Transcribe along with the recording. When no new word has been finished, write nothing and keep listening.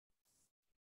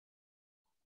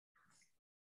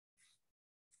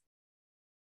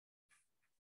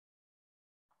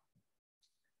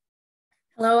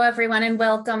Hello, everyone, and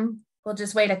welcome. We'll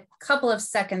just wait a couple of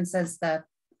seconds as the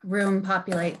room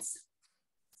populates.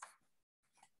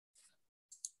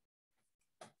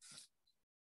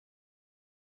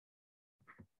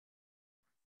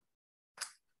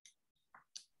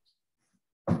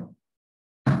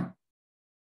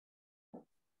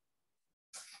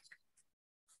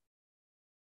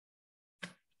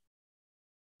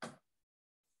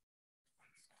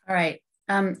 All right.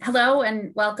 Hello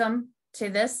and welcome to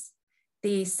the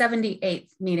 78th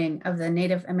meeting of the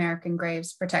Native American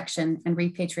Graves Protection and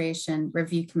Repatriation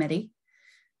Review Committee.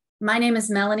 My name is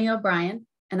Melanie O'Brien,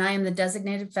 and I am the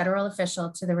designated federal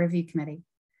official to the Review Committee.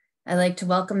 I'd like to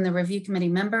welcome the Review Committee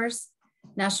members,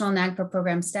 National NAGPRA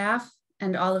program staff,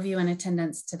 and all of you in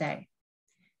attendance today.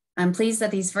 I'm pleased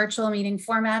that these virtual meeting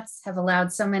formats have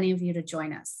allowed so many of you to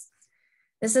join us.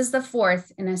 This is the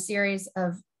fourth in a series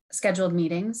of scheduled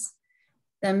meetings.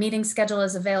 The meeting schedule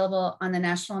is available on the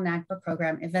National NAGPRA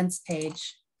program events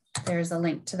page. There's a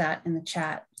link to that in the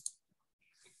chat.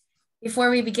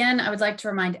 Before we begin, I would like to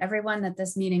remind everyone that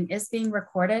this meeting is being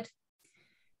recorded.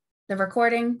 The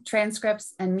recording,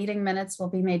 transcripts, and meeting minutes will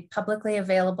be made publicly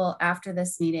available after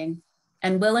this meeting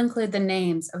and will include the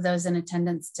names of those in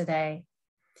attendance today.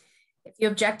 If you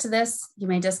object to this, you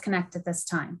may disconnect at this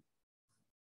time.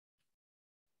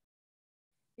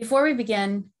 Before we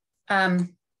begin,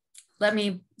 let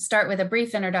me start with a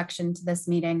brief introduction to this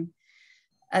meeting.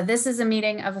 This is a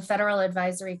meeting of a federal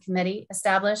advisory committee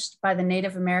established by the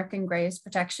Native American Graves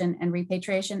Protection and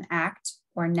Repatriation Act,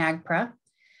 or NAGPRA,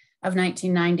 of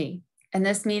 1990. And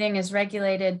this meeting is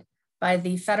regulated by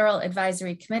the Federal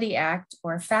Advisory Committee Act,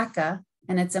 or FACA,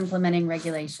 and its implementing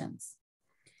regulations.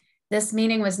 This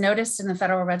meeting was noticed in the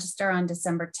Federal Register on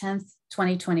December 10th,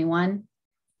 2021.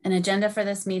 An agenda for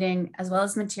this meeting, as well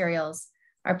as materials,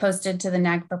 are posted to the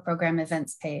NAGPRA program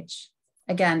events page.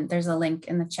 Again, there's a link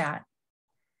in the chat.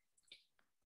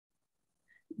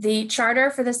 The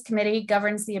charter for this committee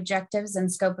governs the objectives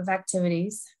and scope of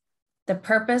activities. The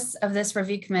purpose of this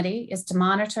review committee is to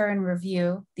monitor and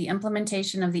review the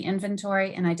implementation of the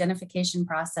inventory and identification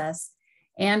process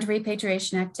and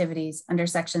repatriation activities under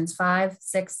sections 5,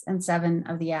 6, and 7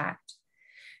 of the Act.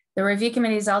 The review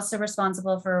committee is also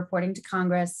responsible for reporting to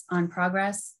Congress on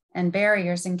progress and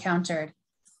barriers encountered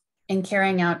in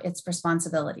carrying out its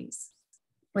responsibilities.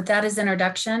 With that as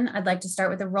introduction, I'd like to start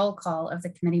with a roll call of the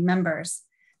committee members.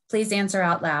 Please answer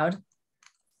out loud.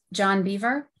 John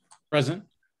Beaver. Present.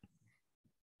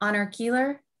 Honor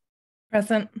Keeler.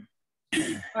 Present.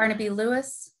 Barnaby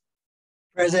Lewis.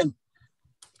 Present.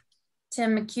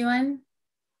 Tim McEwen.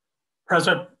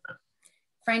 Present.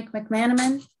 Frank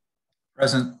McManaman.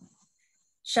 Present.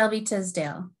 Shelby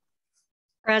Tisdale.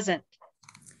 Present.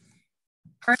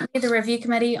 Currently, the review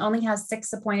committee only has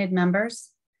 6 appointed members.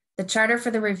 The charter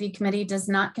for the review committee does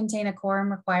not contain a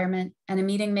quorum requirement, and a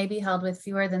meeting may be held with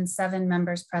fewer than 7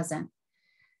 members present.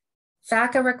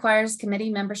 FACA requires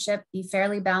committee membership be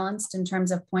fairly balanced in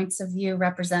terms of points of view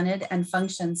represented and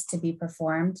functions to be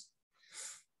performed.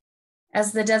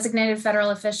 As the designated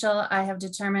federal official, I have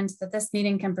determined that this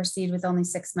meeting can proceed with only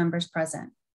 6 members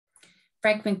present.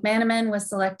 Frank McManaman was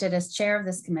selected as chair of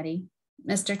this committee.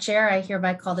 Mr. Chair, I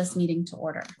hereby call this meeting to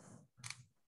order.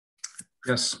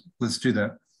 Yes, let's do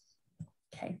that.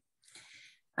 Okay.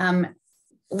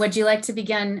 Would you like to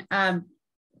begin,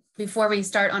 before we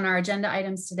start on our agenda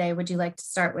items today, would you like to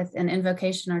start with an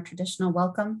invocation or traditional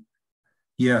welcome?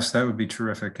 Yes, that would be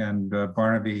terrific. And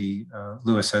Barnaby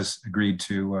Lewis has agreed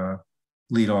to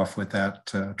lead off with that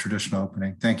traditional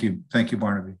opening. Thank you,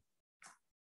 Barnaby.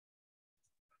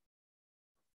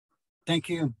 Thank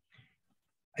you.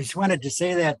 I just wanted to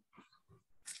say that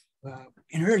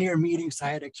in earlier meetings,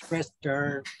 I had expressed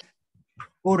our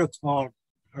protocol,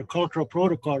 our cultural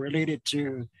protocol related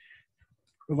to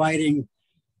providing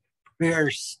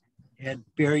prayers at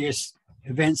various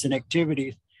events and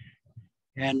activities.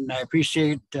 And I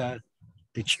appreciate the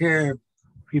chair,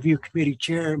 review committee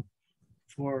chair,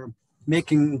 for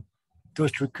making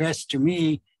those requests to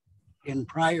me in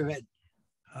private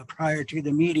prior to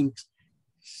the meetings.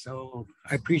 So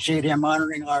I appreciate him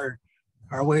honoring our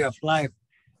way of life.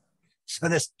 So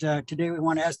this today we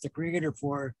want to ask the Creator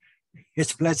for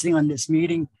His blessing on this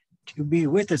meeting, to be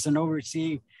with us and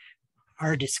oversee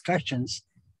our discussions,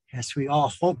 as we all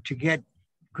hope to get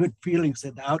good feelings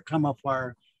at the outcome of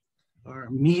our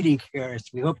meeting here, as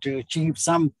we hope to achieve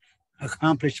some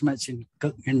accomplishments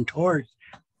in towards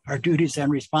our duties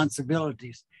and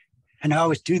responsibilities. And I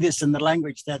always do this in the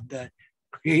language that the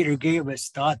Creator gave us,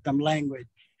 the O'odham language.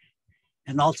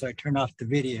 And also I turn off the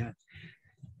video.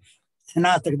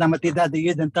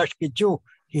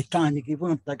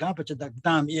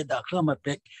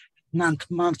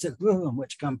 non-comamsa room,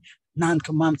 which come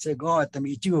non-comamsa go at the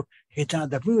Miju, hit on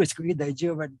the Bruce, read the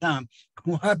Juverdam,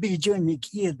 Muhabi Juni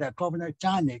Kid, the Governor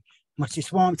Chani, much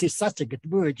is warm to such a good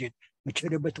budget, which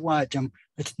would have watch him,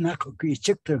 it's not a great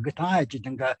chick to get high,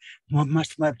 and got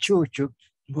much more chuchu,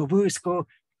 Bubusco,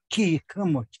 key,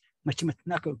 come much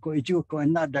not go juco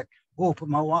and not that open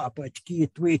my wap, but key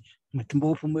 3, with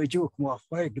more from a joke more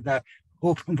like that.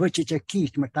 Open which is a key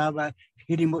to Matava,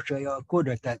 hitting much or good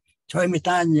at that. Try me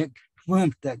tanya,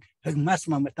 worm that, and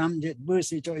Masma Matam did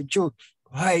bursy or a joke,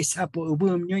 high supper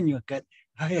worm union cat,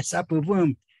 high supper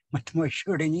worm, much more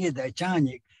sure than either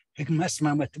Janik, and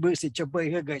Masma with bursy or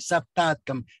boy, her guy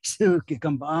subtatum, silky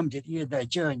come bombed at either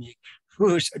journey.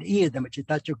 First at either, which you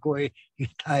touch your boy, you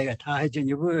tie at high in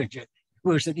your virgin.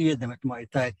 First at either, at my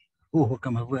tie, who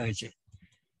come a virgin.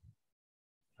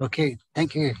 Okay,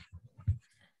 thank you.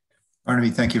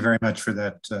 Barnaby, thank you very much for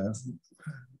that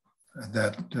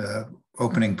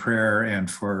opening prayer and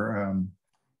for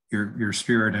your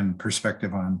spirit and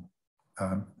perspective on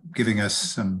giving us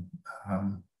some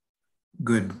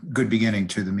good beginning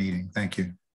to the meeting. Thank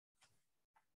you.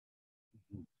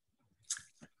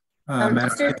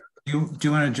 Madam, do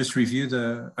you want to just review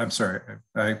the? I'm sorry,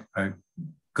 I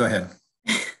go ahead.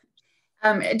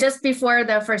 Just before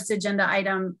the first agenda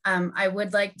item, I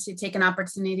would like to take an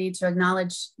opportunity to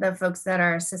acknowledge the folks that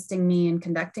are assisting me in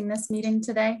conducting this meeting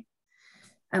today.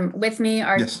 With me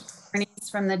are attorneys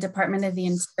from the Department of the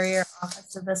Interior,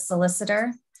 Office of the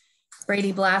Solicitor,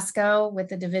 Brady Blasco with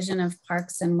the Division of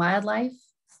Parks and Wildlife,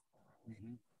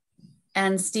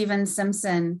 and Stephen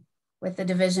Simpson with the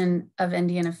Division of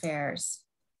Indian Affairs.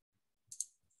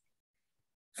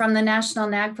 From the National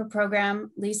NAGPRA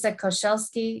program, Lisa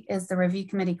Koszalski is the review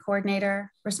committee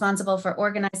coordinator responsible for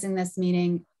organizing this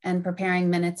meeting and preparing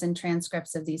minutes and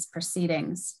transcripts of these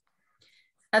proceedings.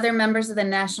 Other members of the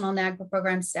National NAGPRA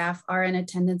program staff are in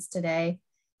attendance today,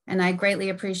 and I greatly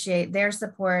appreciate their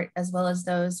support as well as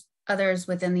those others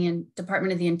within the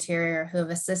Department of the Interior who have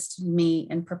assisted me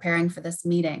in preparing for this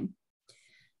meeting.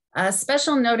 A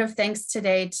special note of thanks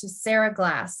today to Sarah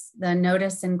Glass, the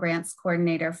Notice and Grants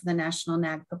Coordinator for the National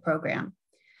NAGPRA program.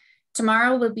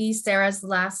 Tomorrow will be Sarah's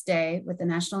last day with the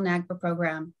National NAGPRA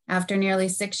program after nearly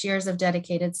 6 years of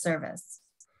dedicated service.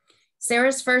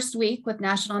 Sarah's first week with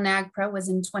National NAGPRA was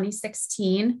in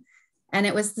 2016, and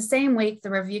it was the same week the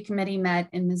review committee met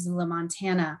in Missoula,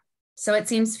 Montana. So it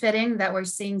seems fitting that we're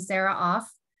seeing Sarah off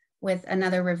with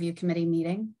another review committee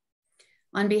meeting.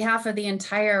 On behalf of the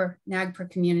entire NAGPRA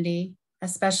community,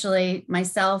 especially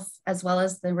myself, as well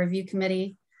as the review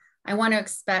committee, I want to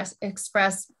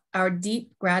express our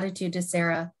deep gratitude to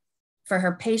Sarah for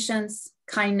her patience,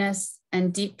 kindness,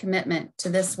 and deep commitment to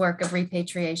this work of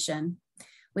repatriation.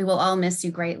 We will all miss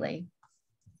you greatly.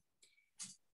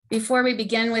 Before we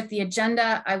begin with the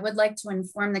agenda, I would like to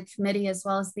inform the committee as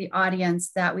well as the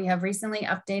audience that we have recently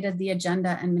updated the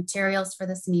agenda and materials for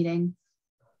this meeting.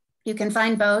 You can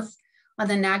find both on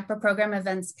the NAGPRA program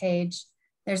events page.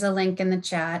 There's a link in the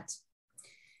chat.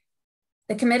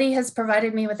 The committee has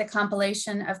provided me with a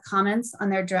compilation of comments on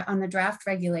the draft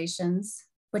regulations,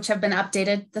 which have been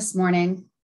updated this morning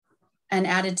and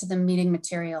added to the meeting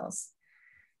materials.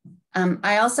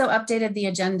 I also updated the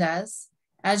agendas.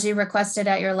 As you requested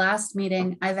at your last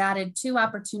meeting, I've added 2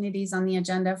 opportunities on the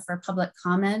agenda for public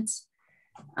comment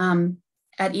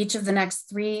at each of the next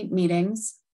 3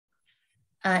 meetings.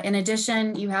 In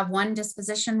addition, you have 1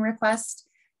 disposition request,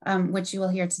 which you will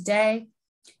hear today,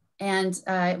 and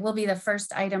it will be the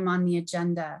first item on the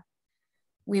agenda.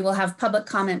 We will have public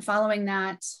comment following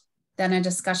that, then a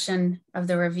discussion of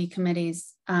the review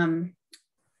committee's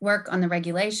work on the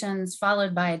regulations,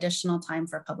 followed by additional time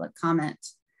for public comment.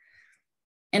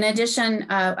 In addition,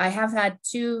 I have had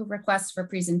 2 requests for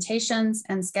presentations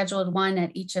and scheduled 1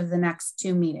 at each of the next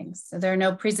 2 meetings. So there are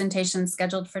no presentations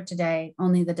scheduled for today,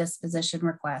 only the disposition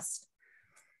request.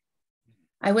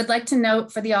 I would like to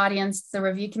note for the audience, the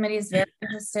review committee is very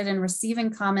interested in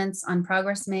receiving comments on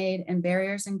progress made and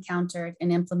barriers encountered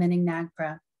in implementing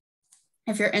NAGPRA.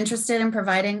 If you're interested in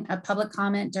providing a public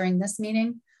comment during this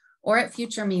meeting or at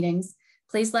future meetings,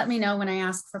 please let me know when I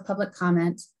ask for public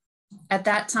comment. At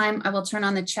that time, I will turn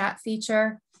on the chat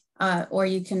feature, or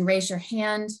you can raise your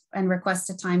hand and request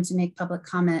a time to make public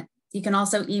comment. You can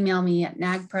also email me at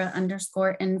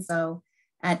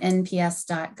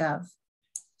nagpra_info@nps.gov.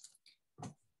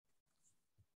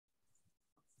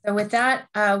 So with that,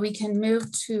 we can move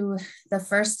to the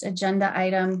first agenda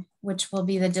item, which will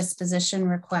be the disposition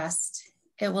request.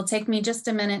 It will take me just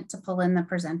a minute to pull in the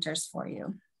presenters for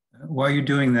you. While you're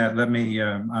doing that, let me,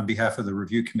 on behalf of the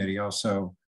review committee,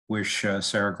 also wish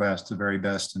Sarah Glass the very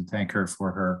best and thank her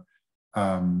for her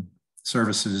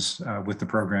services with the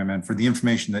program and for the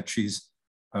information that she's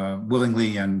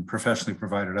willingly and professionally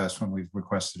provided us when we've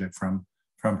requested it from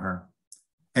her.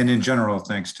 And in general,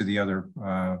 thanks to the other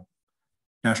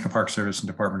National Park Service and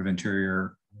Department of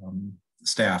Interior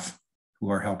staff who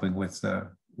are helping with the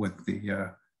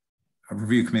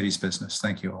review committee's business.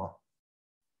 Thank you all.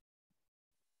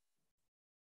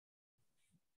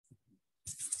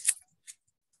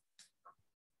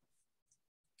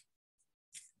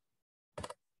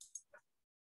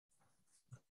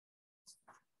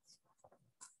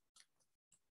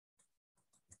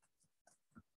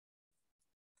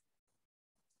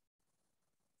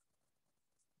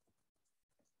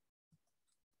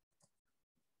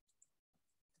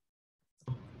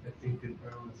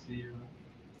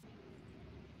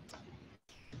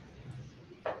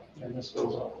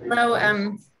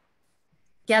 Hello.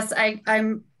 Yes,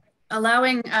 I'm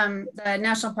allowing the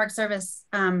National Park Service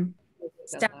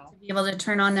staff to be able to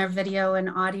turn on their video and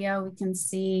audio. We can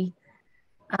see.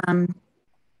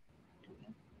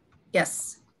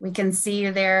 Yes, we can see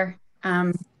you there.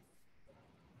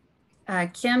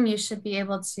 Kim, you should be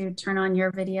able to turn on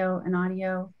your video and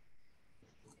audio.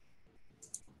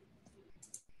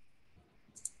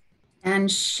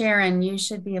 And Sharon, you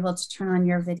should be able to turn on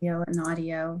your video and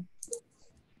audio.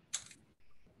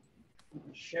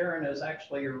 Sharon is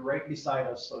actually right beside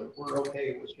us, so we're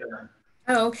okay with Sharon.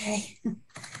 Oh, okay.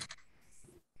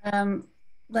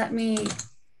 Let me.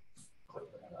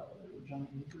 Click that out of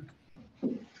there,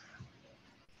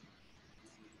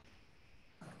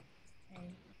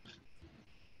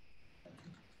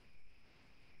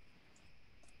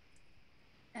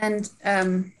 And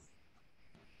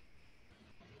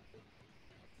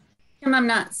Kim, I'm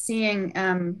not seeing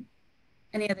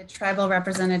any of the tribal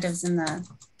representatives in the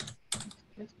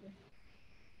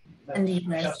ND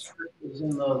list. Is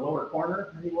in the lower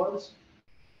corner, he was.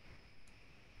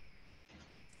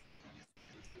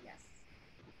 Yes.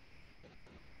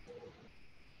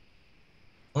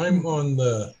 I'm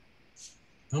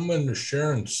under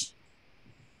Sharon's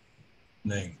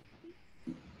name.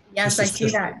 Yes, I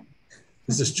see that.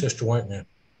 This is Chester Whiteman.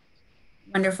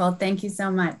 Wonderful. Thank you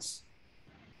so much.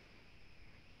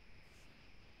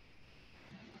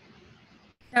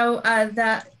 So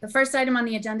the first item on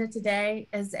the agenda today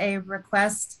is a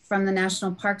request from the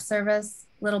National Park Service,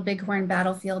 Little Bighorn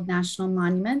Battlefield National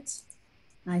Monument.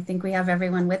 I think we have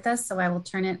everyone with us, so I will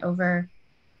turn it over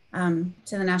to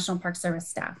the National Park Service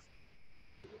staff.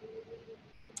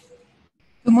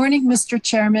 Good morning, Mr.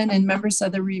 Chairman and members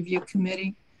of the review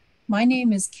committee. My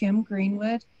name is Kim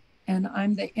Greenwood, and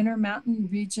I'm the Intermountain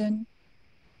Region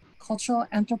Cultural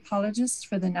Anthropologist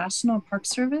for the National Park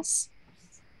Service.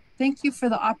 Thank you for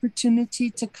the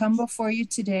opportunity to come before you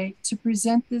today to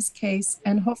present this case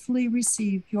and hopefully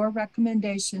receive your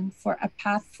recommendation for a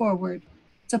path forward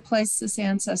to place this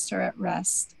ancestor at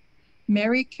rest.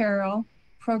 Mary Carroll,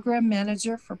 Program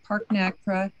Manager for Park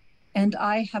NAGPRA, and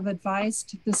I have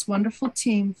advised this wonderful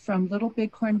team from Little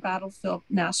Bighorn Battlefield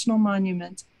National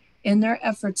Monument in their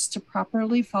efforts to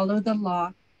properly follow the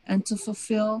law and to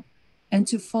fulfill and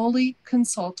to fully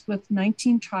consult with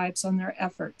 19 tribes on their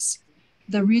efforts.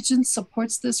 The region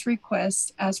supports this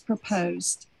request as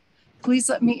proposed. Please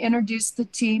let me introduce the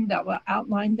team that will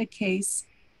outline the case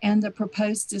and the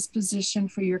proposed disposition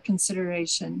for your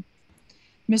consideration.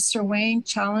 Mr. Wayne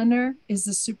Challoner is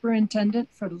the superintendent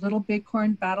for Little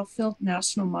Bighorn Battlefield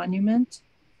National Monument.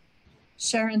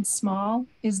 Sharon Small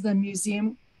is the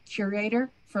museum curator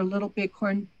for Little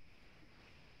Bighorn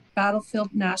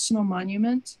Battlefield National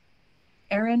Monument.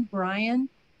 Aaron Bryan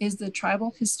is the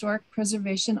Tribal Historic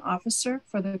Preservation Officer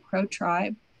for the Crow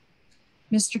Tribe.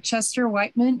 Mr. Chester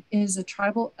Whiteman is a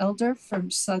tribal elder from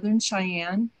Southern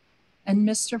Cheyenne. And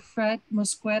Mr. Fred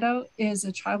Mosquedo is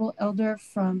a tribal elder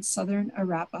from Southern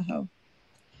Arapaho.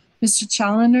 Mr.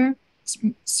 Challoner,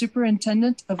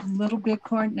 Superintendent of Little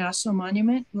Bighorn National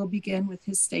Monument, will begin with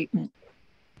his statement.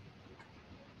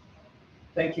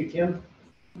 Thank you, Kim.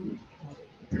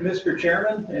 Mr.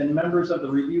 Chairman and members of the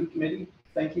review committee,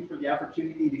 thank you for the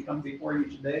opportunity to come before you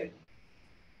today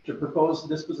to propose the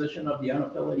disposition of the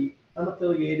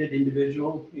unaffiliated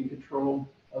individual in control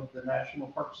of the National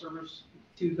Park Service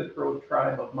to the Crow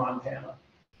Tribe of Montana.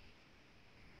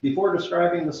 Before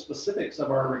describing the specifics of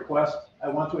our request, I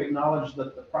want to acknowledge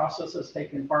that the process has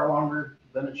taken far longer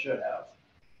than it should have.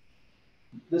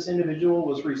 This individual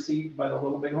was received by the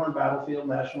Little Bighorn Battlefield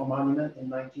National Monument in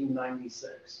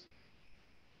 1996.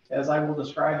 As I will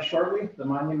describe shortly, the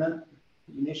monument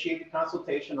initiated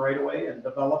consultation right away and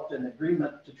developed an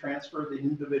agreement to transfer the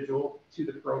individual to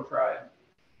the Crow Tribe.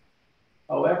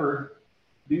 However,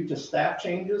 due to staff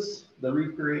changes, the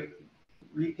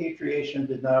repatriation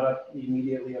did not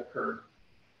immediately occur,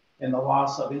 and the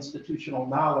loss of institutional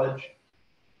knowledge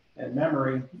and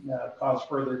memory caused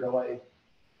further delay.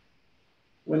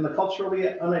 When the culturally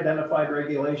unidentified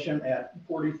regulation at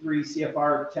 43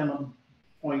 CFR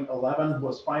 10.11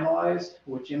 was finalized,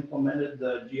 which implemented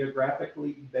the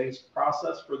geographically based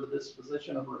process for the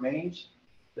disposition of remains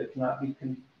that cannot be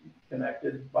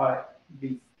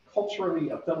be culturally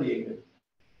affiliated,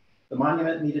 the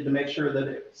monument needed to make sure that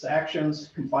its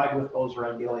actions complied with those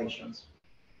regulations.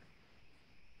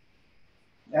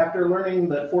 After learning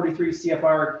that 43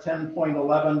 CFR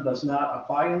 10.11 does not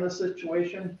apply in this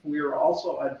situation, we are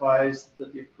also advised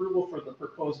that the approval for the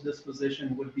proposed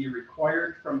disposition would be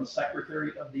required from the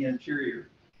Secretary of the Interior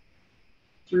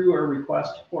through a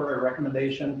request for a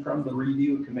recommendation from the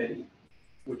review committee,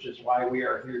 which is why we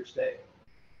are here today.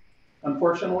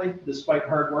 Unfortunately, despite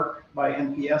hard work by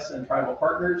NPS and tribal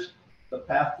partners, the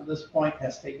path to this point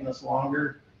has taken us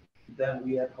longer than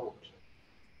we had hoped.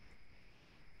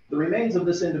 The remains of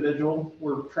this individual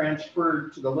were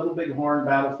transferred to the Little Bighorn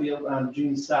battlefield on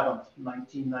June 7th,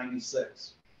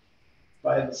 1996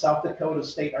 by the South Dakota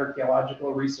State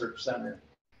Archaeological Research Center.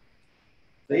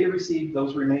 They received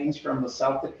those remains from the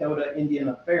South Dakota Indian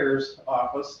Affairs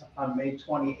Office on May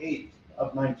 28th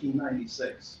of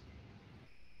 1996.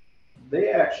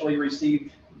 They actually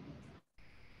received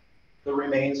the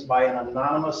remains by an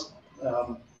anonymous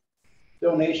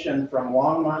donation from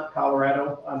Longmont,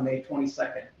 Colorado on May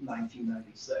 22nd,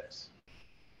 1996,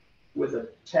 with a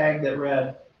tag that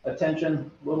read, "Attention,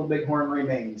 Little Bighorn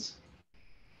remains."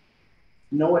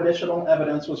 No additional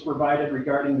evidence was provided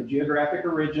regarding the geographic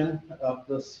origin of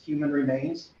this human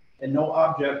remains, and no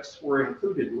objects were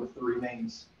included with the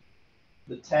remains.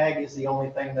 The tag is the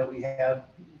only thing that we had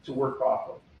to work off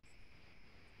of.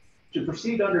 To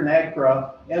proceed under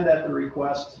NAGPRA and at the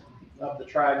request of the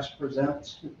tribes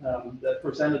that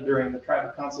presented during the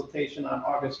tribal consultation on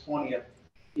August 20th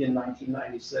in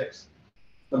 1996,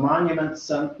 the monument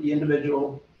sent the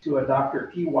individual to a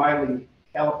Dr. P. Wiley,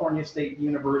 California State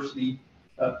University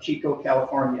of Chico,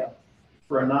 California,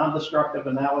 for a non-destructive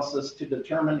analysis to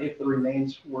determine if the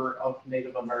remains were of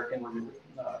Native American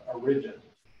origin.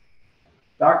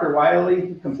 Dr.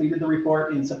 Wiley completed the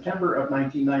report in September of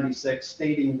 1996,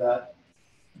 stating that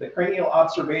the cranial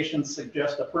observations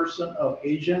suggest a person of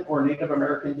Asian or Native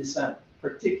American descent,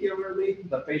 particularly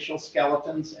the facial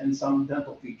skeletons and some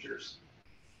dental features.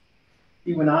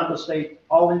 He went on to state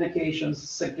all indications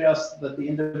suggest that the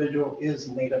individual is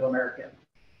Native American.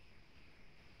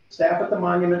 Staff at the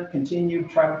monument continued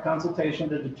tribal consultation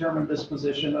to determine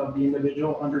disposition of the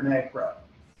individual under NAGPRA.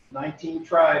 19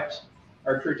 tribes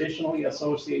are traditionally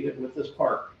associated with this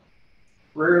park.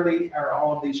 Rarely are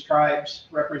all of these tribes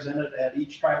represented at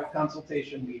each tribal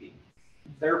consultation meeting.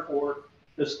 Therefore,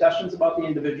 discussions about the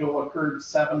individual occurred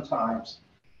 7 times.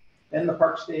 Then the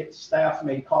park staff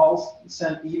made calls,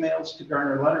 sent emails to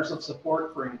garner letters of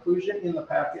support for inclusion in the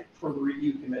packet for the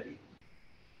review committee.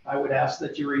 I would ask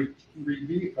that you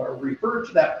refer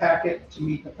to that packet to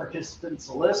meet the participants'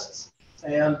 lists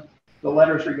and the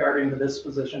letters regarding the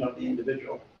disposition of the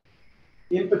individual.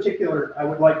 In particular, I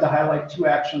would like to highlight 2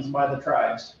 actions by the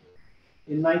tribes.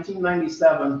 In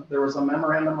 1997, there was a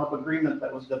memorandum of agreement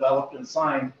that was developed and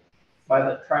signed by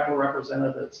the tribal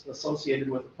representatives associated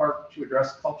with the park to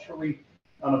address culturally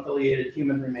unaffiliated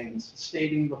human remains,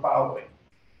 stating the following.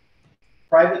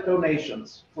 Private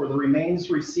donations for the remains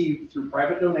received through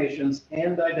private donations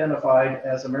and identified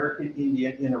as American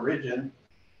Indian in origin,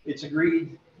 it's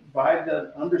agreed by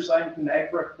the undersigned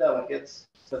NAGPRA delegates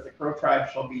that the Crow tribe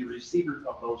shall be receiver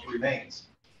of those remains.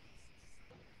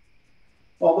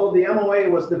 Although the MOA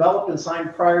was developed and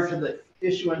signed prior to the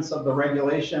issuance of the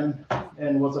regulation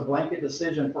and was a blanket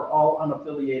decision for all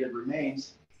unaffiliated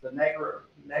remains, the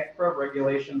NAGPRA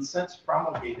regulation since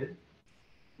promulgated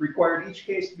required each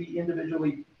case to be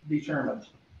individually determined.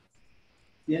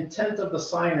 The intent of the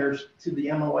signers to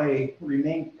the MOA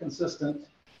remained consistent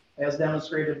as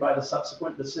demonstrated by the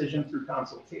subsequent decision through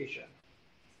consultation.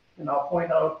 And I'll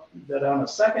point out that on a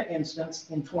second instance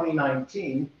in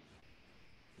 2019,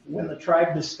 when the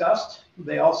tribe discussed,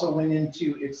 they also went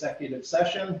into executive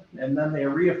session, and then they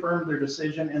reaffirmed their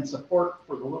decision and support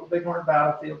for the Little Bighorn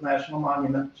Battlefield National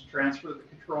Monument to transfer the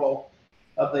control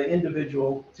of the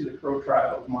individual to the Crow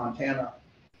tribe of Montana.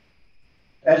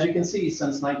 As you can see,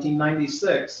 since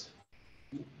 1996,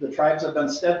 the tribes have been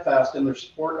steadfast in their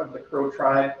support of the Crow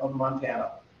tribe of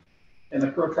Montana. And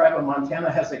the Crow tribe of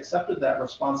Montana has accepted that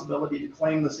responsibility to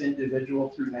claim this individual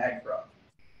through NAGPRA.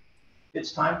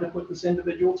 It's time to put this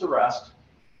individual to rest.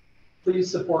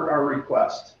 Please support our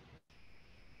request.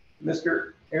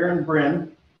 Mr. Aaron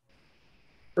Bryn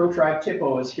Crow Tribe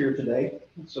Tipo is here today,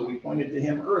 so we pointed to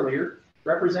him earlier,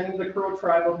 representing the Crow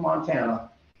Tribe of Montana.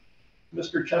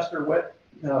 Mr. Chester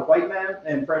Whiteman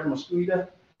and Fred Mosqueda,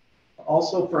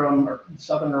 also from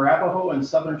Southern Arapaho and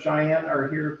Southern Cheyenne, are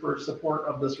here for support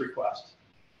of this request.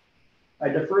 I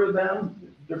defer to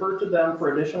them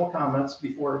for additional comments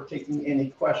before taking any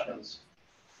questions.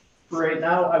 For right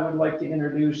now, I would like to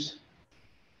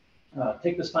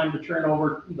take this time to turn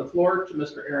over the floor to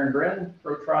Mr. Aaron Brin,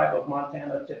 Crow Tribe of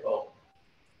Montana Tipo.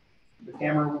 The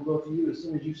camera will go to you as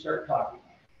soon as you start talking.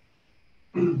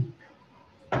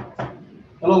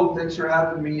 Hello, thanks for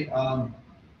having me.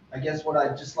 I guess what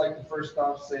I'd just like to first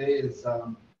off say is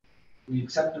we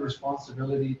accept the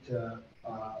responsibility to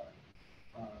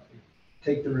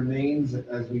take the remains,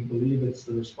 as we believe it's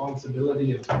the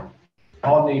responsibility of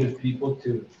all Native people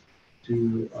to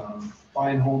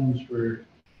find homes for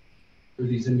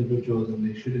these individuals, and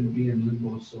they shouldn't be in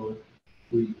limbo. So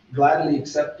we gladly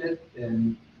accept it,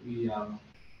 and we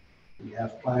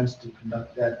have plans to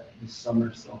conduct that this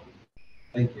summer. So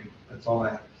thank you. That's all I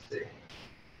have to say.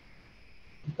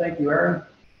 Thank you, Aaron.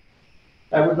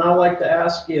 I would now like to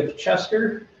ask if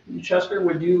Chester,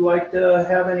 would you like to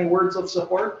have any words of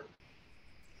support?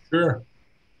 Sure.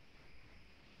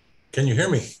 Can you hear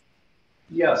me?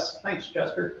 Yes, thanks,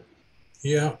 Chester.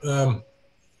 Yeah.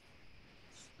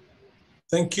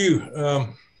 Thank you.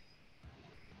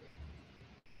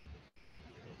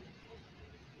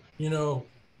 You know,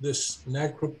 this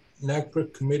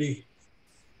NAGPRA committee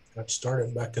got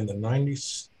started back in the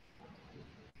 90s.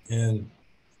 And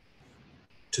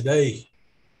today,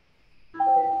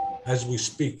 as we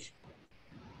speak,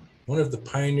 one of the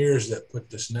pioneers that put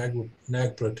this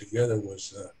NAGPRA together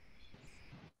was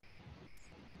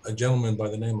a gentleman by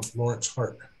the name of Lawrence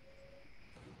Hart.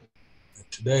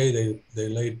 And today, they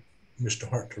laid Mr.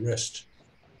 Hart to rest.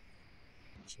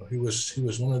 So he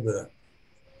was one of the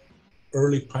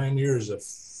early pioneers of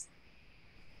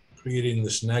creating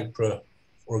this NAGPRA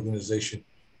organization.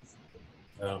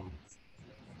 And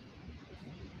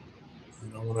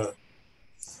I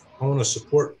want to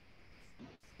support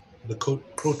the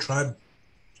Crow Tribe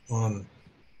on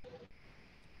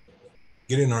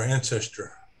getting our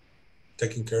ancestor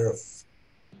taken care of.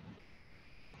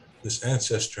 This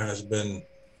ancestor has been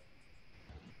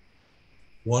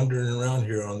wandering around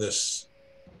here on this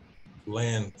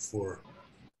land for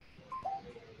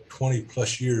 20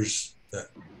 plus years that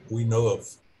we know of.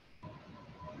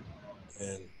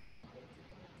 And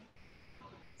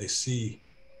they see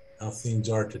how things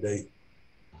are today.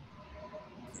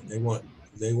 And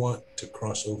they want to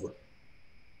cross over.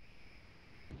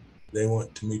 They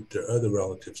want to meet their other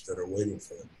relatives that are waiting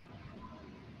for them.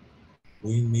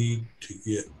 We need to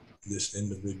get this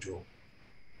individual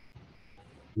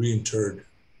reinterred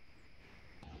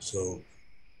so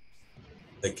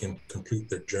they can complete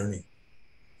their journey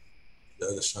to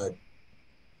the other side.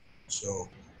 So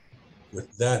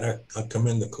with that, I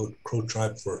commend the Crow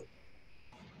Tribe for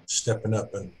stepping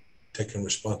up and taking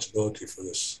responsibility for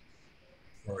this,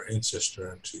 for our ancestor,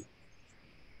 and to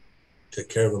take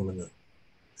care of them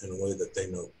in a way that they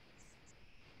know.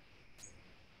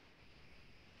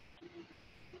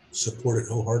 Support it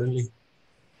wholeheartedly.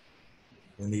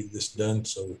 We need this done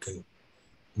so we can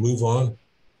move on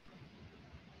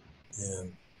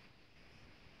and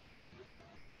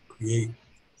create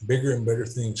bigger and better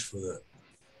things for the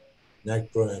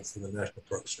NAGPRA and for the National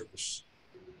Park Service.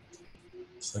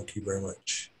 So thank you very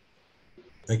much.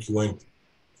 Thank you, Wayne.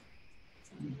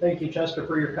 Thank you, Chester,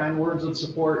 for your kind words of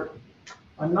support.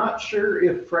 I'm not sure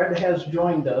if Fred has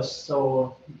joined us,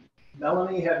 so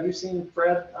Melanie, have you seen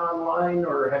Fred online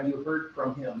or have you heard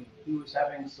from him? He was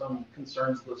having some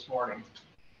concerns this morning.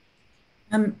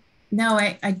 No,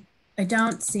 I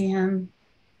don't see him.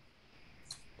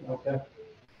 Okay.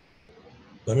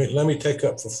 Let me take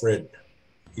up for Fred.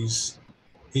 He's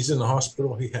in the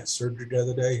hospital. He had surgery the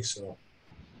other day, so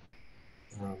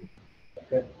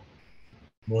Okay.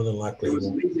 More than likely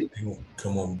he won't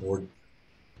come on board.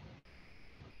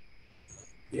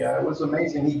 Yeah, it was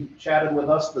amazing. He chatted with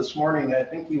us this morning. I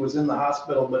think he was in the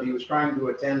hospital, but he was trying to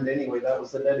attend anyway. That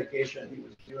was the dedication he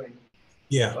was doing.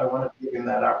 Yeah. So I wanted to give him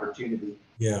that opportunity.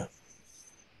 Yeah.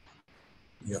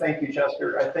 Yep. Thank you,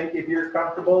 Chester. I think if you're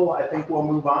comfortable, I think we'll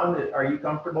move on. Are you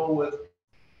comfortable with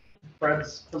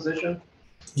Fred's position?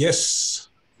 Yes.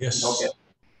 Yes. Okay.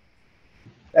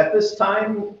 At this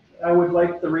time, I would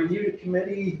like the review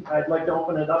committee, I'd like to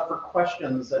open it up for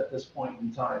questions at this point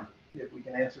in time, if we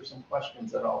can answer some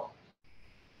questions at all.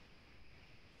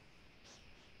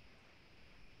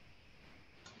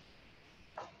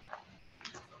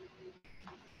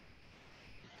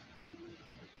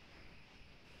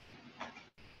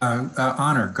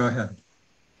 Honor, go ahead.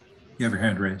 You have your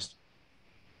hand raised.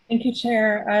 Thank you,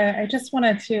 Chair. I just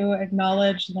wanted to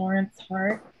acknowledge Lawrence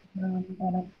Hart, and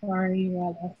I'm sorry you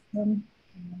all lost him.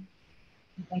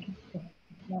 Thank you.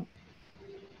 Yeah.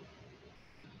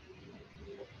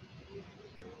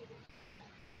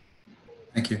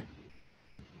 Thank you.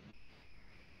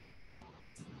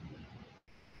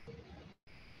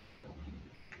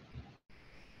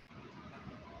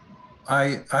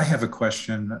 I have a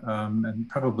question, and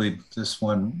probably this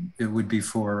one, it would be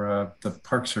for the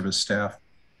Park Service staff.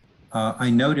 I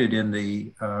noted in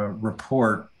the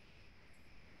report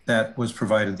that was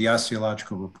provided, the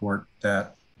osteological report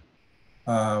that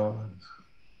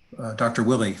Dr.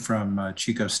 Willie from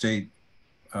Chico State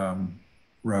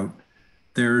wrote,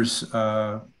 there's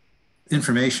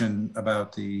information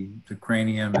about the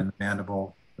cranium and the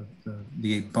mandible,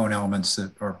 the bone elements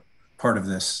that are part of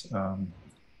this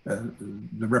that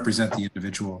represent the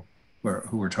individual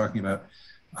who we're talking about,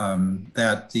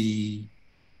 that the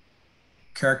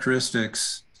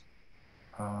characteristics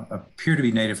appear to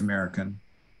be Native American,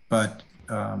 but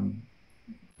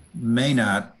may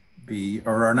not be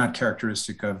or are not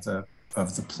characteristic of the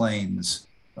plains,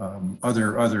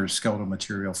 other skeletal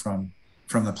material from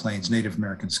the plains, Native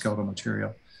American skeletal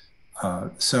material.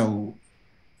 So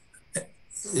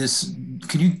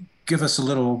can you give us a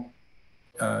little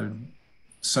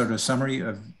sort of summary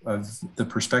of the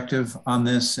perspective on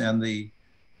this and the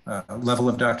level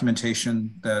of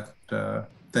documentation that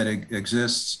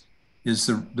exists? Is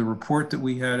the report that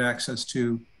we had access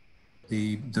to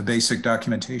the basic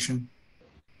documentation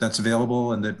that's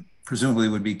available and that presumably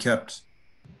would be kept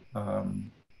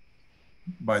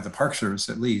by the Park Service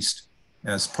at least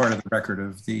as part of the record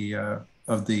of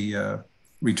the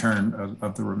return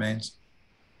of the remains?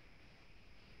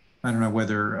 I don't know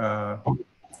whether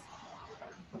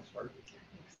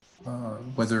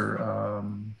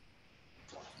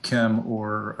Kim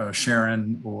or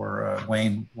Sharon or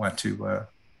Wayne want to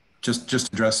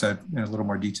just address that in a little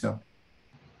more detail.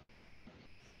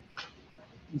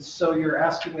 So you're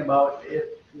asking about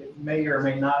it may or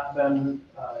may not have been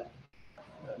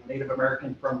Native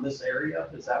American from this area?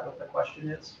 Is that what the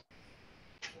question is?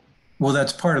 Well,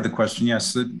 that's part of the question,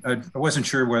 yes. I wasn't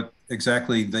sure what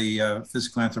exactly the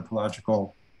physical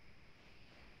anthropological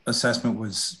assessment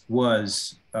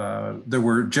was. There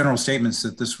were general statements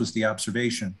that this was the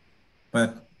observation,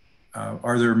 but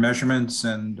are there measurements?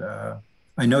 And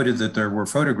I noted that there were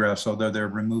photographs, although they're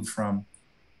removed from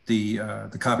the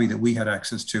copy that we had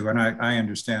access to, and I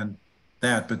understand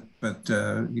that, but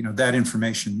you know, that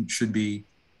information should be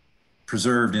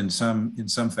preserved in some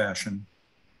fashion.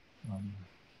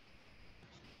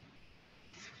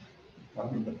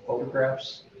 The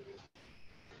photographs.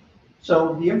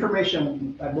 So the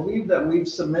information, I believe that we've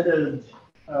submitted,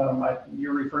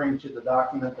 you're referring to the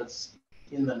document that's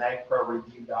in the NAGPRA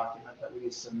review document that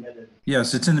we submitted.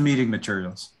 Yes, it's in the meeting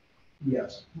materials.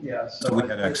 Yes, yes. So we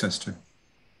had access to.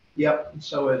 Yep,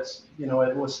 so it's, you know,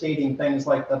 it was stating things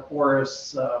like the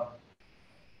porous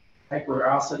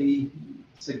hyperosity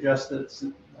suggests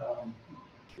that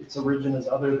its origin is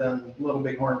other than Little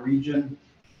Bighorn region,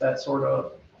 that sort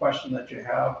of question that you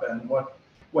have, and what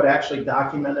actually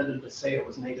documented it to say it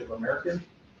was Native American?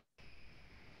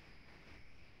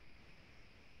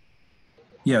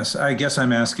 Yes, I guess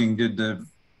I'm asking,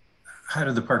 how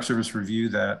did the Park Service review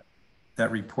that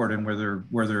report, and were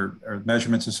there are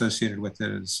measurements associated with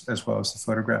it as well as the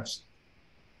photographs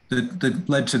that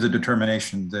led to the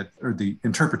determination that, or the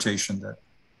interpretation that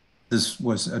this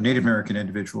was a Native American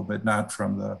individual, but not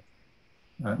from the,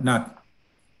 not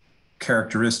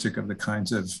characteristic of the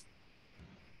kinds of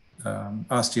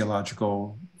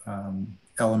osteological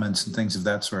elements and things of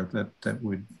that sort that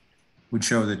would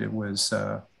show that it was,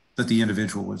 that the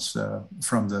individual was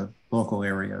from the local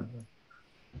area.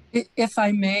 If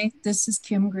I may, this is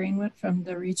Kim Greenwood from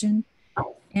the region.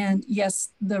 And yes,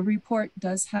 the report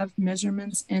does have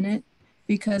measurements in it.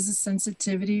 Because of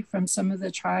sensitivity from some of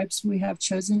the tribes, we have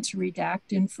chosen to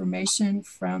redact information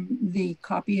from the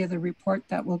copy of the report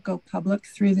that will go public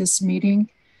through this meeting.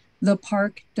 The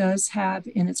park does have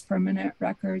in its permanent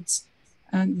records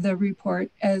the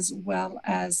report, as well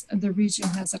as the region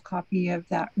has a copy of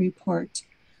that report.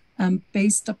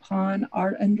 Based upon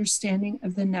our understanding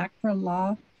of the NAGPRA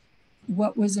law,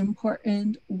 what was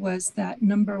important was that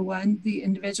number one, the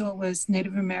individual was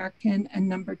Native American, and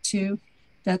number two,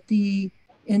 that the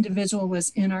individual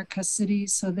was in our custody.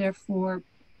 So therefore,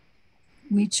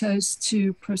 we chose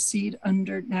to proceed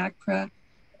under NAGPRA,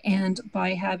 and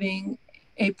by having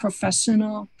a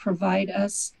professional provide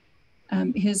us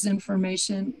his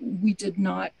information, we did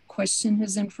not question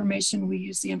his information. We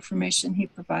used the information he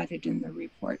provided in the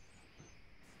report.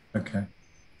 Okay.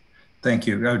 Thank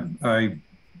you.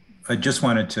 I just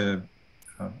wanted to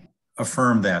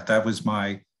affirm that. That was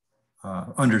my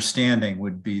understanding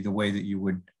would be the way that you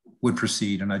would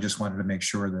proceed. And I just wanted to make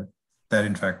sure that that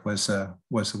in fact was the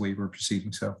way you were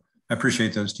proceeding. So I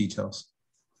appreciate those details.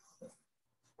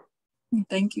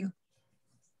 Thank you.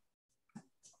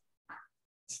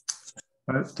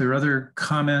 Are there other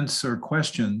comments or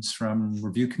questions from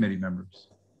review committee members?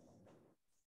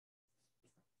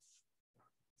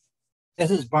 This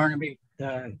is Barnaby.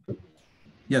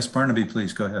 Yes, Barnaby,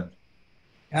 please go ahead.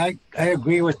 I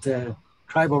agree with the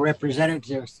tribal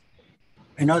representatives.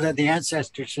 I know that the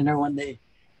ancestors, you know, when they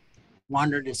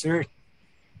wandered this earth,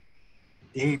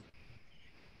 they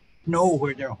know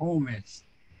where their home is.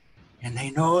 And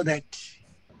they know that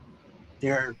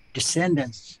their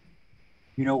descendants,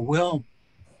 you know, will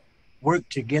work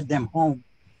to get them home.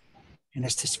 And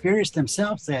it's the spirits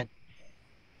themselves that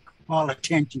call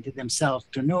attention to themselves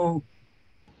to know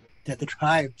that the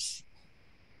tribes,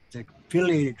 the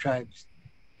affiliated tribes,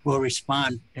 will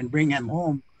respond and bring them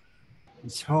home.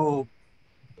 And so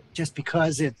just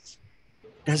because it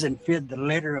doesn't fit the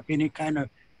letter of any kind of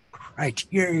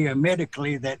criteria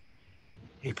medically that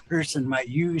a person might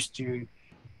use to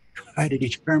try to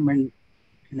determine,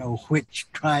 you know, which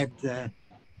tribe the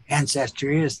ancestor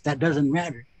is, that doesn't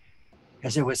matter.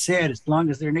 As it was said, as long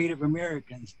as they're Native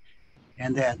Americans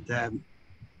and that the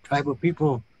tribal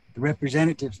people, the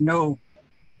representatives know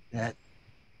that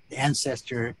the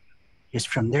ancestor is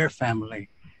from their family.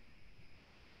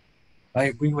 I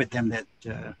agree with them that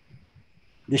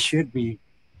this should be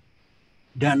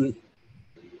done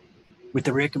with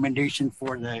the recommendation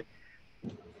for the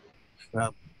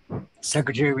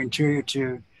Secretary of Interior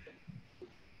to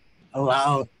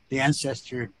allow the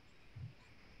ancestor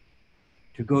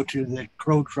to go to the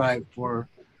Crow tribe for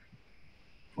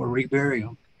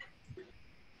reburial.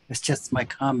 It's just my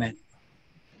comment.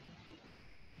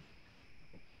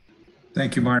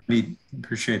 Thank you, Marty.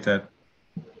 Appreciate that.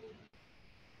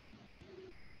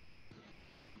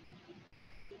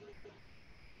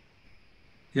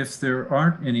 If there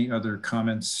aren't any other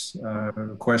comments,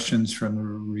 questions from the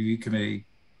review committee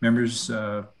members,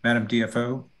 Madam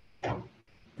DFO,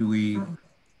 do we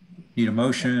need a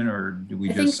motion or do we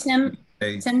just? I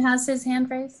think Tim has his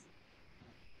hand raised.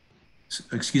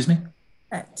 Excuse me?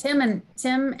 Tim and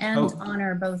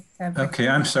Honor both have. Okay,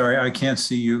 I'm sorry. I can't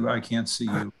see you. I can't see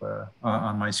you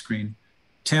on my screen.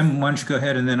 Tim, why don't you go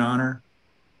ahead and then Honor?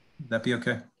 Would that be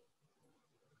okay?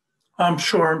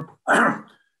 Sure.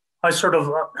 I sort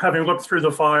of, having looked through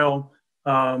the file,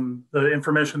 the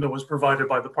information that was provided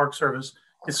by the Park Service,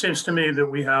 it seems to me that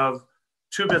we have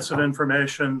two bits of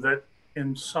information that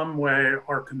in some way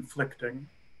are conflicting.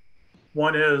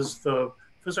 One is the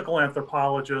physical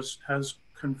anthropologist has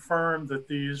confirmed that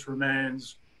these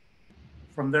remains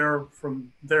from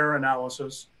their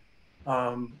analysis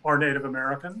are Native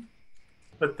American,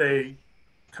 but they,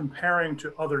 comparing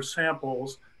to other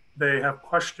samples, they have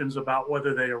questions about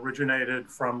whether they originated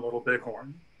from Little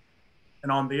Bighorn.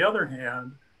 And on the other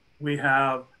hand, we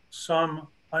have some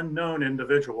unknown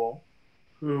individual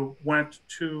who went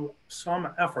to some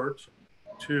effort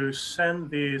to send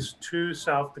these to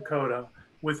South Dakota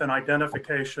with an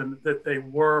identification that they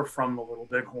were from the Little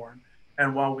Bighorn.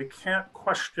 And while we can't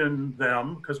question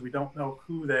them because we don't know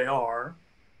who they are,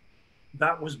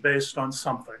 that was based on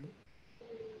something.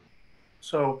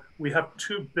 So we have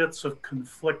two bits of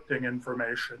conflicting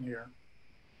information here.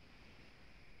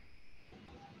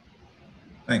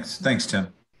 Thanks, Tim.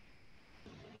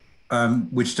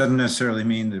 Which doesn't necessarily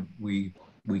mean that we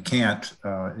can't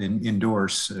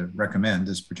endorse, recommend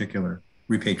this particular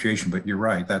repatriation, but you're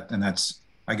right. That's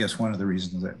I guess one of the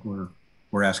reasons that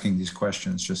we're asking these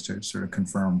questions, just to sort of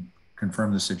confirm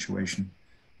the situation.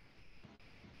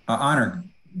 Honor,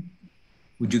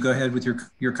 would you go ahead with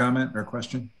your comment or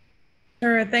question?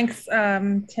 Sure. Thanks,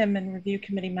 Tim and review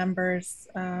committee members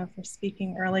for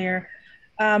speaking earlier.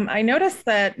 I noticed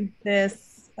that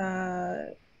this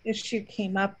issue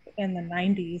came up in the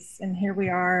 90s, and here we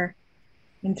are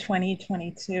in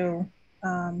 2022,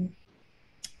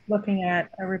 looking at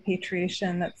a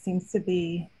repatriation that seems to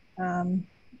be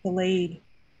delayed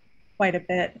quite a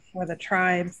bit for the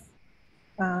tribes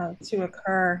to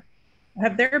occur.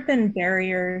 Have there been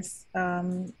barriers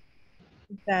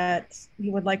that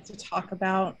you would like to talk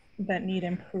about that need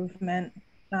improvement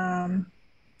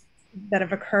that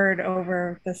have occurred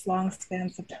over this long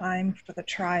spans of time for the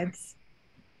tribes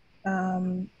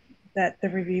that the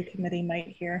review committee might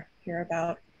hear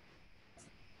about?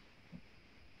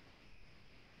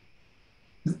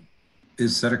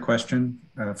 Is that a question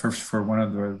for one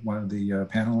of the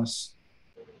panelists,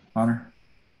 Honor?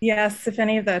 Yes, if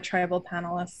any of the tribal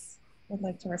panelists would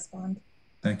like to respond.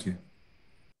 Thank you.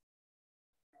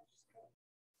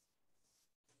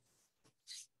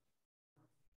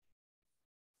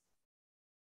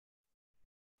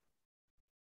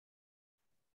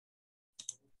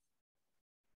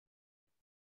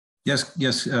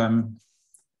 Yes.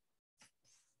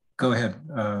 Go ahead.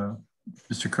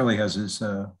 Mr. Curley has his.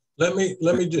 Let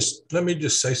me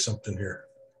just say something here.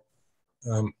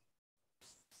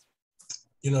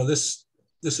 You know, this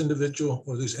individual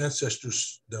or these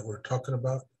ancestors that we're talking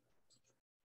about,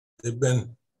 they've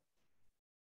been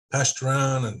passed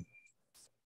around and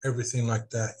everything like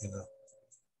that. You know,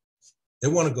 they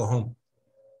want to go home.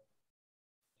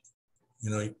 You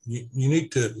know, you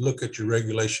need to look at your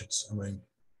regulations. I mean,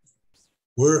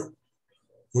 we're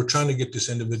trying to get this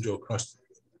individual across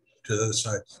to the other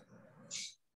side.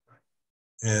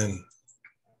 And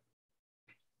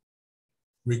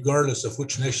regardless of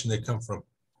which nation they come from,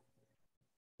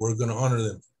 we're going to honor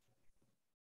them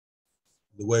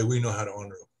the way we know how to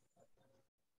honor them.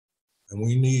 And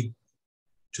we need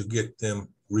to get them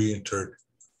reinterred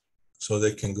so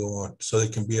they can go on, so they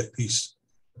can be at peace.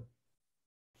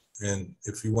 And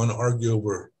if you want to argue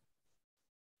over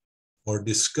or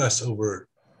discuss over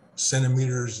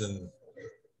centimeters and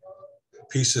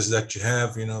pieces that you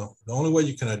have, you know, the only way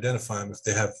you can identify them if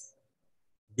they have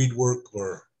beadwork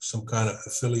or some kind of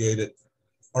affiliated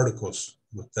articles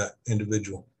with that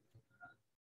individual.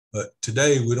 But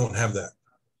today we don't have that,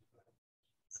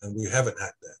 and we haven't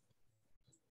had that.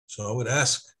 So I would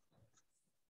ask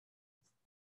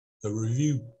the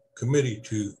review committee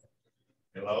to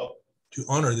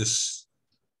honor this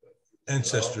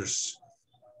ancestors'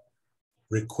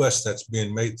 request that's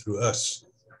being made through us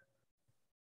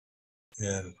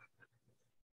and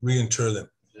reinter them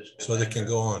so they can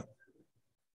go on.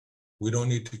 We don't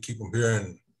need to keep them here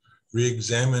and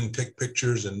re-examine, take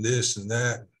pictures and this and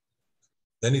that.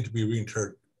 They need to be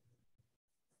reinterred.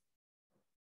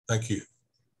 Thank you.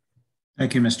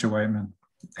 Thank you, Mr. Whiteman.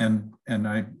 And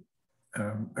I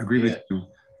agree with you.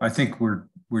 I think we're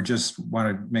just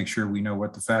want to make sure we know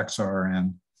what the facts are,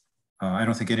 and I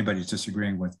don't think anybody's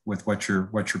disagreeing with what you're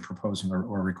proposing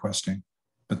or requesting.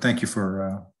 But thank you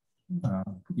for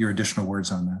your additional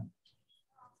words on that.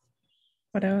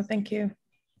 Widow, thank you.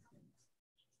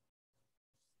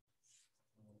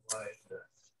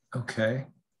 Okay.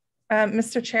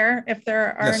 Mr. Chair, if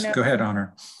there are yes, go ahead,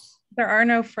 Honor. There are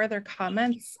no further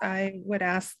comments. I would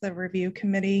ask the review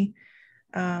committee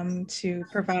to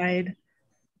provide.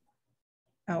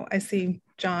 Oh, I see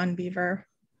John Beaver.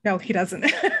 No, he doesn't.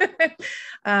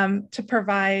 To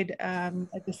provide a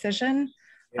decision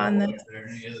on this,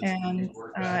 and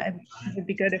it would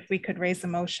be good if we could raise a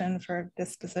motion for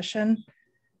disposition.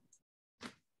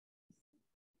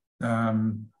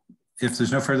 If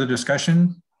there's no further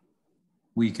discussion,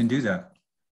 we can do that.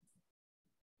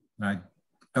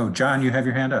 Oh, John, you have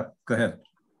your hand up. Go ahead.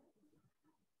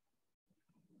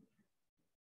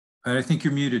 I think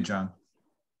you're muted, John.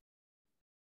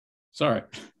 Sorry.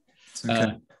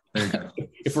 Okay. There you go.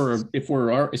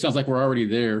 It sounds like we're already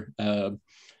there.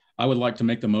 I would like to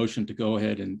make the motion to go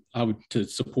ahead and to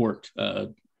support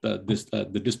the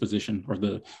disposition or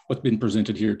what's been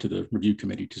presented here to the review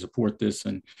committee to support this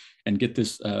and get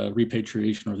this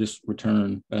repatriation or this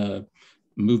return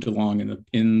moved along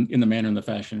in the manner and the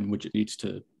fashion in which it needs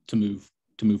to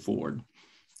move forward.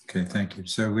 Okay, thank you.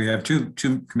 So we have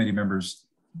two committee members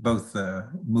both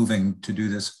moving to do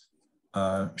this.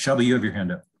 Shelby, you have your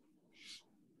hand up.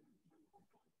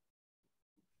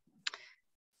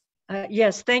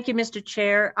 Yes, thank you, Mr.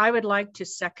 Chair. I would like to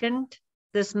second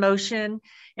this motion,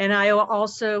 and I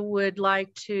also would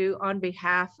like to, on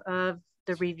behalf of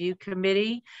the review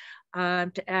committee,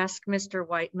 to ask Mr.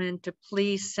 Whiteman to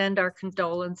please send our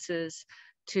condolences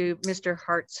to Mr.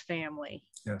 Hart's family.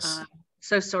 Yes.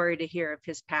 So sorry to hear of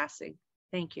his passing.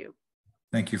 Thank you.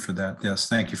 Thank you for that. Yes,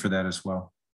 thank you for that as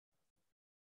well.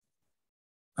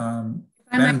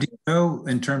 Madam, do you know,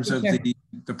 in terms of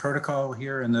the protocol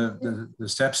here and the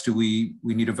steps, do we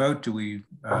need a vote? Do we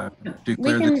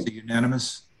declare this a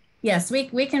unanimous? Yes,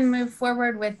 we can move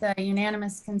forward with a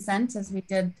unanimous consent as we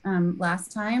did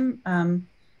last time.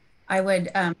 I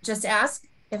would just ask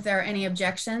if there are any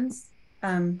objections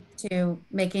to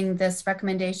making this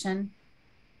recommendation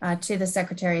to the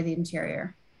Secretary of the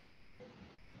Interior.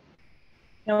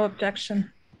 No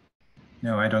objection.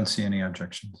 No, I don't see any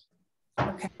objections.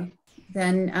 Okay,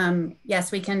 then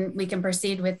yes, we can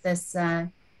proceed with this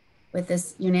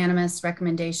unanimous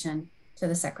recommendation to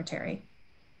the Secretary.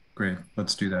 Great,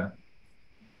 let's do that.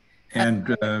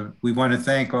 And we want to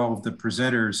thank all of the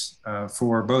presenters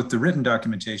for both the written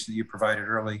documentation that you provided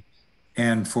early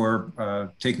and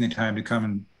for taking the time to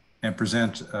come and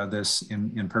present this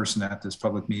in person at this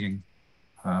public meeting.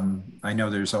 I know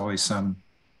there's always some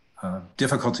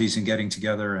difficulties in getting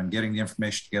together and getting the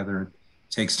information together. It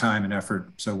takes time and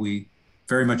effort. So we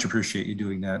very much appreciate you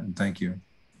doing that, and thank you.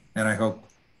 And I hope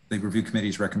the review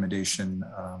committee's recommendation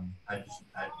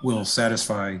will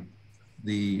satisfy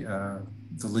the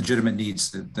legitimate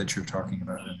needs that you're talking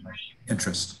about and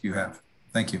interest you have.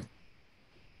 Thank you.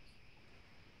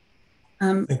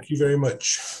 Thank you very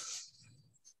much.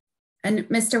 And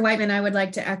Mr. Whiteman, I would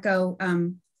like to echo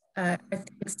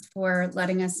thanks for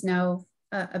letting us know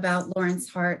about Lawrence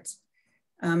Hart.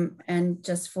 And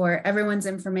just for everyone's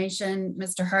information,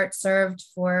 Mr. Hart served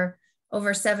for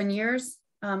over 7 years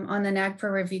on the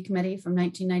NAGPRA Review Committee from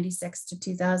 1996 to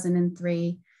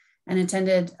 2003, and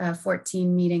attended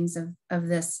 14 meetings of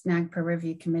this NAGPRA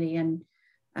Review Committee. And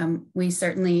we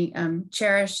certainly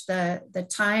cherish the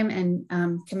time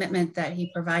and commitment that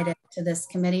he provided to this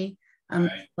committee, as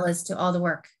well as to all the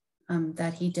work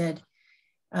that he did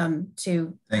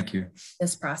to thank you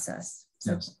this process.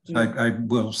 So yes, I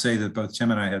will say that both Tim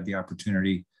and I had the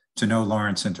opportunity to know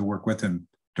Lawrence and to work with him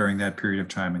during that period of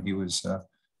time, and he was a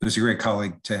great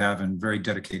colleague to have and very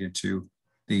dedicated to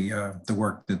the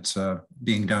work that's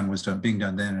being done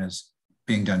then and is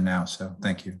being done now. So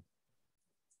thank you.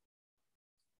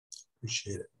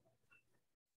 Appreciate it.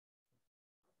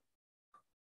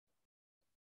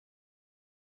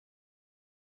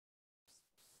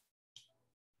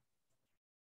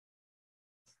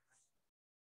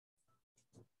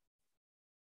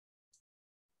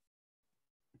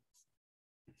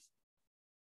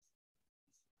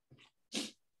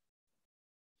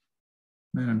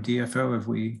 Madam DFO, have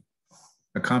we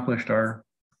accomplished our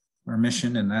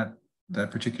mission in that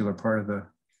particular part of the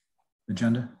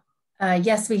agenda?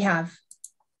 Yes, we have.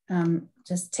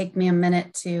 Just take me a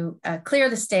minute to clear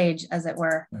the stage, as it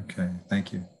were. Okay,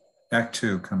 thank you. Act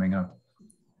 2 coming up.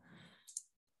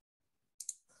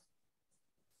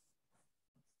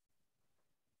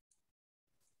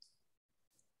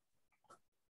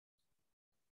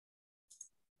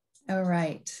 All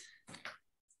right.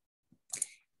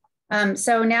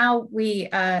 So now we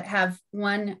have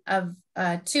one of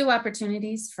 2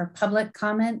 opportunities for public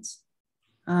comment.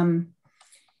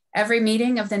 Every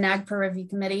meeting of the NAGPRA Review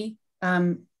Committee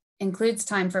includes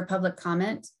time for public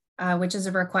comment, which is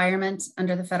a requirement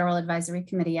under the Federal Advisory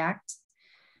Committee Act.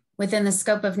 Within the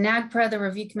scope of NAGPRA, the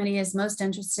Review Committee is most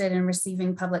interested in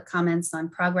receiving public comments on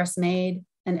progress made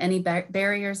and any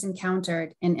barriers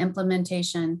encountered in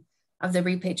implementation of the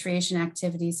repatriation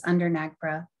activities under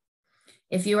NAGPRA.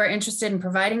 If you are interested in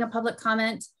providing a public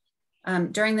comment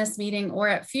during this meeting or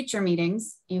at future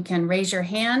meetings, you can raise your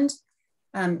hand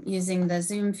using the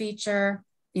Zoom feature.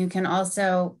 You can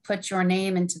also put your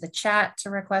name into the chat to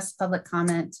request public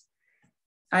comment.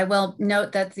 I will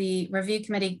note that the review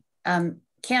committee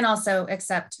can also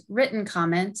accept written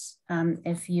comment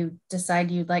if you decide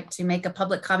you'd like to make a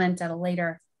public comment at a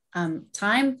later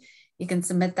time. You can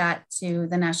submit that to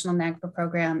the National NAGPRA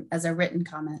program as a written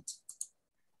comment.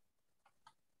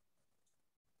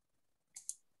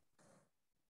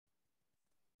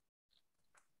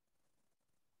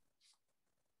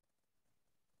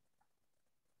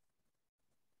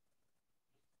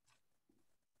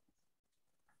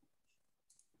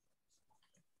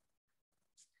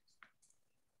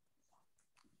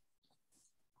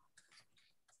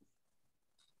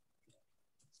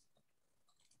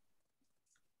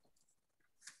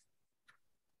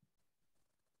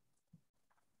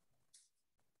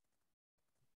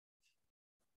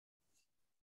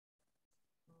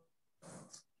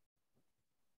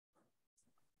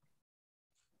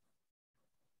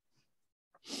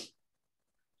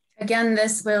 Again,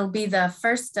 this will be the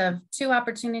first of 2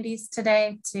 opportunities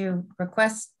today to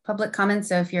request public comments.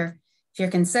 So if you're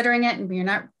considering it and you're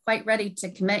not quite ready to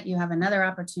commit, you have another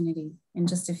opportunity in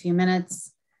just a few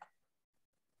minutes.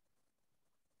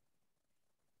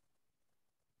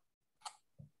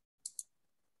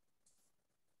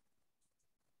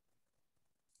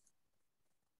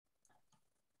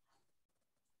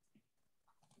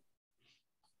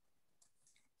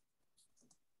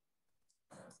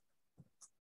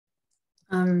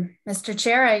 Mr.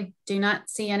 Chair, I do not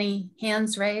see any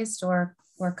hands raised or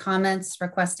comments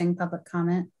requesting public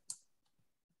comment.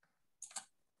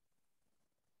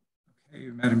 Okay,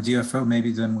 Madam DFO,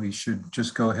 maybe then we should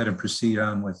just go ahead and proceed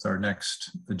on with our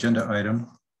next agenda item.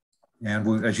 And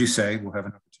we'll, as you say, we'll have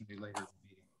an opportunity later in the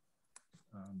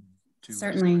meeting to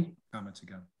certainly comments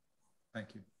again.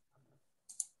 Thank you.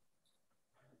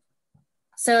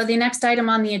 So the next item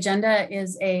on the agenda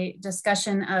is a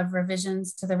discussion of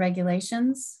revisions to the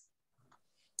regulations.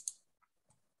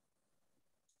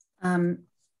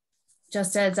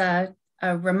 just as a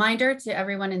reminder to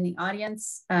everyone in the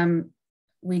audience,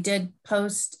 we did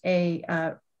post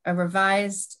a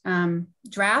revised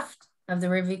draft of the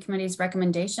review committee's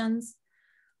recommendations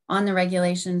on the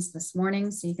regulations this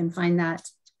morning. So you can find that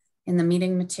in the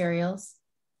meeting materials.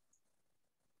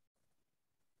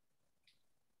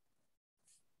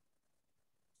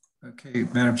 Okay,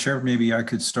 Madam Chair, maybe I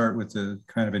could start with a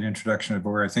kind of an introduction of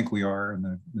where I think we are,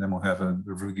 and then we'll have a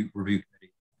review committee,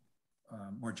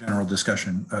 more general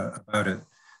discussion about it.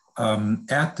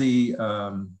 At the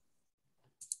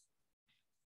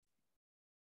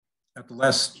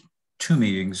last two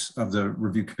meetings of the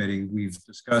review committee, we've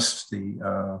discussed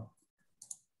the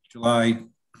July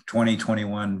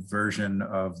 2021 version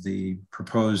of the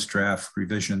proposed draft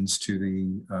revisions to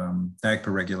the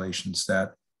NAGPRA regulations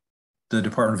that the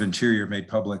Department of Interior made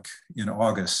public in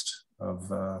August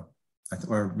of,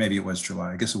 or maybe it was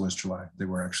July. I guess it was July. They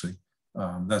were actually,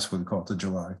 that's what we call it, the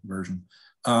July version.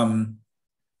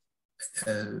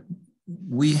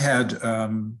 We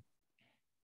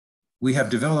have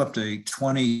developed a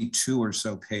 22 or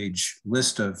so page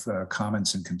list of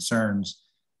comments and concerns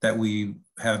that we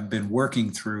have been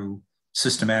working through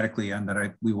systematically, and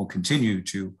that we will continue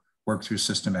to work through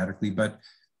systematically. But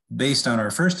based on our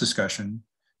first discussion,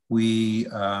 we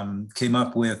came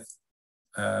up with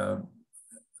a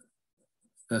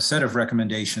set of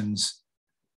recommendations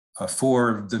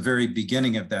for the very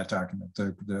beginning of that document,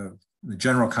 the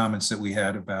general comments that we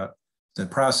had about the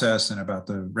process and about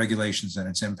the regulations and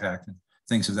its impact and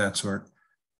things of that sort.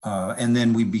 And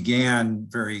then we began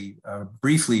very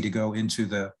briefly to go into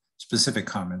the specific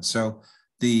comments. So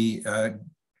the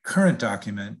current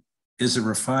document is a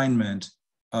refinement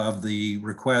of the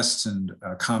requests and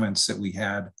comments that we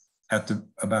had at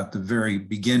about the very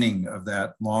beginning of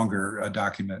that longer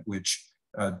document, which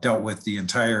dealt with the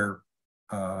entire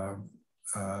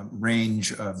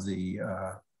range of the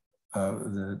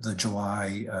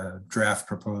July draft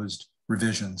proposed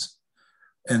revisions.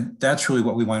 And that's really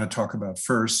what we want to talk about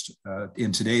first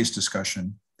in today's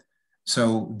discussion.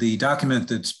 So the document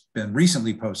that's been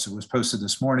recently posted was posted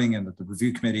this morning, and that the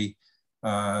review committee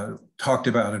talked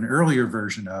about an earlier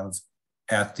version of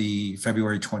at the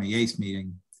February 28th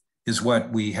meeting, is what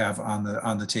we have on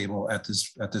the table at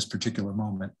this particular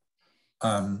moment.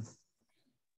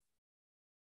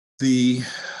 The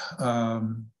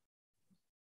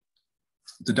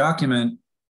document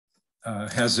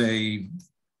has a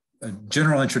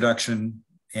general introduction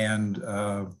and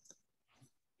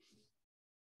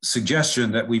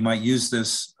suggestion that we might use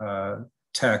this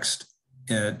text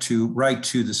to write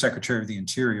to the Secretary of the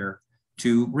Interior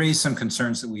to raise some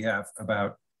concerns that we have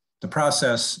about the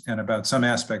process and about some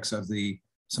aspects of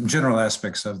some general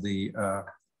aspects of the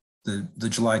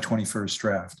July 21st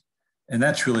draft. And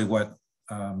that's really what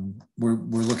we're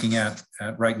looking at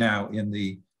right now in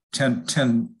the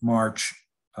 10 March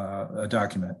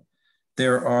document.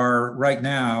 There are right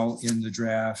now in the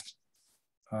draft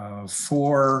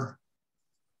 4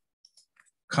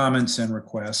 comments and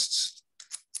requests.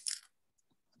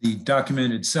 The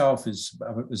document itself is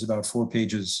about 4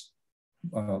 pages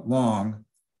long.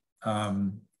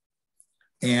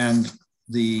 And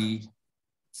the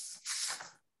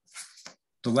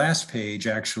last page,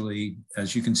 actually,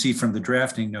 as you can see from the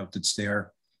drafting note that's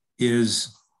there,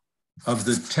 is of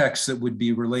the text that would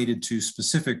be related to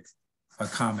specific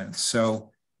comments.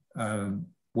 So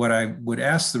what I would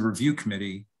ask the review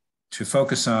committee to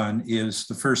focus on is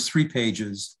the first 3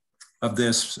 pages of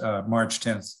this March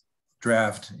 10th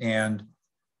draft, and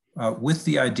with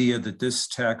the idea that this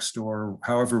text, or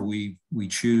however we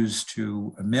choose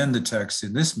to amend the text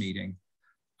in this meeting,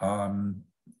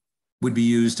 would be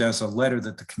used as a letter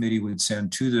that the committee would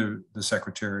send to the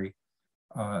secretary,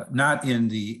 not in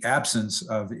the absence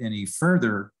of any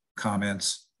further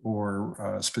comments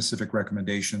or specific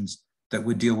recommendations that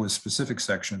would deal with specific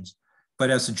sections, but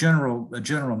as a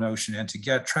general notion, and to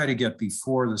try to get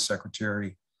before the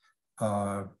secretary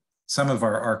some of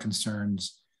our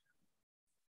concerns,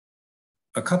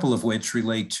 a couple of which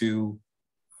relate to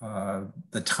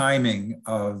the timing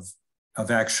of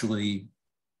actually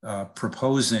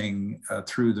proposing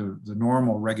through the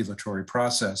normal regulatory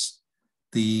process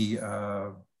the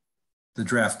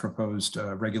draft proposed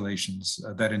regulations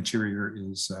that Interior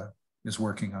is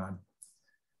working on.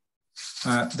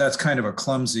 That's kind of a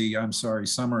clumsy, I'm sorry,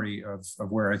 summary of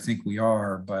where I think we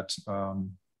are, but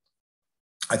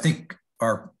I think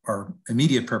our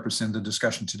immediate purpose in the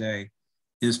discussion today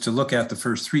is to look at the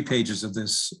first 3 pages of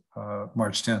this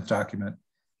March 10th document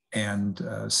and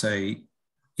say,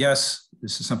 yes,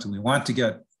 this is something we want to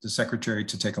get the secretary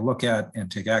to take a look at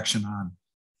and take action on,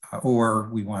 or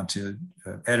we want to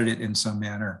edit it in some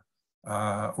manner.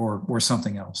 or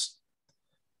something else.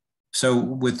 So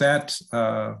with that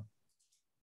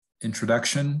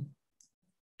introduction,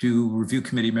 do review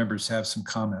committee members have some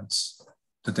comments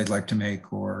that they'd like to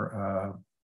make, or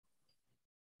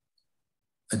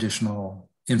additional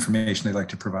information they'd like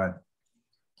to provide?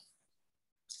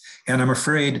 And I'm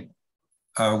afraid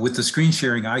with the screen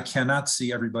sharing, I cannot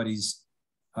see everybody's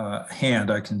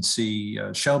hand. I can see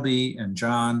Shelby and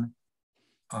John,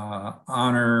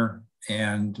 Honor,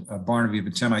 and Barnaby,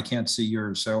 but Tim, I can't see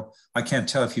yours. So I can't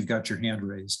tell if you've got your hand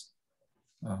raised.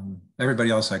 Everybody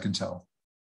else I can tell.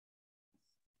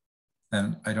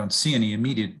 And I don't see any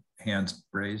immediate hands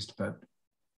raised, but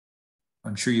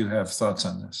I'm sure you have thoughts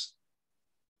on this.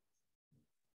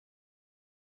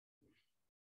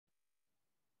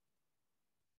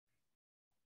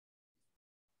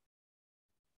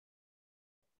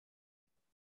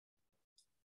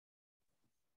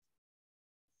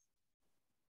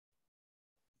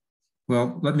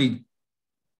 Well, let me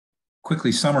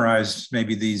quickly summarize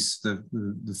maybe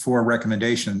the four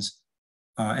recommendations.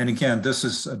 And again, this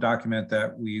is a document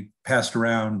that we passed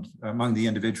around among the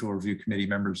individual review committee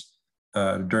members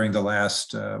during the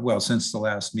last, since the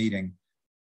last meeting.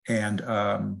 And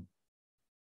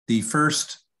the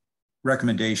first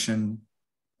recommendation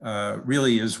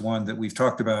really is one that we've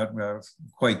talked about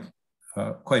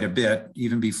quite a bit,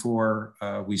 even before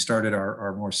we started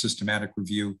our more systematic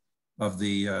review of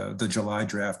the July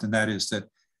draft, and that is that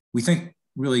we think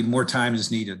really more time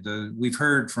is needed. We've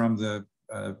heard from the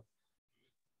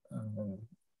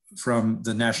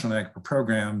National NAGPRA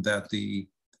program that the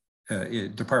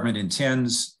department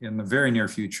intends in the very near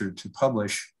future to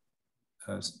publish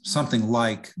something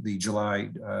like the July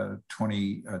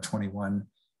 2021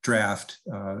 draft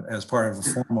as part of a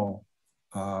formal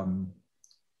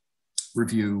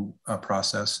review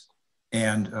process.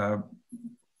 And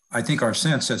I think our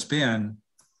sense has been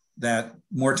that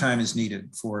more time is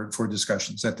needed for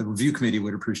discussions, that the review committee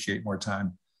would appreciate more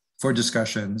time for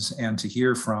discussions and to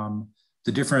hear from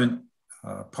the different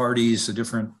parties, the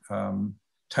different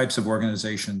types of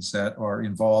organizations that are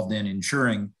involved in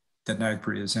ensuring that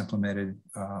NAGPRA is implemented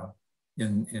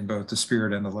in both the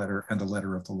spirit and the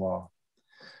letter of the law.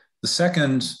 The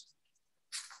second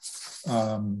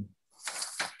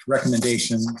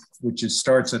recommendation, which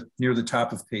starts at near the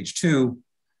top of page 2,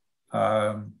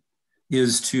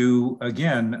 is to,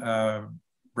 again,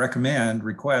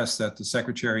 request that the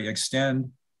secretary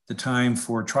extend the time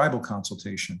for tribal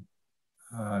consultation,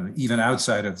 even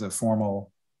outside of the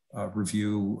formal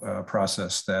review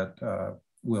process that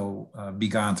will be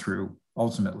gone through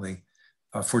ultimately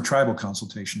for tribal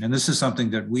consultation. And this is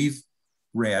something that we've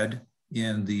read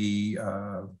in the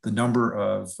number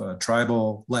of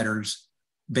tribal letters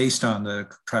based on the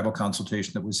tribal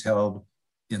consultation that was held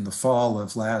in the fall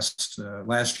of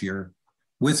last year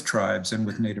with tribes and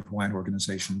with Native Hawaiian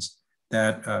organizations,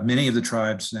 that many of the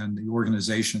tribes and the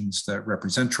organizations that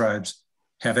represent tribes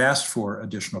have asked for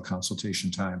additional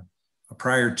consultation time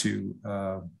prior to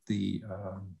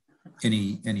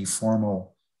any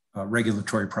formal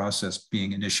regulatory process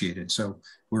being initiated. So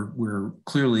we're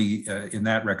clearly in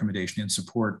that recommendation in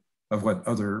support of what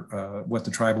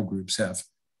the tribal groups have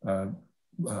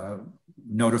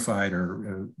notified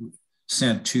or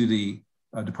sent to the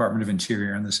Department of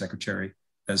Interior and the Secretary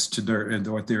as to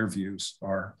what their views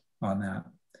are on that.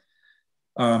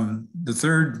 The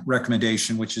third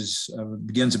recommendation, which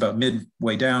begins about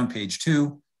midway down page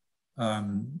 2,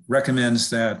 recommends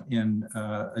that in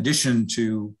addition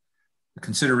to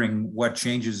considering what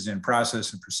changes in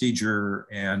process and procedure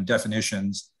and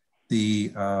definitions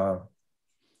the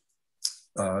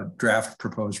draft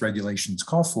proposed regulations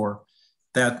call for,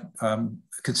 that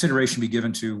consideration be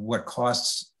given to what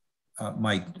costs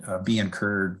might be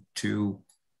incurred to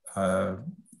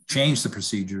change the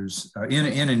procedures, in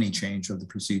any change of the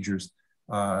procedures,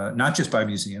 not just by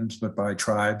museums, but by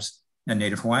tribes and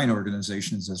Native Hawaiian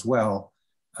organizations as well.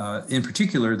 In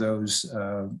particular, those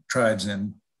tribes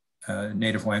and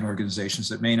Native Hawaiian organizations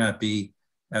that may not be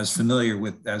as familiar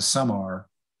with, as some are,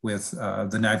 with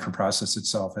the NAGPRA process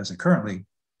itself as it currently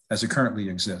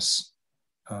exists.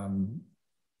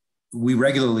 We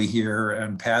regularly hear,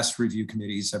 and past review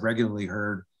committees have regularly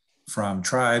heard from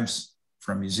tribes,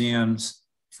 from museums,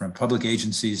 from public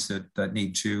agencies that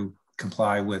need to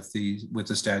comply with the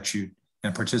statute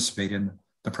and participate in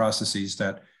the processes,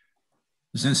 that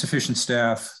there's insufficient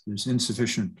staff, there's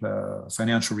insufficient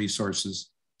financial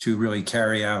resources to really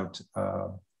carry out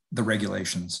the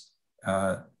regulations.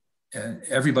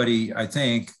 Everybody, I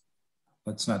think,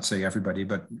 let's not say everybody,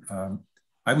 but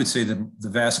I would say that the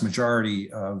vast majority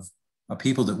of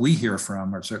people that we hear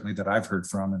from, or certainly that I've heard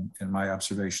from in my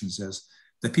observations, is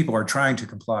that people are trying to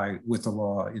comply with the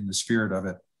law in the spirit of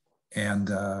it. And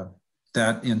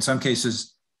that in some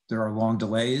cases, there are long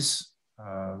delays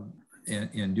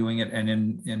in doing it. And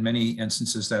in many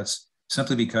instances, that's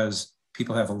simply because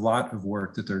people have a lot of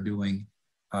work that they're doing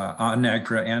on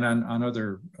NAGPRA and on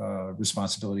other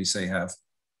responsibilities they have.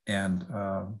 And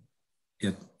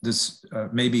this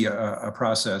may be a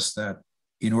process that,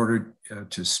 in order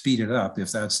to speed it up,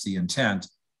 if that's the intent,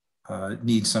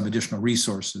 needs some additional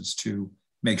resources to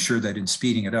make sure that in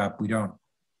speeding it up, we don't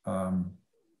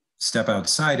step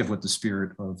outside of what the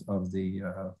spirit of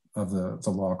the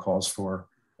law calls for,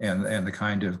 and the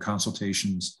kind of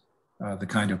consultations, the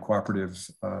kind of cooperative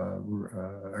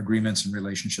agreements and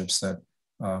relationships that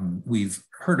we've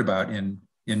heard about in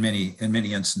many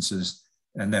instances,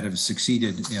 and that have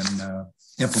succeeded in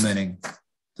implementing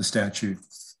the statute.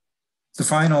 The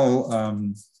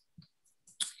final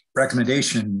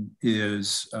recommendation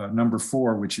is number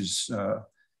 4, which is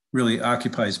really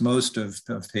occupies most of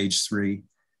page 3.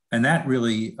 And that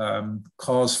really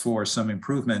calls for some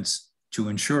improvements to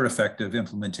ensure effective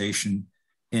implementation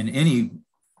in any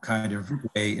kind of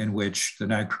way in which the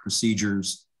NAGPRA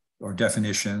procedures or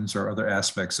definitions or other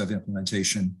aspects of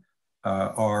implementation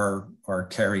are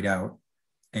carried out.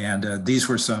 And these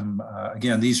were some,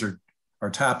 again, these are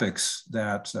topics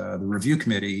that the review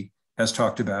committee has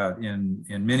talked about in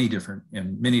many different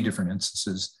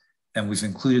instances, and we've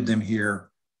included them here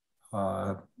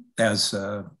as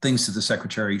things that the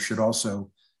secretary should also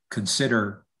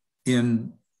consider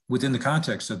within the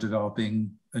context of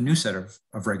developing a new set of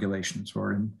regulations,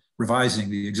 or in revising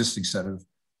the existing set of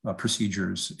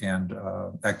procedures and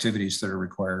activities that are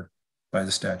required by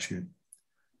the statute.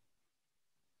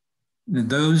 And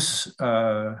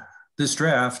this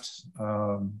draft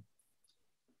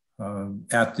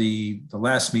at the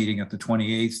last meeting, at the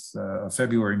 28th of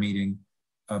February meeting,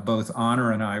 both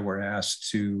Honor and I were asked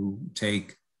to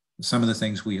take some of the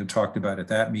things we had talked about at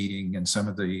that meeting and some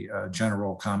of the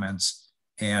general comments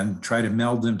and try to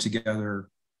meld them together,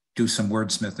 do some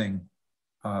wordsmithing.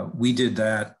 We did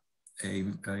that.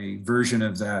 A version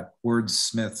of that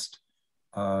wordsmithed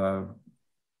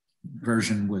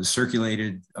version was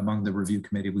circulated among the review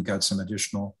committee. We got some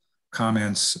additional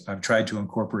comments. I've tried to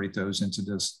incorporate those into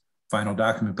this final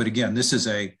document. But again, this is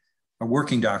a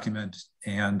working document,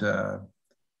 and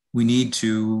we need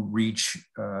to reach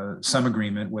some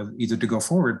agreement with either to go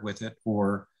forward with it,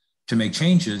 or to make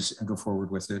changes and go forward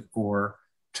with it, or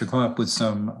to come up with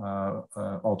some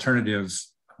alternative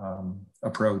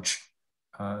approach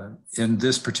in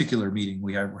this particular meeting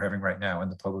we're having right now in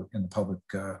the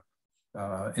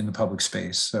public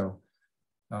space. So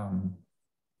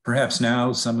perhaps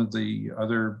now some of the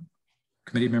other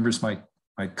committee members might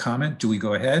comment. Do we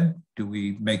go ahead? Do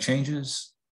we make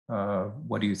changes?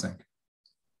 What do you think?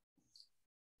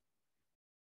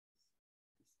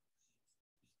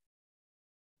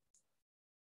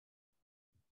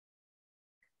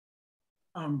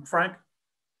 Frank?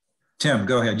 Tim,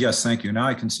 go ahead. Yes, thank you. Now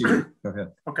I can see you. Go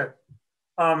ahead. Okay.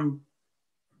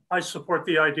 I support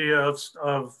the idea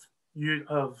of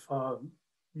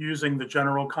using the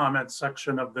general comment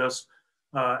section of this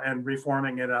and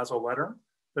reforming it as a letter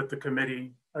that the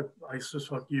committee, I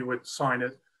suspect you would sign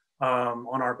it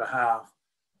on our behalf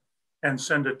and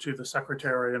send it to the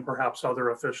secretary and perhaps other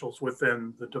officials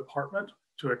within the department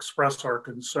to express our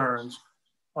concerns.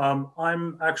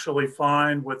 I'm actually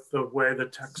fine with the way the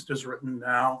text is written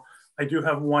now. I do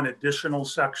have one additional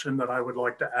section that I would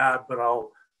like to add, but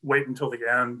I'll wait until the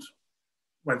end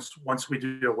once we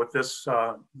deal with this,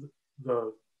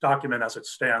 the document as it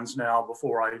stands now,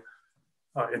 before I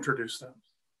introduce them.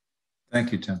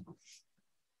 Thank you, Tim.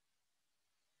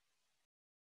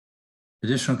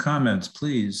 Additional comments,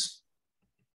 please.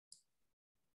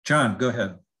 John, go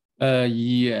ahead.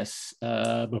 Yes,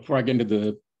 before I get into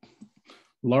the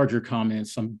larger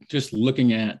comments, I'm just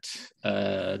looking at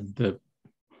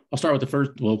I'll start with the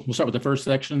first, we'll start with the first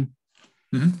section.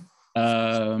 Mm-hmm.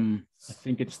 I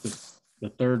think it's the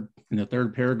third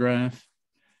paragraph.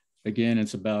 Again,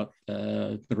 it's about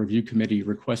the review committee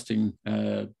requesting,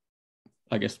 I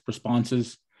guess,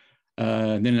 responses.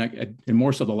 And then and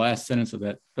more so the last sentence of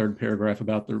that third paragraph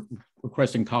about the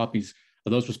requesting copies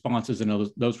of those responses and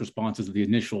those responses of the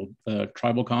initial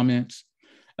tribal comments.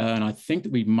 And I think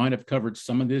that we might have covered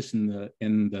some of this in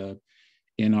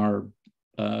our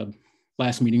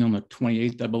last meeting on the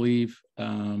 28th, I believe.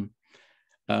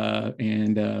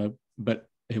 But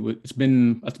it's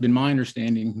been my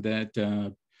understanding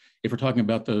that if we're talking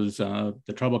about those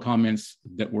the tribal comments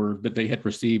that they had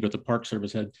received, that the Park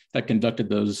Service had conducted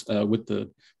those with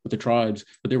the tribes,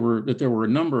 but there were a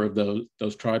number of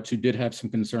those tribes who did have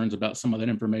some concerns about some of that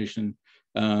information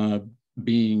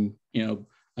being,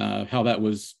 how that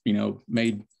was,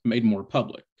 made more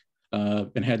public.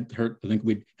 And had heard, I think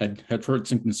we had heard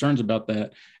some concerns about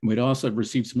that. And we'd also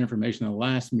received some information in the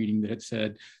last meeting that had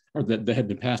said, or that had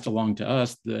been passed along to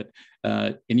us, that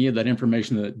any of that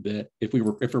information that if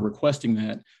we're requesting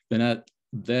that, then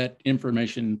that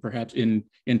information perhaps in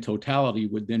totality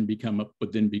would then become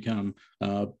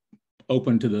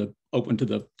open to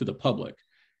the public.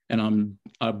 And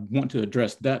I want to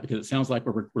address that because it sounds like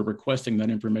we're requesting that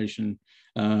information,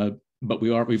 but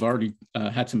we've already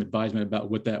had some advisement about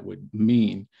what that would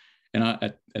mean. And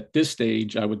at this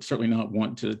stage, I would certainly not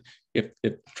want to, if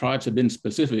tribes have been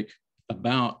specific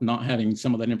about not having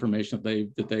some of that information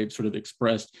that they've sort of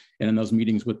expressed and in those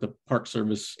meetings with the Park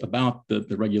Service about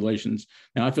the regulations.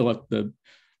 Now, I feel like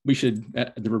we should,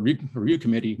 at the review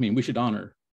committee, we should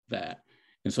honor that.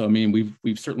 And so,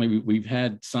 we've certainly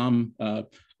had some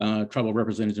tribal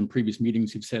representatives in previous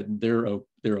meetings who've said they're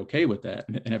okay with that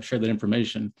and have shared that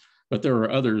information. But there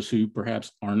are others who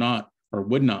perhaps are not or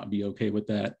would not be okay with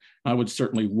that. I would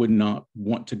not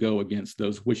want to go against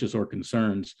those wishes or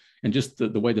concerns. And just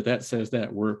the way that says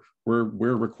that we're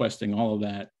requesting all of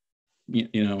that,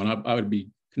 and I would be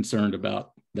concerned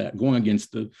about that going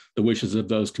against the wishes of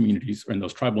those communities and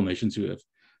those tribal nations who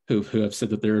have said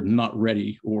that they're not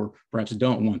ready or perhaps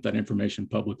don't want that information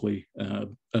publicly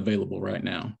available right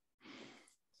now.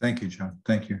 Thank you, John.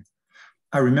 Thank you.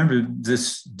 I remember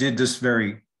this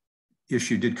very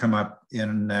issue did come up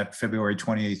in that February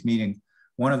 28th meeting.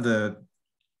 One of the,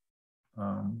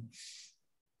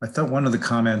 I thought one of the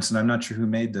comments, and I'm not sure who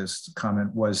made this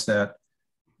comment, was that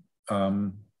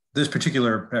this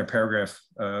particular paragraph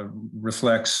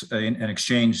reflects an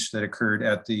exchange that occurred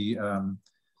at the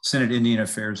Senate Indian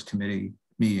Affairs Committee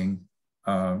meeting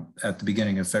at the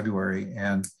beginning of February.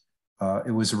 And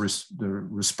it was the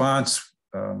response,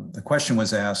 the question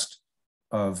was asked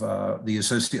of the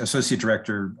Associate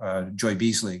Director, Joy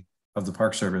Beasley of the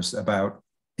Park Service, about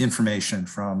information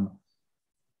from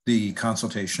the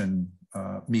consultation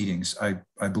meetings. I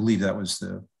believe that was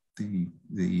the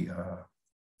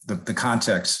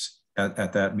context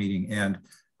at that meeting. And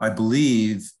I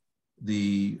believe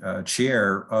the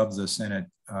chair of the Senate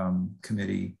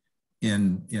committee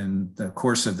in the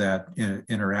course of that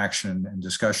interaction and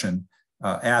discussion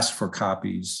asked for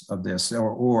copies of this,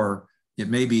 or it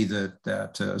may be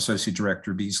that Associate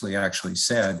Director Beasley actually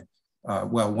said,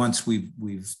 well, once we've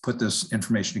put this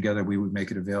information together, we would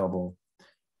make it available,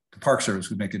 the Park Service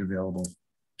would make it available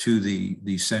to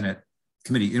the Senate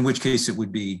committee, in which case it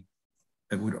would become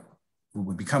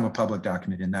a public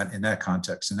document in that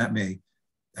context. And that may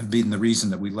have been the reason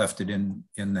that we left it in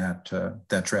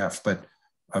that draft. But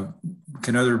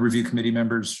can other review committee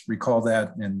members recall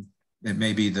that? And it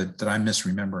may be that I'm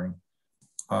misremembering.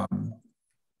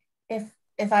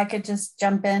 If I could just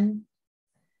jump in.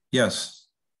 Yes,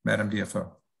 Madam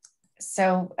DFO.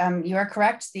 So you are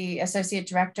correct. The Associate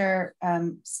Director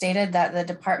stated that the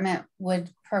department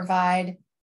would provide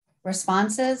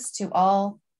responses to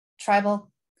all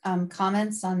tribal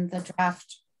comments on the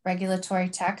draft regulatory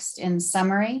text in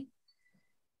summary.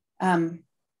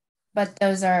 But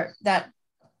those are the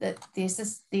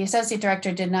Associate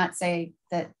Director did not say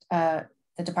that the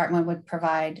department would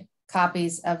provide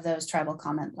copies of those tribal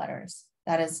comment letters.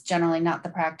 That is generally not the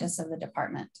practice of the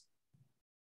department.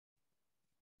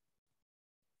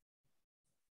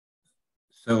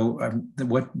 So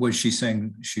what was she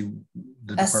saying?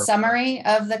 A summary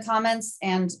of the comments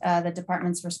and the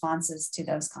department's responses to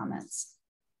those comments.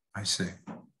 I see.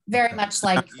 Very much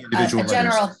like a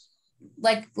general,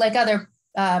 like other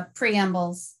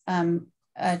preambles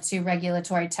to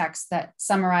regulatory text that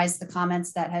summarize the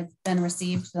comments that have been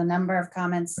received, the number of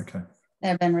comments that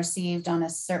have been received on a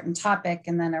certain topic,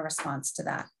 and then a response to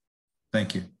that.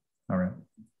 Thank you. All right.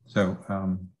 So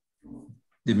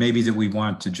it may be that we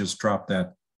want to just drop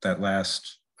that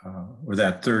last or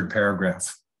that third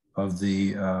paragraph of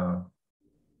the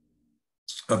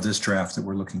of this draft that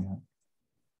we're looking at.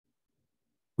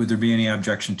 Would there be any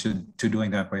objection to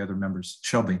doing that by other members?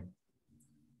 Shelby,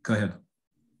 go ahead.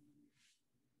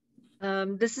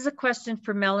 This is a question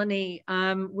for Melanie.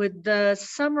 Would the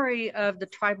summary of the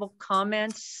tribal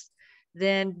comments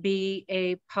then be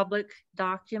a public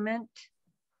document?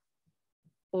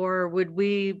 Or would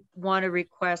we want to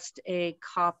request a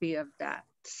copy of that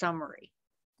summary?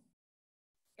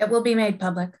 It will be made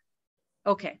public.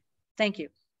 Okay, thank you.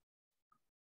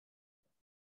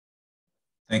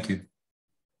 Thank you.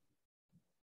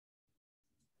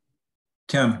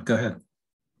 Tim, go ahead.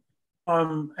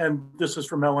 And this is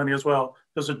for Melanie as well.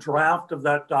 Does a draft of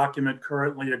that document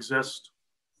currently exist?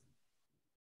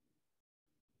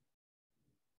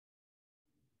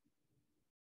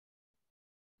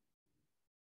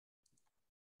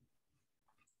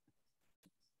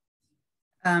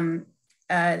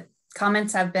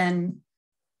 Comments have been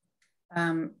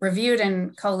reviewed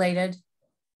and collated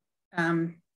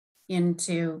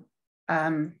into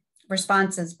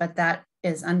responses, but that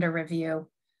is under review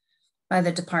by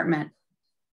the department.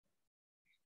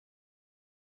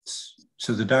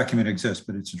 So the document exists,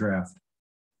 but it's a draft.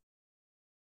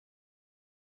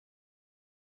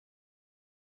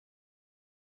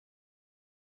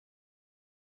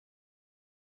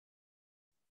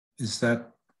 Is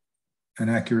that an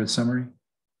accurate summary?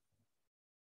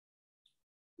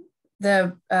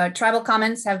 The tribal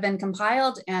comments have been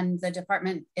compiled and the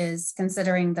department is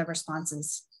considering the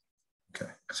responses.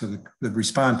 Okay, so the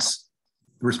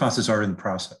responses are in the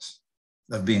process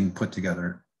of being put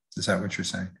together. Is that what you're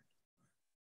saying?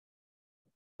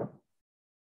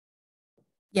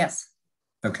 Yes.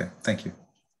 Okay, thank you.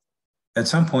 At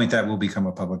some point that will become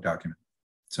a public document.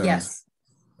 So yes.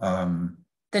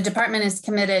 The department is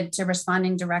committed to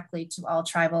responding directly to all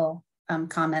tribal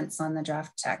comments on the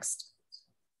draft text.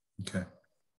 Okay.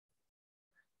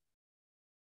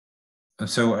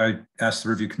 So I asked the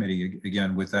review committee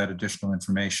again, with that additional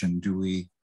information, do we,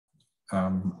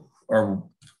 are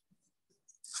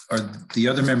the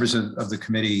other members of the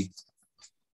committee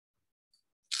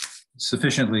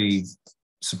sufficiently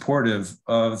supportive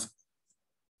of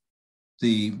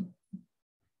the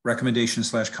recommendation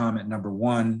 / comment number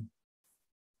 1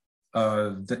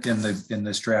 in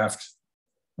this draft,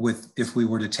 with if we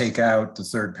were to take out the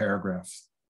 3rd paragraph?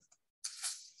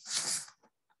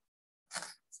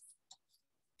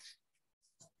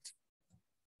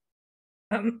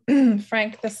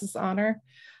 Frank, this is Honor.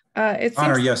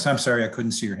 Honor, yes, I'm sorry, I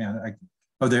couldn't see your hand.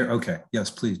 Oh, there, okay, yes,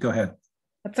 please, go ahead.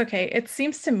 That's okay. It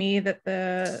seems to me that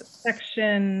the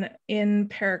section in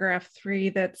paragraph 3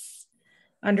 that's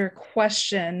under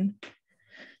question,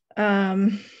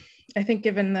 I think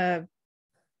given the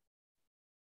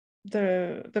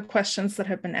questions that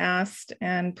have been asked,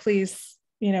 and please,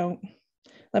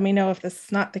 let me know if this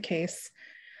is not the case,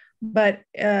 but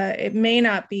it may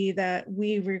not be that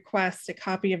we request a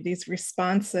copy of these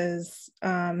responses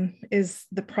is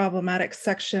the problematic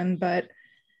section, but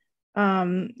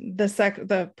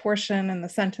the portion in the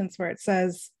sentence where it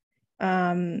says,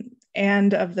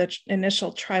 and of the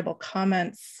initial tribal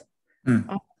comments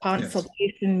on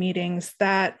consultation meetings,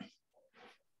 that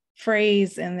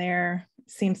phrase in there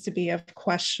seems to be of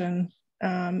question,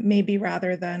 maybe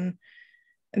rather than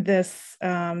this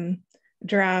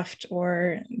draft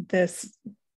or this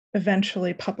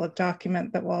eventually public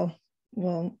document that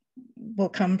will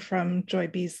come from Joy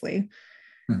Beasley.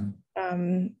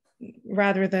 Mm-hmm.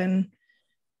 Rather than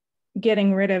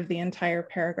getting rid of the entire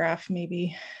paragraph,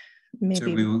 maybe. So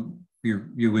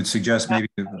you would suggest maybe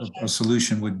a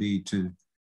solution would be to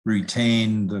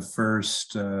retain the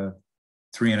first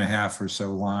 3.5 or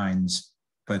so lines,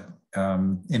 but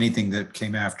anything that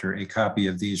came after a copy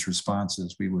of these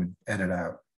responses, we would edit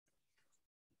out.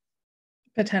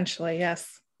 Potentially,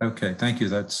 yes. Okay, thank you.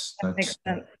 That's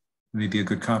maybe a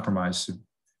good compromise.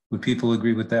 Would people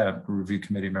agree with that, review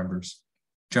committee members?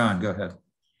 John, go ahead.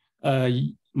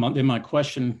 Then my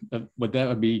question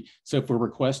would be, so if we're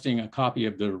requesting a copy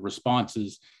of the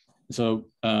responses, so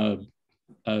the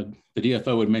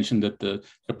DFO had mentioned that the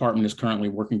department is currently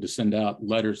working to send out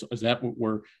letters. Is that what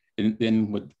we're,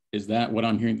 is that what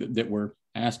I'm hearing that we're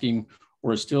asking,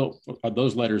 or are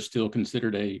those letters still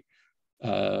considered a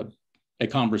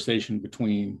conversation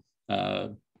between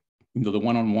the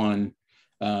one-on-one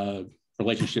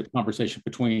relationship conversation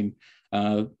between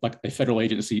like a federal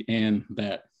agency and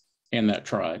that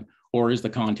tribe, or is the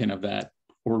content of that,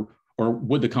 or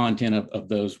would the content of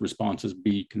those responses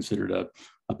be considered a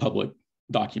public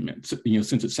document? So,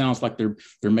 since it sounds like there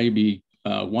may be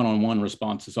one-on-one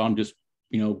responses, so I'm just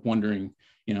wondering,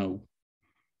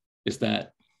 is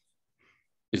that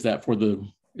for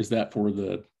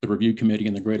the review committee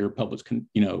and the greater public's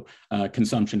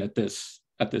consumption at this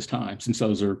time, since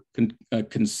those are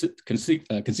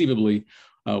conceivably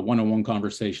one-on-one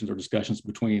conversations or discussions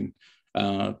between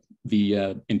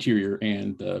the interior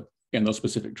and those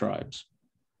specific tribes?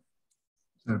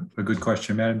 A good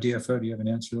question. Madam DFO, do you have an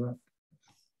answer to that?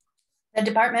 The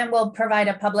department will provide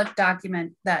a public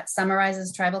document that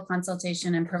summarizes tribal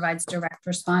consultation and provides direct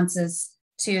responses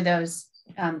to those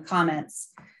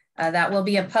comments. That will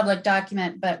be a public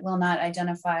document, but will not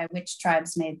identify which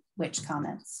tribes made which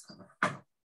comments.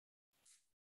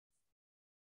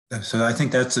 So I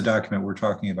think that's the document we're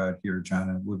talking about here, John.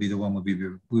 It would be the one we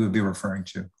would be referring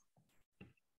to.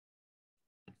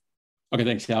 Okay,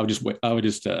 thanks. Yeah, I would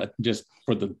just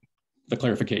for the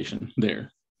clarification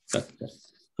there. So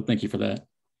thank you for that.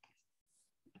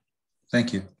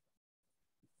 Thank you.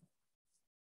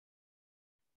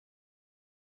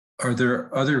 Are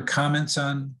there other comments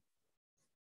on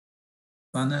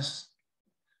this?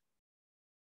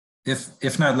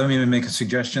 If not, let me make a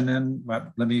suggestion then. Why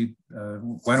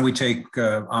don't we take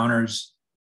Honor's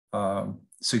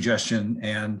suggestion,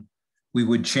 and we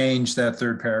would change that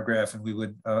third paragraph, and we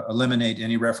would eliminate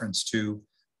any reference to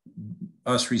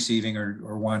us receiving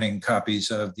or wanting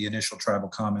copies of the initial tribal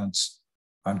comments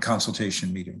on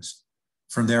consultation meetings.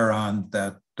 From there on,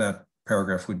 that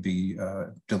paragraph would be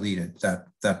deleted,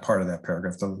 that part of that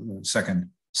paragraph, the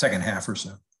second half or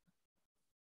so.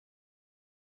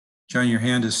 John, your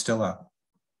hand is still up.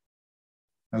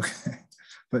 Okay,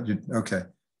 but okay.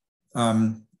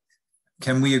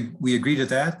 Can we agree to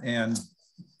that? And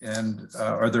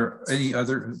are there any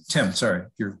other, Tim, sorry,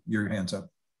 your hand's up.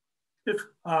 If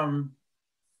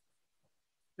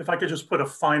I could just put a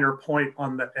finer point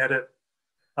on the edit,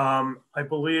 I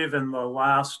believe in the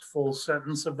last full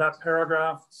sentence of that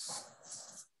paragraph,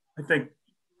 I think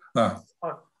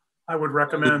I would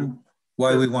recommend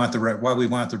why we want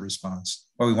the response,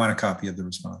 why we want a copy of the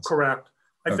response. Correct.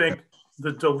 I think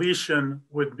the deletion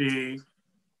would be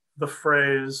the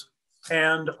phrase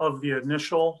 "and of the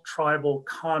initial tribal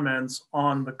comments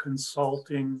on the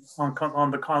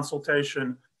on the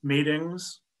consultation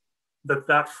meetings,"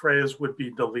 that phrase would be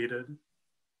deleted,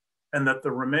 and that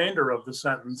the remainder of the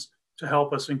sentence, to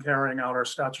help us in carrying out our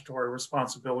statutory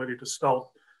responsibility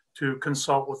to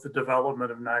consult with the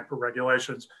development of NAGPRA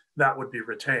regulations, that would be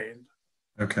retained.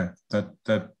 Okay,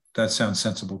 that sounds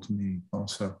sensible to me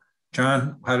also.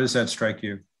 John, how does that strike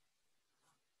you?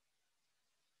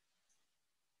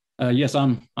 Yes,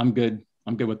 I'm good.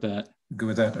 I'm good with that. Good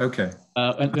with that. Okay.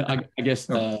 I guess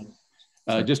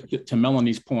just to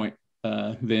Melanie's point,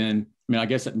 then I mean, I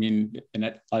guess and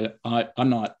that I'm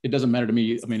not. It doesn't matter to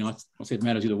me. I mean, I'll say it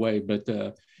matters either way. But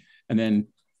and then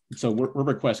so we're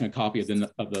requesting a copy of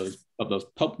those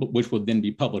which would then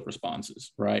be public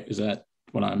responses, right? Is that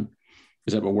what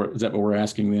we're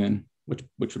asking then?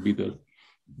 Which would be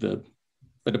the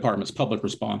department's public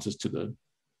responses to the.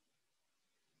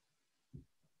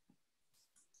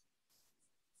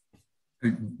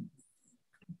 Did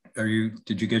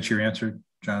you get your answer,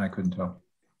 John? I couldn't tell.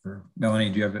 Or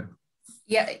Melanie, do you have it?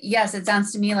 Yeah, yes, it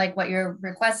sounds to me like what you're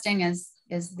requesting is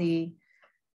the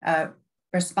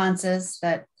responses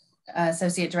that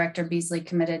Associate Director Beasley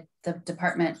committed the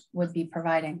department would be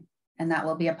providing, and that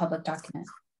will be a public document.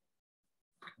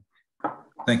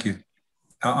 Thank you.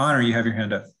 Honor, you have your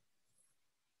hand up.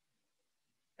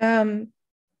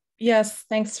 Yes,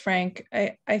 thanks, Frank.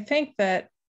 I think that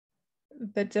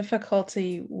the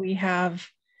difficulty we have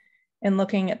in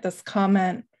looking at this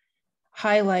comment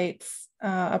highlights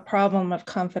a problem of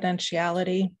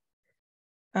confidentiality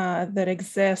that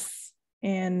exists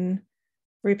in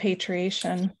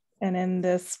repatriation and in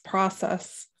this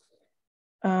process.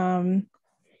 On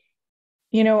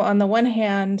the one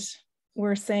hand,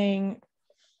 we're saying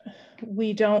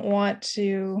we don't want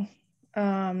to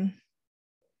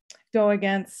go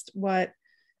against what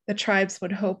the tribes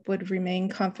would hope would remain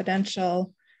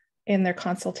confidential in their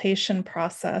consultation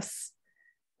process.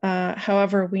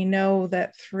 However, we know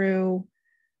that through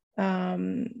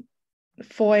FOIA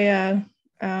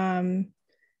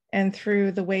and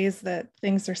through the ways that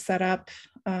things are set up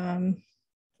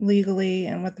legally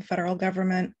and with the federal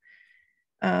government,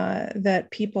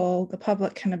 that the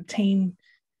public can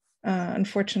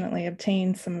unfortunately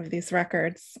obtain some of these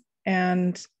records.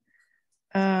 And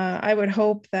I would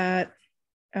hope that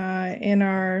in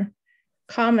our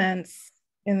comments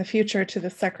in the future to the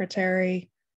Secretary,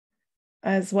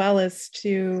 as well as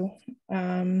to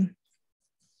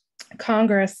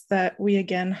Congress, that we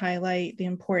again highlight the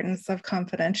importance of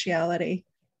confidentiality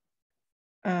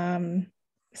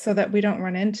so that we don't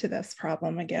run into this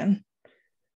problem again.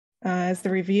 As the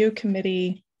review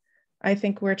committee, I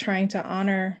think we're trying to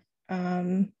honor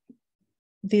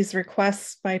these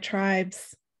requests by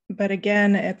tribes, but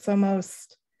again, it's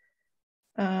almost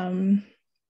something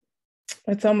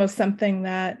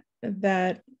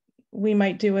that we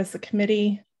might do as a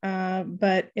committee,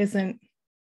 but isn't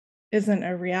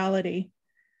a reality.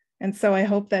 And so I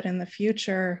hope that in the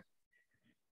future,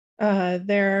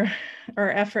 there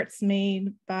are efforts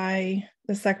made by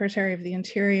the Secretary of the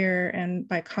Interior and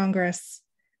by Congress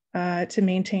to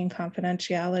maintain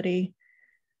confidentiality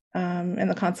in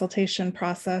the consultation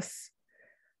process.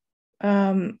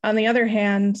 On the other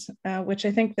hand, which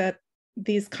I think that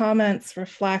these comments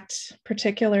reflect,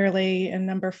 particularly in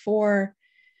number 4,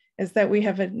 is that we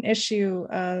have an issue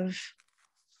of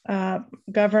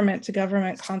government to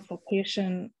government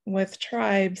consultation with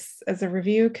tribes as a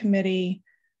review committee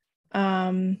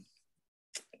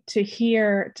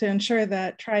to ensure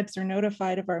that tribes are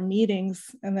notified of our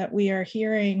meetings and that we are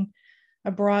hearing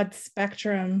a broad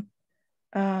spectrum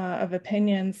of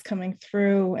opinions coming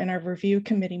through in our review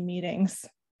committee meetings.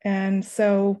 And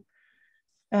so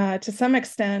to some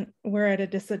extent, we're at a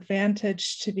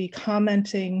disadvantage to be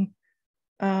commenting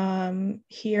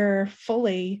here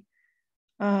fully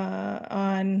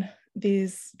on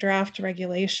these draft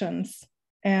regulations.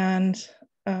 And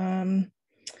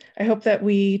I hope that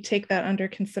we take that under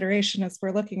consideration as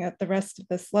we're looking at the rest of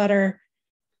this letter,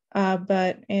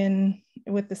 but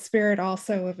with the spirit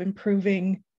also of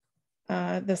improving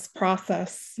this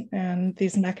process and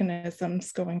these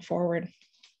mechanisms going forward.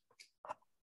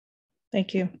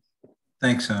 Thank you.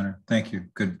 Thanks, Honor. Thank you.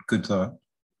 Good thought.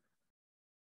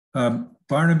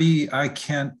 Barnaby, I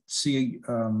can't see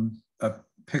a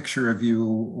picture of you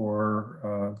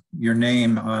or your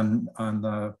name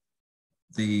on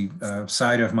the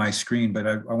side of my screen, but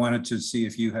I wanted to see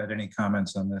if you had any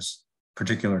comments on this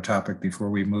particular topic before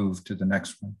we move to the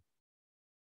next one.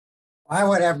 I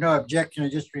would have no objection to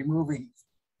just removing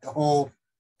the whole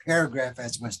paragraph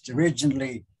as was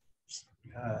originally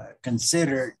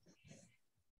considered.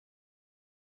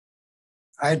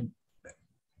 I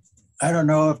don't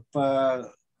know if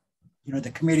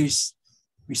the committee's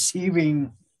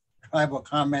receiving tribal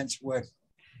comments would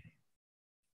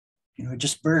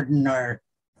just burden our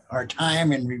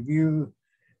time and review,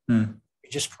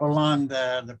 just prolong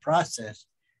the process.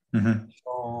 Mm-hmm.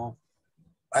 So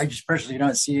I just personally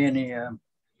don't see any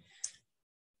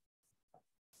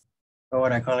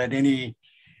what I call it, any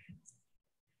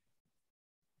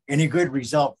good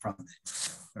result from it.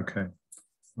 Okay,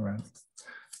 all right.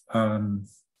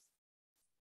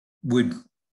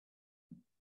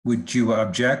 Would you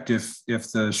object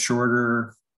if the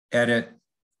shorter edit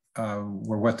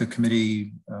were what the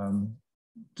committee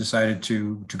decided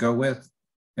to go with?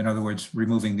 In other words,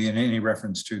 removing any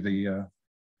reference to the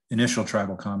initial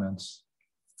tribal comments?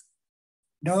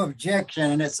 No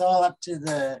objection, and it's all up to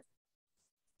the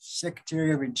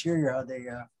Secretary of Interior how they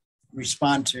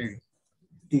respond to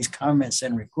these comments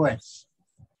and requests.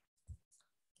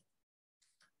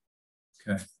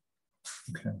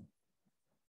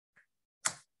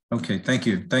 Okay, thank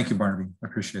you, Barnaby. I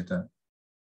appreciate that.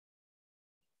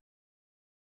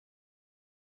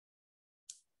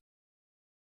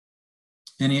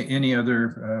 Any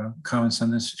other comments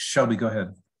on this? Shelby, go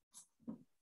ahead.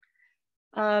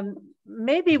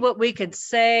 Maybe what we could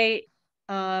say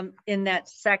in that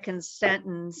second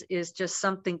sentence is just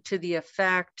something to the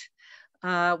effect,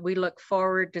 we look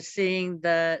forward to seeing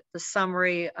the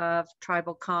summary of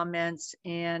tribal comments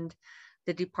and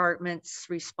the department's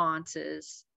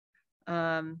responses.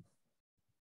 And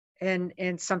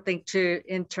something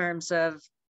in terms of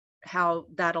how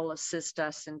that'll assist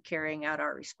us in carrying out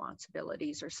our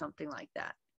responsibilities or something like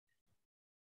that.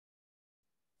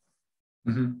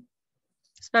 Mm-hmm.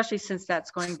 Especially since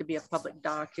that's going to be a public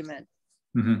document.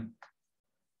 Mm-hmm.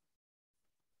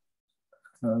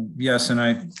 Yes,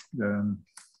 and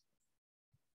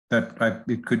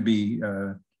it could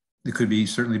be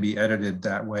certainly be edited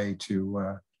that way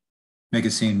to make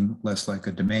it seem less like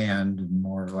a demand and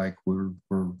more like we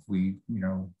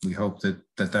hope that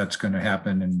that's going to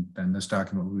happen and this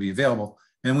document will be available,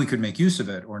 and we could make use of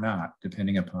it or not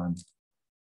depending upon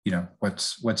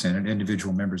what's in it.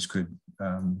 Individual members could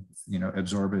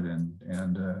absorb it,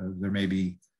 and there may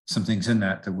be some things in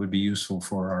that would be useful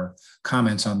for our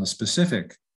comments on the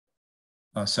specific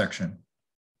section.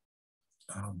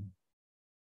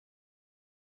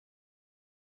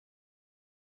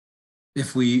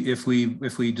 If we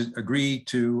agree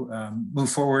to move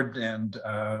forward and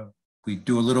we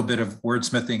do a little bit of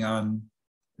wordsmithing on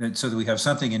it so that we have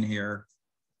something in here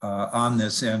on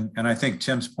this, and I think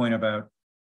Tim's point about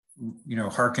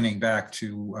hearkening back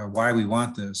to why we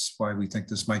want this, why we think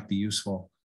this might be useful.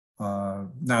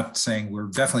 Not saying we're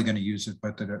definitely going to use it,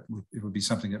 but that it would be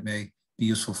something that may be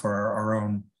useful for our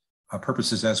own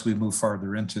purposes as we move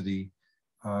farther into the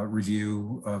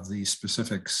review of the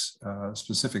specific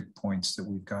points that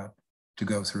we've got to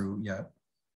go through yet.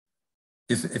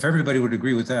 If everybody would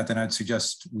agree with that, then I'd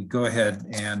suggest we go ahead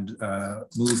and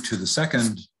move to the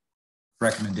second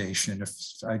recommendation.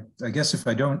 I guess if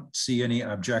I don't see any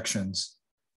objections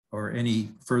or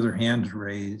any further hands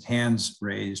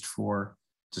raised for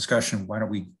discussion, why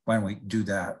don't we do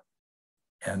that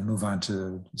and move on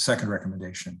to the second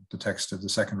recommendation, the text of the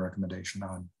second recommendation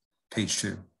on page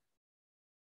 2.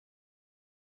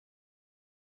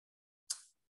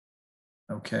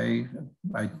 Okay,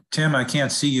 Tim, I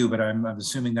can't see you, but I'm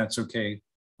assuming that's okay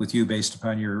with you based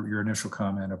upon your initial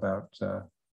comment about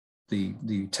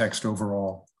the text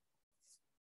overall.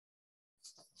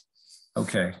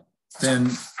 Okay, then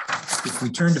if we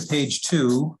turn to page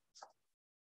 2,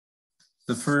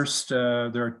 the first,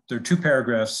 there are 2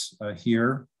 paragraphs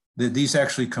here. These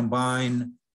actually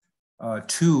combine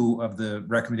 2 of the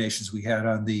recommendations we had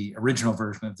on the original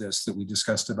version of this that we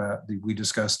discussed on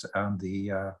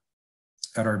the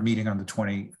at our meeting on the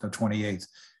 28th.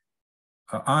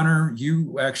 Honor,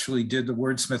 you actually did the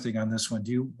wordsmithing on this one.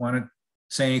 Do you want to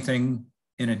say anything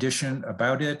in addition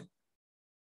about it?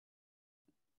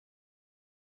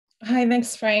 Hi,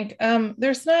 thanks, Frank.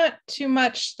 There's not too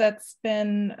much that's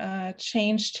been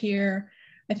changed here.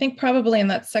 I think probably in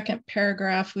that second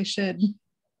paragraph, we should,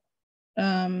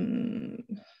 let me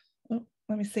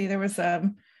see, there was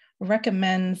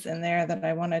recommends in there that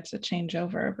I wanted to change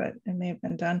over, but it may have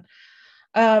been done.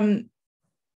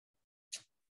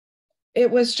 It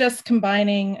was just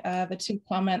combining the 2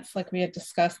 comments like we had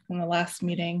discussed in the last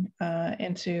meeting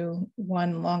into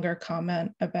one longer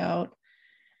comment about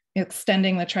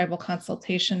extending the tribal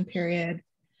consultation period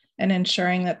and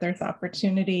ensuring that there's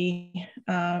opportunity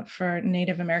for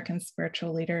Native American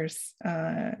spiritual leaders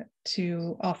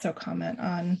to also comment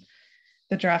on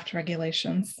the draft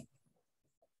regulations.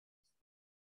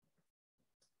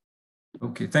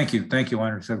 Okay, thank you. Thank you,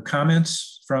 Honor. So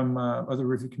comments from other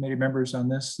review committee members on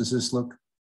this? Does this look,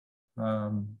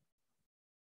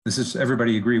 does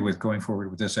everybody agree with going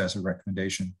forward with this as a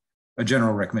recommendation, a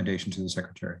general recommendation to the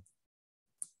Secretary?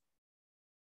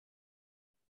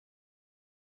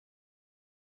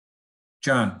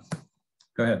 John,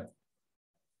 go ahead.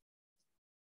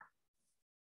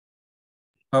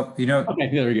 Oh, you know. Okay,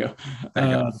 there we go.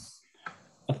 I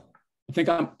think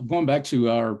I'm going back to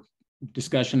our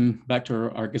discussion, back to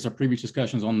our I guess our previous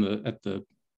discussions on at the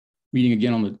meeting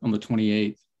again on the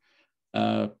 28th,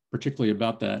 particularly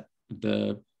about that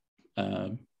the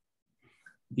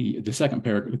second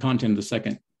paragraph, the content of the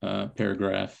second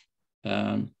paragraph.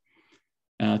 I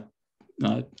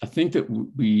think that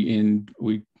we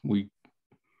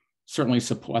certainly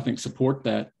support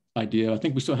that idea. I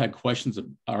think we still had questions,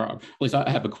 or at least I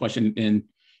have a question in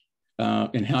how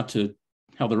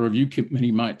the review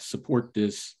committee might support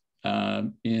this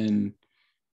in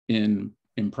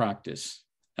practice.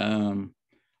 I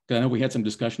know we had some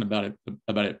discussion about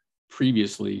it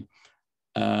previously,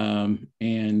 and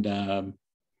so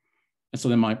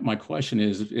then my question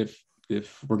is,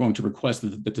 if we're going to request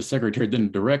that the Secretary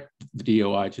then direct the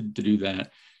DOI to do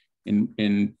that,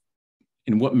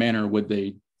 in what manner would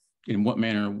they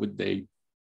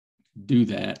do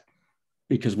that?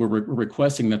 Because we're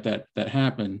requesting that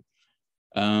happen,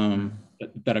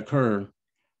 that occur,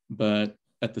 but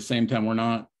at the same time we're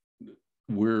not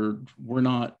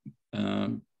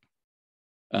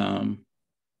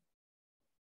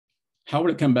how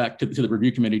would it come back to the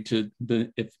review committee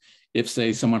if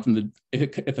say someone from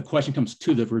if a question comes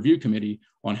to the review committee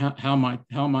on how might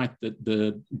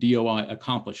the DOI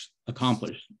accomplish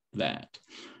that,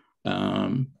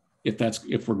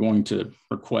 if we're going to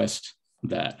request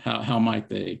that, how might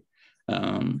they,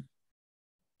 I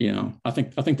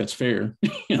think that's fair.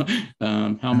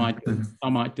 How might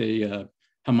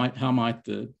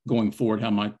going forward,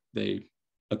 how might they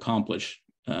accomplish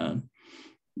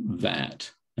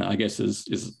that? I guess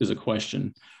is a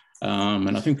question.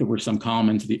 And I think there were some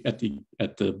comments at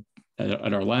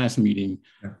our last meeting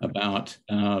about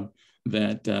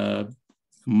that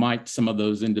might some of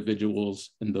those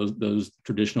individuals and those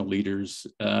traditional leaders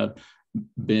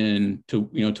been to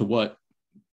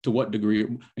what degree? I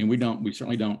mean, we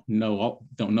certainly don't know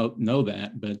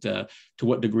that, but to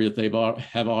what degree that they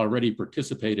have already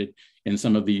participated in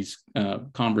some of these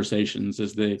conversations,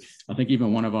 as I think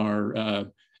even one of our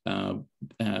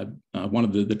one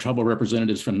of the tribal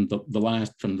representatives from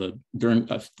during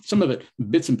some of it,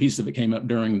 bits and pieces of it came up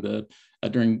during the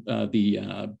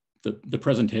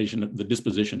presentation, the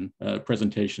disposition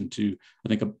presentation to, I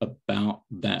think, about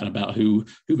who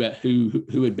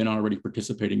had been already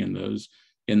participating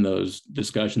in those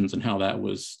discussions and how that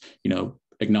was,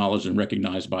 acknowledged and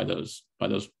recognized by those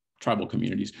tribal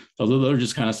communities. So those are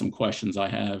just kind of some questions I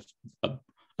have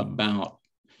about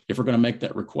if we're going to make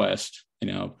that request,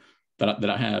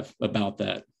 that I have about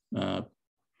that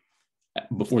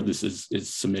before this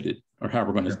is submitted, or how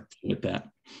we're going to submit that.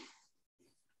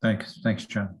 Thanks,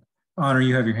 John. Honor,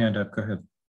 you have your hand up. Go ahead.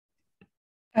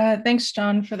 Thanks,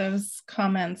 John, for those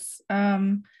comments.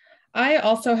 I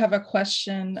also have a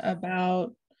question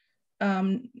about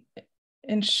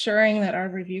ensuring that our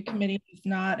review committee does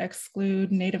not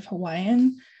exclude Native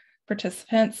Hawaiian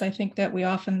participants. I think that we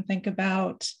often think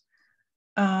about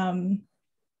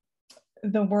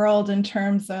the world in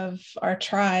terms of our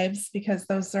tribes, because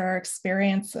those are our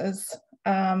experiences.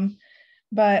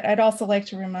 But I'd also like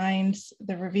to remind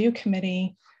the review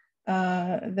committee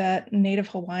that Native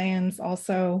Hawaiians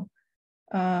also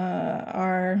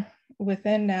are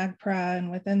within NAGPRA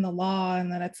and within the law,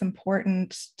 and that it's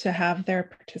important to have their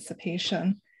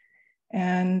participation.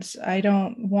 And I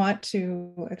don't want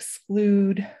to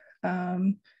exclude,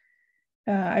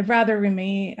 I'd rather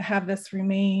have this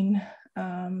remain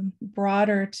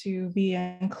broader to be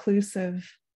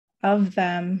inclusive of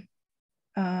them,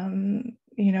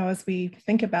 you know, as we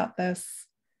think about this,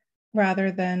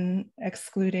 rather than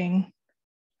excluding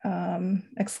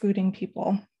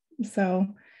people. So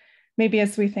maybe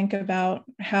as we think about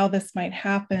how this might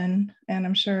happen, and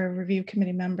I'm sure review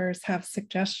committee members have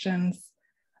suggestions,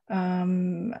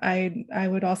 I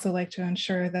would also like to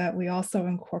ensure that we also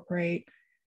incorporate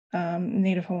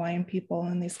Native Hawaiian people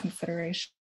in these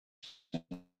considerations.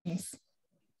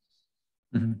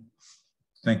 Mm-hmm.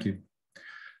 Thank you.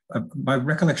 My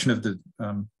recollection of the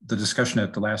discussion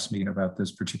at the last meeting about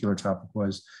this particular topic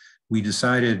was we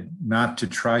decided not to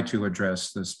try to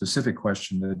address the specific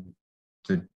question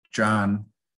that John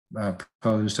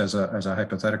posed as a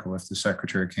hypothetical. If the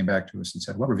secretary came back to us and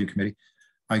said, "Well, review committee,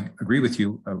 I agree with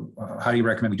you. How do you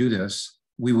recommend we do this?"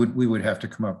 We would have to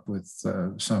come up with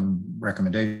some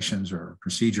recommendations or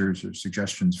procedures or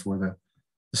suggestions for the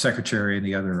secretary and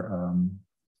the other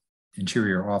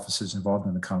interior offices involved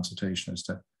in the consultation as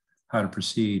to how to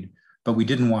proceed. But we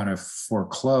didn't want to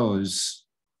foreclose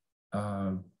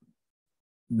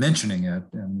mentioning it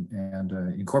and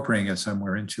incorporating it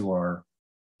somewhere into our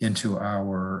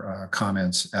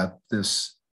comments at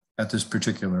this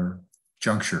particular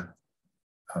juncture.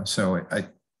 So I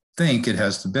think it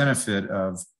has the benefit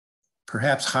of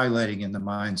perhaps highlighting in the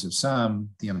minds of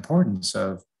some the importance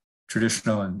of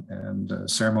traditional and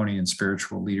ceremony and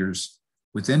spiritual leaders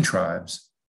within tribes,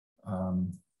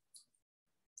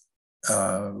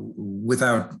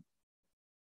 without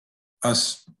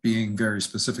us being very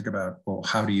specific about, well,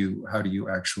 how do you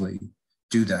actually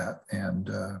do that? And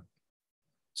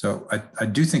so I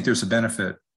do think there's a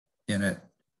benefit in it,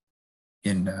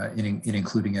 in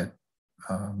including it.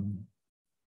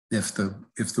 If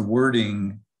the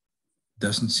wording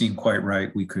doesn't seem quite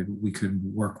right, we could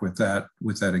work with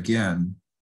that again.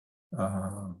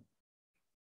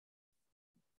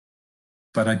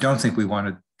 But I don't think we want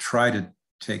to try to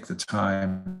take the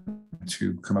time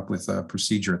to come up with a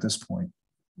procedure at this point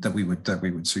that we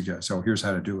would suggest. So here's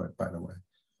how to do it, by the way.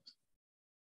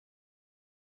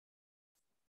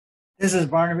 This is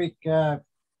Barnaby.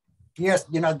 Yes,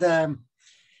 you know, the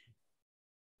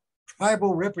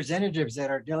tribal representatives that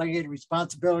are delegated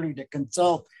responsibility to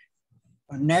consult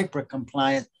on NAGPRA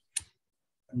compliance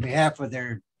on behalf of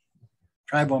their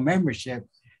tribal membership,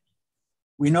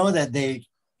 we know that they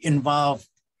involve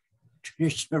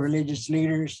traditional religious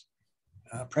leaders,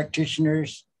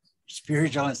 practitioners,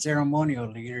 spiritual and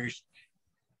ceremonial leaders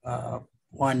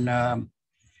on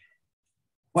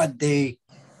what they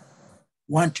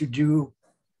want to do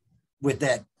with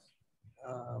that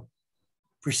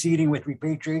proceeding with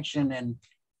repatriation and,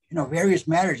 you know, various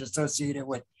matters associated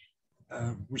with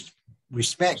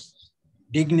respect,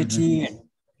 dignity, and,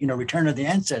 you know, return of the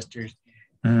ancestors.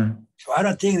 So I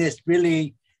don't think that's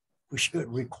really, we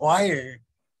should require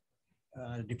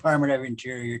the Department of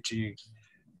Interior to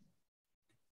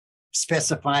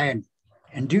specify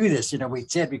and do this. You know, we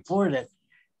said before that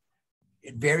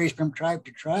it varies from tribe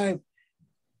to tribe.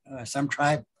 Some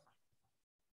tribe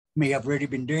may have already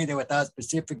been doing that without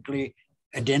specifically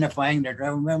identifying their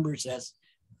tribal members as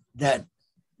that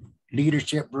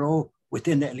leadership role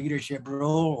within that leadership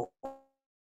role.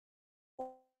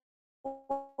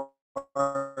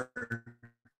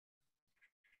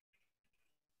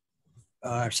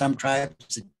 Some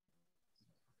tribes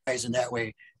in that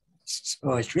way.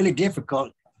 So it's really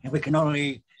difficult, and we can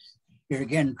only, here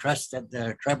again, trust that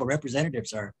the tribal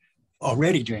representatives are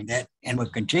already doing that and will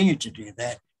continue to do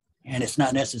that. And it's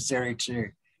not necessary to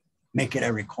make it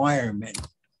a requirement.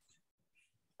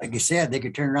 Like you said, they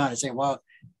could turn around and say, well,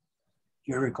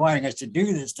 you're requiring us to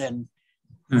do this, then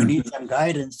we need some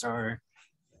guidance, or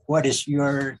what is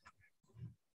your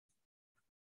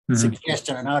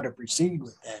suggestion on how to proceed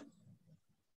with that?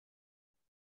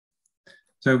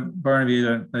 So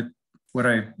Barnaby, what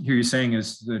I hear you saying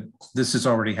is that this is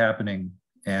already happening,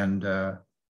 and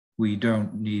we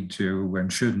don't need to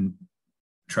and shouldn't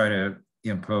try to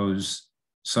impose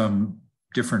some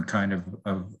different kind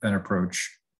of an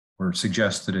approach or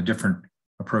suggest that a different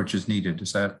approach is needed.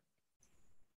 Is that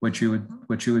what you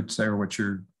would say, or what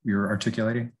you're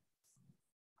articulating?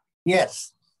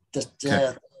 Yes,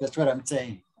 that's what I'm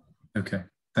saying. Okay,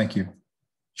 thank you.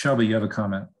 Shelby, you have a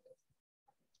comment?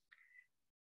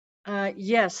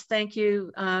 Yes, thank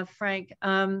you, Frank.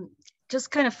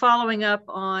 Just kind of following up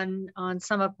on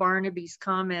some of Barnaby's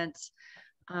comments.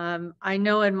 I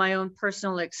know in my own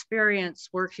personal experience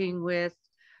working with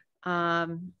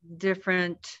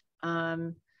different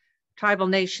tribal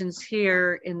nations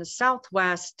here in the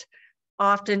Southwest,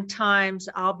 oftentimes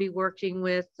I'll be working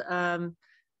with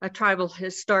a tribal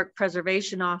historic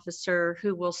preservation officer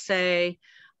who will say,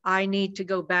 I need to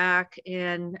go back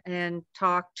and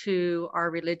talk to our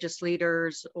religious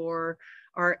leaders or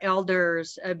our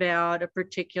elders about a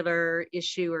particular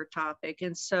issue or topic.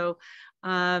 And so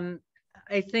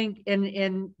I think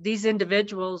in these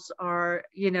individuals are,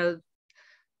 you know,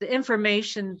 the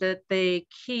information that they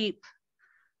keep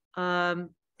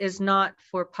is not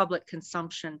for public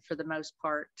consumption for the most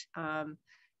part.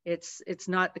 It's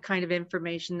not the kind of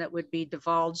information that would be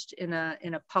divulged in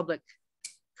a public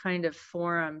kind of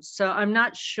forum. So I'm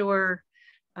not sure.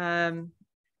 I'm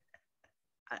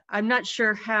not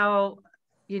sure how,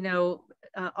 you know,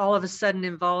 all of a sudden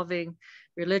involving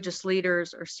religious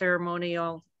leaders or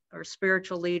ceremonial or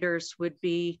spiritual leaders would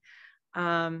be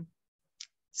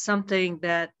something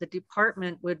that the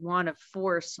department would want to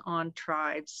force on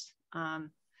tribes.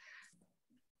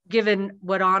 Given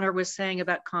what Honor was saying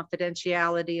about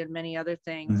confidentiality and many other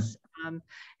things,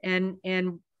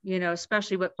 and you know,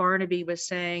 especially what Barnaby was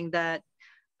saying that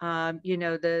you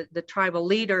know, the tribal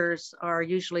leaders are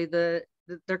usually they're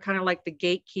kind of like the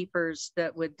gatekeepers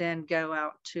that would then go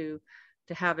out to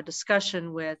have a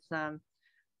discussion with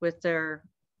their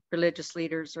religious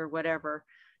leaders or whatever.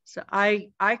 So I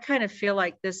kind of feel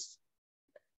like this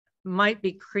might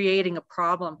be creating a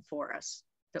problem for us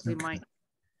that we might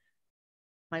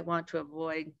want to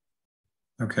avoid.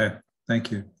 Okay,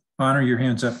 thank you. Honor, your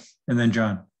hand's up, and then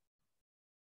John.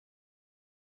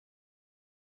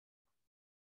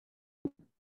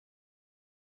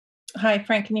 Hi,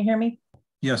 Frank, can you hear me?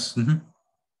 Yes.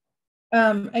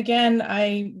 Again,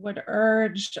 I would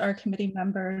urge our committee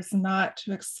members not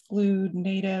to exclude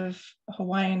Native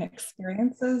Hawaiian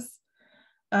experiences.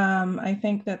 I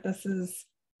think that this is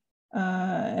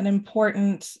an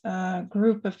important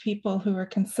group of people who are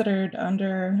considered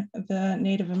under the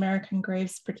Native American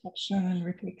Graves Protection and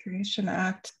Repatriation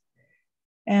Act.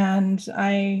 And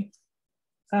I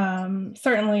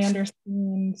certainly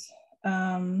understand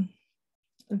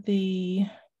the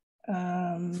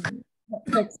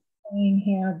folks saying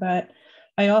here, but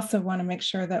I also want to make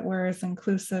sure that we're as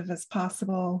inclusive as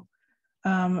possible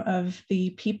of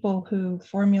the people who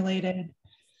formulated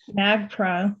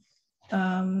NAGPRA,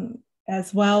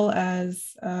 as well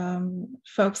as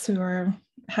folks who are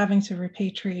having to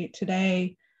repatriate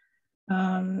today.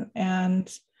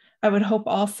 And I would hope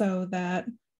also that,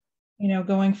 you know,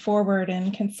 going forward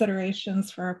in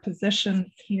considerations for our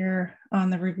positions here on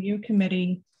the review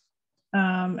committee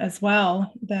as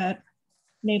well, that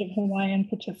Native Hawaiian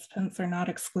participants are not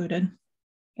excluded.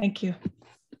 Thank you.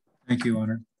 Thank you,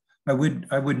 Honor. I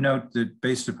would note that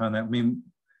based upon that, I mean,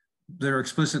 they're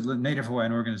explicitly, Native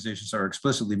Hawaiian organizations are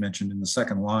explicitly mentioned in the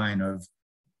second line of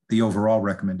the overall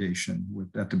recommendation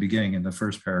at the beginning in the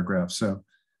first paragraph. So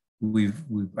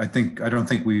I don't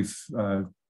think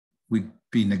we'd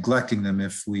be neglecting them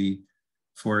if we,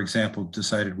 for example,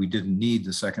 decided we didn't need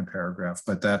the second paragraph,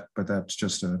 but that's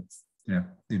just a, you know,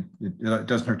 it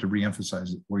doesn't hurt to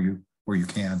reemphasize it where you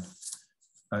can.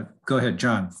 Go ahead,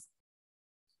 John.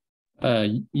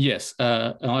 Yes,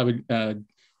 I would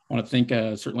want to thank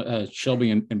certainly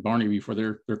Shelby and Barnaby for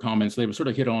their comments. They were sort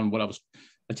of hit on what I was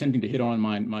attempting to hit on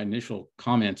my initial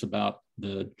comments about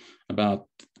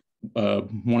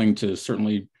wanting to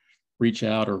certainly reach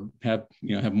out or have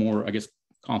more, I guess,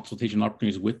 consultation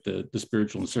opportunities with the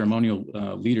spiritual and ceremonial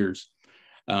leaders.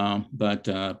 But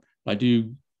I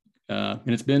do, and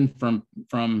it's been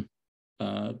from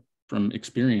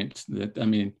experience that, I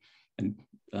mean, and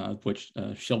which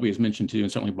Shelby has mentioned too,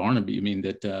 and certainly Barnaby, I mean,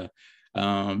 that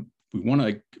we're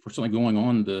certainly going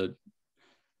on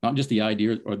not just the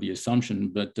idea or the assumption,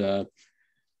 but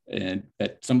and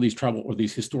that some of these tribal or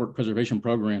these historic preservation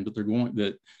programs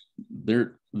that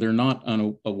they're not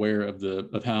unaware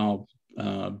of how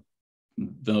the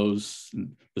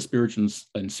spiritual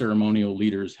and ceremonial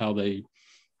leaders, how they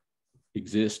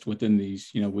exist within these,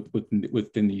 you know,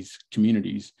 within these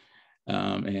communities.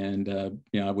 And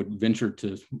you know, I would venture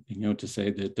to, you know, to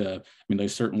say that I mean, they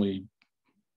certainly,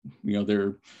 you know,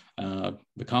 they're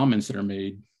the comments that are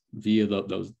made via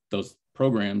those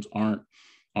programs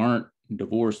aren't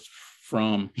divorced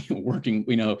from, you know, working,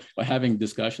 you know, having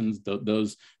discussions,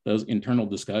 those internal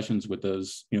discussions with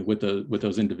those, you know, with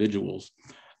those individuals.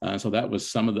 So that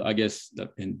was some of the, I guess,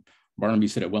 and Barnaby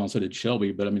said it well, and so did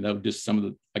Shelby. But I mean, that was just some of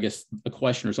the, I guess, the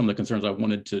question or some of the concerns I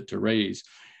wanted to raise.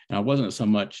 And I wasn't so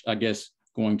much, I guess,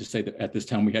 going to say that at this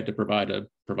time we had to provide a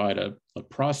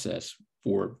process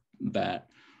for that,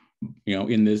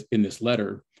 in this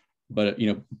letter. But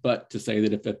but to say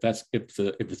that if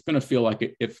it's going to feel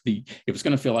like if it's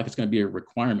going to feel like it's going to be a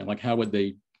requirement, like how would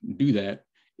they do that?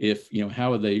 If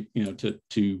how would they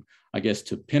to I guess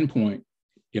to pinpoint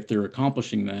if they're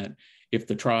accomplishing that, if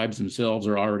the tribes themselves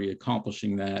are already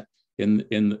accomplishing that in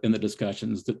the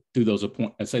discussions that through those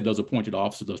appointed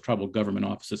offices, those tribal government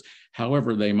offices,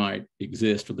 however they might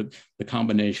exist, or the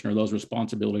combination or those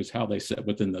responsibilities, how they sit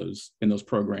within those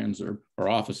programs or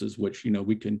offices, which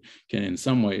we can in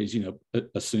some ways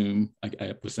assume.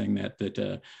 I was saying that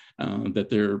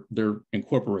they're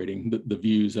incorporating the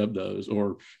views of those,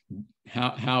 or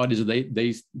how it is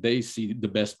they see the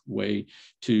best way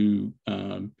to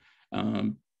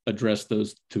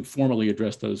formally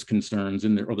address those concerns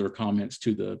in their comments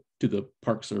to the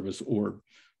Park Service or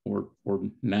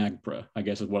NAGPRA, I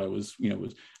guess is what I was,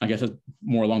 I guess it's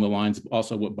more along the lines of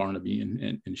also what Barnaby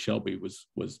and Shelby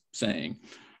was saying.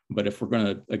 But if we're going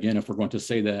to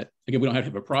say that, again, we don't have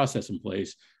to have a process in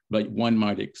place, but one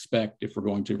might expect, if we're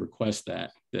going to request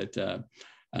that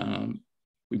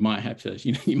we might have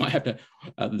to,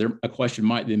 a question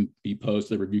might then be posed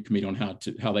to the review committee on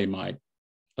how they might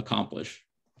accomplish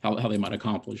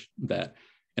that.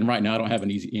 And right now I don't have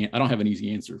an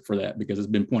easy answer for that, because it's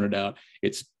been pointed out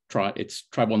it's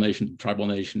tribal nation to tribal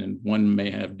nation, and one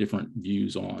may have different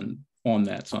views on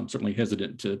that. So I'm certainly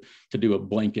hesitant to do a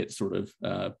blanket sort of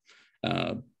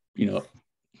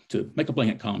to make a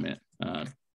blanket comment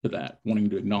to that,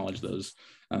 wanting to acknowledge those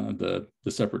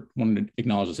wanting to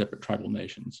acknowledge the separate tribal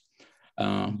nations.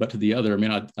 But to the other,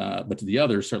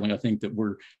 certainly I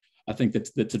think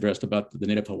that's addressed about the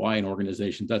Native Hawaiian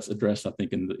organizations. That's addressed, I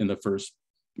think, in the first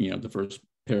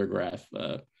paragraph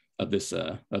of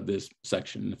this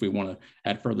section. If we want to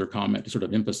add further comment to sort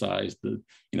of emphasize the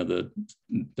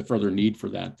further need for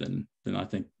that, then I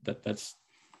think that's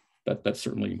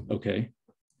certainly okay.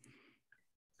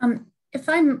 If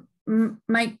I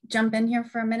might jump in here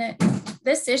for a minute,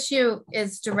 this issue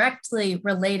is directly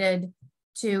related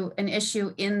to an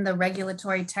issue in the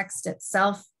regulatory text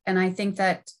itself. And I think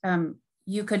that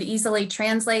you could easily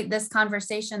translate this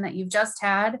conversation that you've just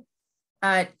had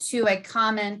to a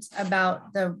comment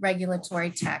about the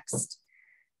regulatory text.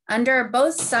 Under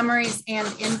both summaries and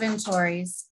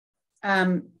inventories,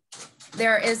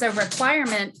 there is a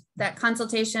requirement that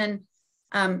consultation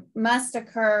must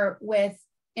occur with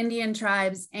Indian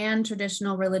tribes and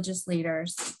traditional religious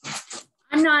leaders.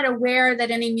 I'm not aware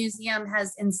that any museum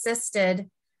has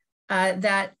insisted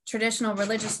that traditional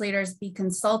religious leaders be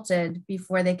consulted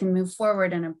before they can move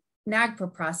forward in a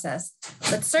NAGPRA process,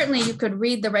 but certainly you could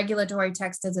read the regulatory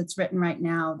text as it's written right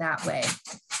now that way.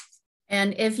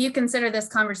 And if you consider this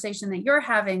conversation that you're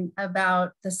having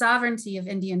about the sovereignty of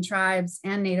Indian tribes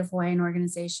and Native Hawaiian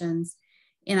organizations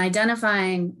in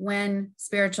identifying when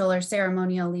spiritual or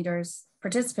ceremonial leaders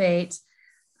participate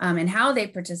and how they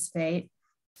participate,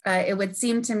 it would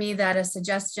seem to me that a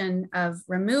suggestion of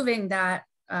removing that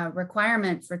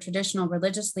requirement for traditional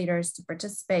religious leaders to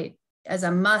participate as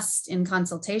a must in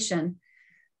consultation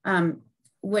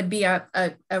would be a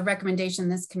recommendation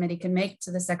this committee can make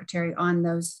to the secretary on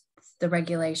the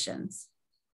regulations.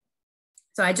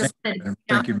 So I just wanted,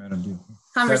 thank you, Madam.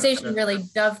 Conversation really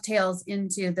dovetails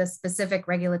into the specific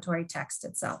regulatory text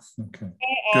itself. Okay,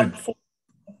 good.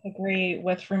 Agree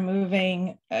with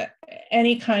removing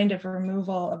any kind of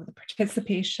removal of the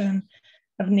participation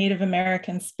of Native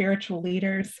American spiritual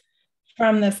leaders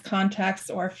from this context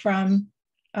or from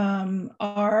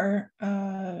our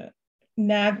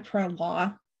NAGPRA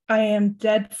law. I am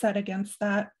dead set against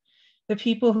that. The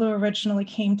people who originally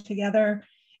came together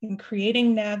in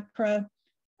creating NAGPRA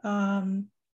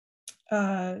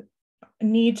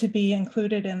need to be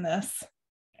included in this.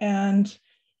 And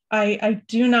I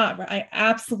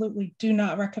absolutely do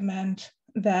not recommend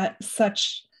that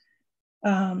such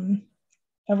a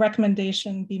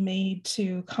recommendation be made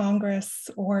to Congress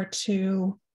or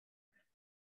to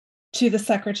the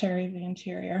Secretary of the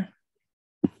Interior.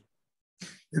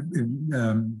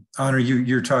 Honor,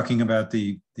 you're talking about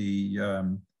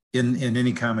in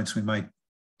any comments we might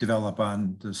develop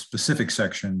on the specific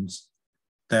sections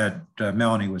that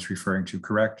Melanie was referring to,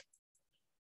 correct?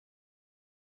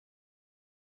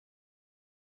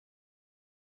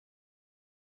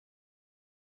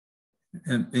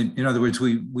 And in other words,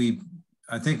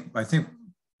 I think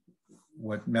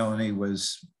what Melanie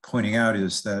was pointing out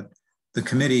is that the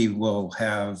committee will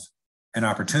have an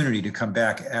opportunity to come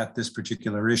back at this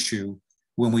particular issue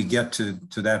when we get to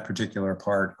that particular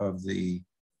part of the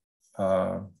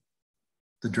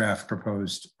draft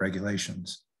proposed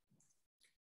regulations.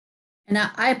 And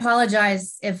I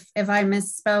apologize if I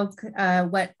misspoke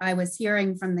what I was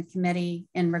hearing from the committee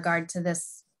in regard to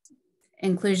this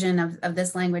inclusion of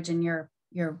this language in your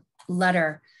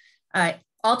letter.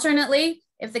 Alternately,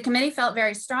 if the committee felt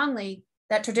very strongly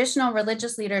that traditional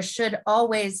religious leaders should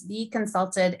always be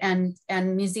consulted and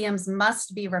museums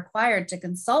must be required to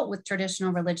consult with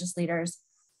traditional religious leaders,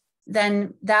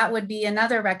 then that would be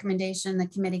another recommendation the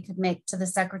committee could make to the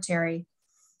secretary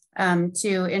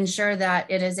to ensure that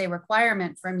it is a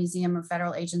requirement for a museum or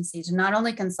federal agency to not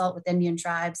only consult with Indian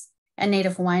tribes and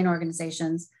Native Hawaiian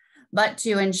organizations, but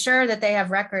to ensure that they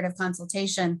have record of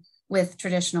consultation with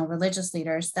traditional religious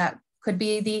leaders. That could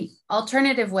be the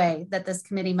alternative way that this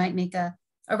committee might make a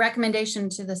recommendation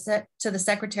to the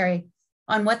secretary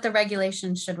on what the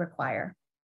regulations should require.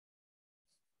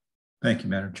 Thank you,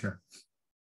 Madam Chair.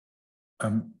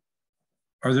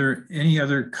 Are there any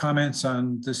other comments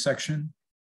on this section?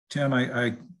 Tim,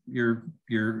 your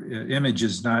image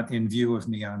is not in view of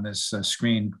me on this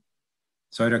screen,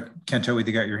 so I can't tell whether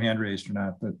you got your hand raised or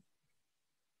not. But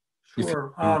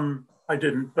sure, I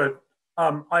didn't, but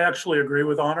I actually agree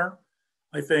with Honor.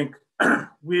 I think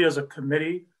we as a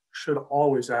committee should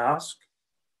always ask,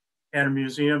 and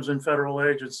museums and federal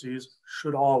agencies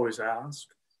should always ask,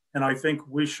 and I think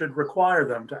we should require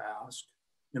them to ask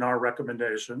in our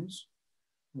recommendations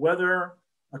whether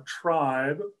a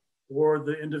tribe or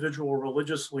the individual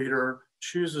religious leader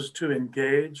chooses to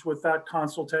engage with that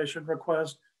consultation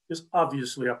request is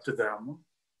obviously up to them.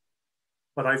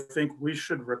 But I think we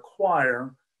should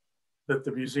require that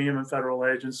the museum and federal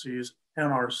agencies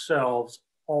and ourselves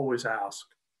always ask.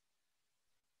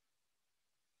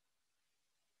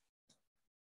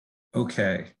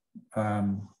 Okay.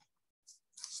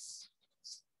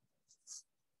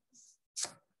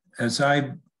 As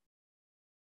I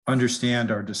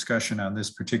understand our discussion on this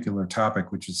particular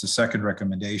topic, which is the second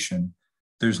recommendation,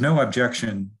 there's no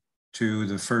objection to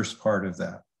the first part of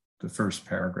that, the first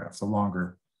paragraph, the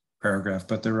longer paragraph,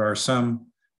 but there are some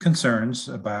concerns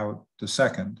about the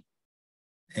second.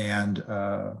 And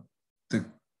the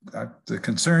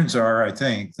concerns are, I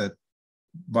think, that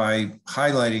by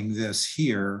highlighting this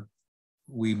here,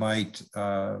 we might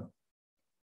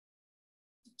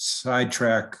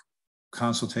sidetrack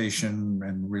consultation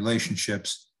and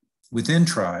relationships within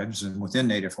tribes and within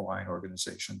Native Hawaiian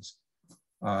organizations,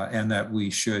 and that we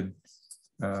should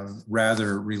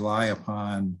rather rely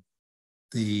upon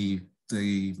the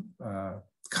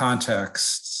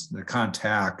contexts, the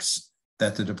contacts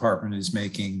that the department is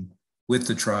making with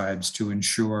the tribes to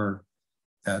ensure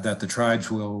that the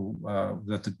tribes will,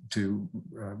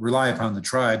 rely upon the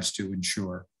tribes to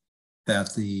ensure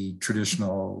that the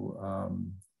traditional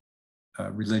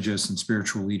religious and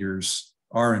spiritual leaders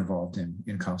are involved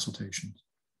in consultations.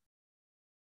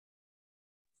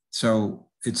 So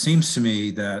it seems to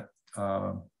me that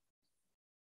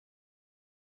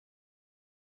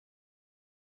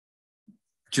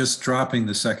just dropping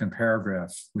the second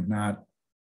paragraph would not,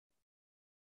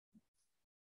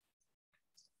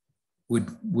 we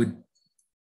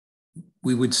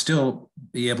would still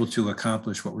be able to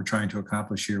accomplish what we're trying to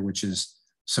accomplish here, which is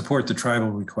support the tribal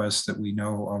requests that we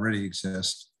know already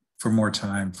exist for more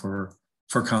time for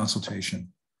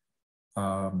consultation.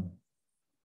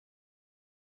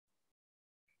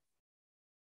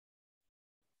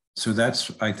 So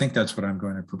I think that's what I'm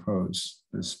going to propose,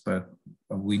 but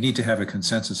we need to have a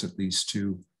consensus at least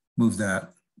to move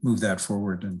that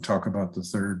forward and talk about the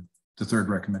third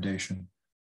recommendation.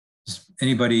 Does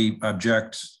anybody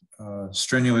object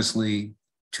strenuously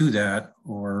to that,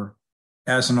 or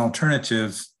as an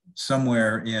alternative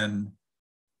somewhere in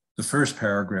the first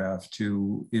paragraph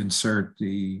to insert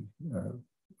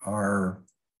our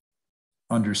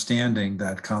understanding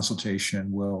that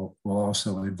consultation will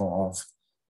also involve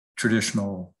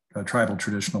traditional, tribal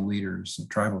traditional leaders,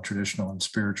 tribal traditional and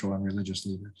spiritual and religious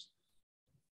leaders,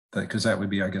 because that would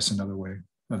be, I guess, another way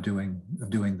of doing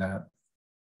that.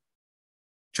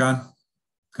 John,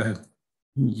 go ahead.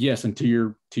 Yes, and to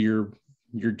your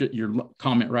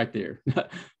comment right there,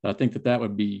 I think that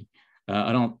would be.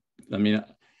 I don't think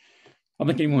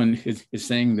anyone is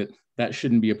saying that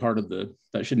shouldn't be a part of the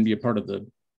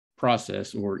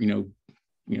process, or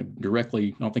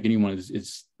directly. I don't think anyone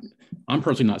is. I'm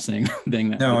personally not saying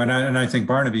that. No, and I think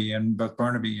both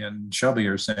Barnaby and Shelby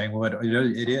are saying, well,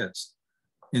 it is.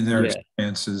 In their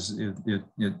experiences,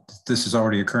 this is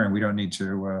already occurring. We don't need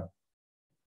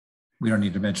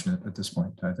to mention it at this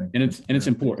point, I think. And it's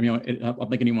important. I don't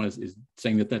think anyone is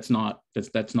saying that's not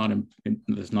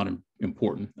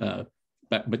important.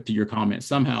 But to your comment,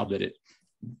 somehow that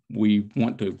we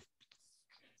want to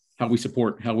how we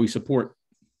support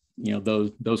you know,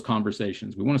 those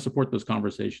conversations. We want to support those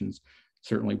conversations,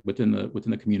 certainly within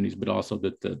the communities, but also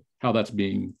that how that's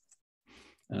being,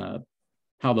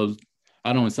 how those,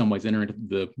 I don't know, in some ways enter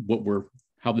into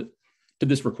to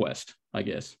this request, I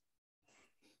guess.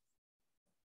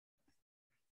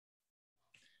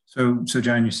 So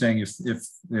John, you're saying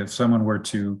if someone were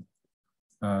to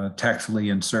tactfully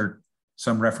insert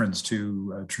some reference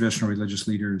to traditional religious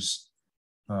leaders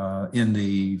in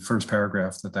the first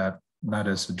paragraph, that not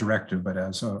as a directive, but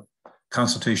as a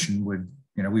consultation would,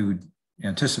 you know, we would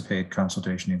anticipate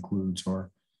consultation includes,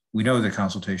 or we know that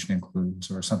consultation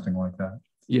includes, or something like that.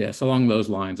 Yes, along those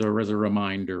lines, or as a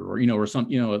reminder, or, you know, or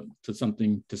some, you know, to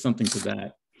something to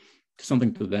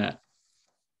that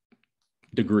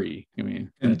degree. I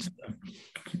mean,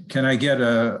 can I get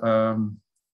a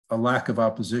lack of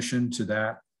opposition to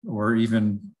that, or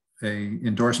even a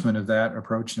endorsement of that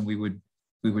approach? And we would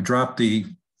drop the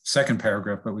second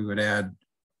paragraph, but we would add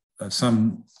do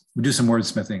some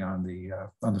wordsmithing on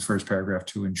the first paragraph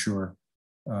to ensure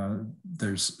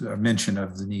there's a mention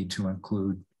of the need to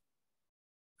include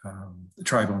the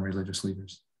tribal and religious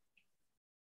leaders.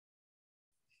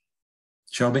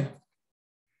 Shelby,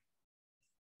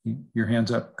 your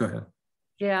hand's up. Go ahead.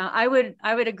 Yeah, I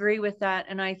would agree with that,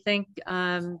 and I think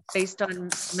based on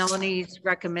Melanie's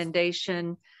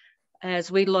recommendation,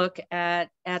 as we look at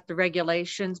the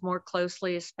regulations more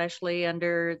closely, especially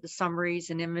under the summaries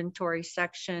and inventory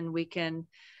section, we can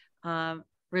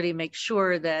really make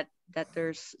sure that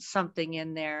there's something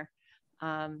in there.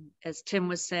 As Tim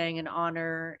was saying, in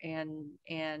honor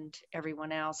and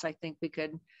everyone else, I think we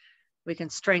can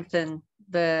strengthen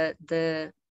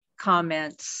the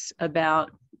comments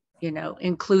about, you know,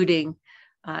 including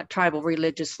tribal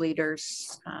religious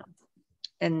leaders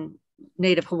and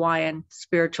Native Hawaiian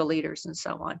spiritual leaders and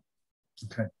so on.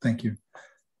 Okay, thank you.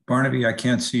 Barnaby, I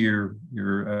can't see your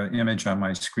image on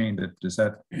my screen, but does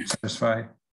that satisfy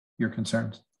your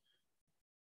concerns?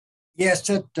 Yes,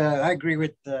 I agree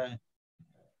with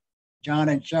John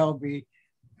and Shelby.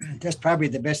 That's probably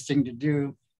the best thing to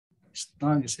do, as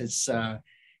long as it's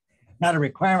not a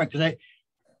requirement, because I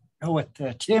know with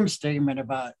Tim's statement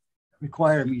about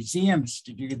require museums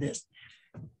to do this,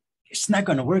 it's not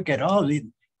going to work at all. The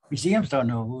museums don't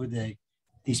know who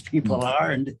these people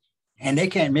are, and they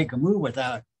can't make a move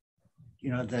without,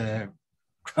 you know, the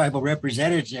tribal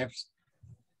representatives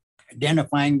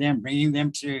identifying them, bringing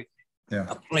them to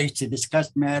a place to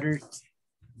discuss matters.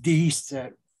 These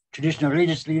traditional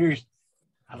religious leaders,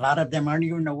 a lot of them aren't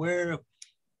even aware of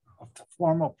the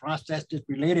formal processes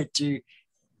related to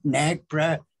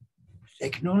NAGPRA. They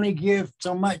can only give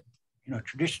so much, you know,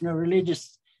 traditional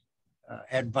religious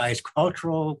advice,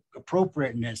 cultural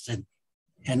appropriateness,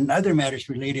 and other matters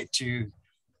related to,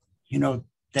 you know,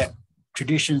 that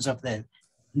traditions of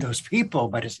those people.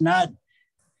 But it's not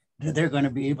that they're going to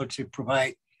be able to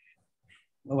provide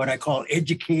what I call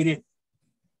educated,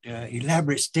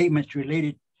 elaborate statements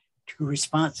related to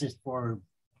responses for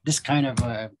this kind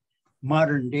of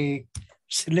modern day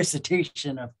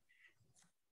solicitation of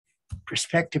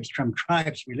perspectives from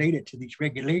tribes related to these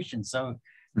regulations. So,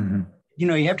 you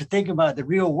know, you have to think about the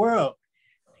real world.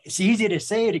 It's easy to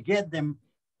say to get them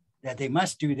that they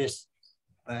must do this,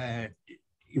 but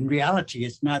in reality,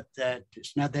 it's not that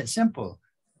simple.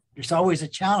 There's always a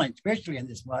challenge, especially in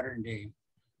this modern day.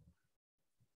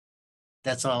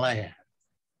 That's all I have.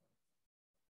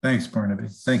 Thanks, Barnaby.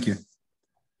 Thank you.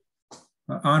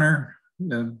 Honor,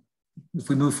 if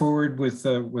we move forward with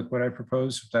what I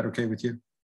propose, is that okay with you?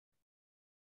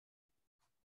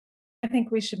 I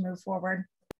think we should move forward.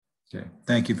 Okay,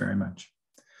 thank you very much.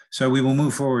 So we will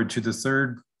move forward to the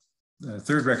third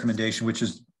recommendation, which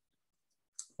is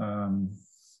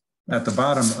at the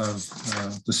bottom of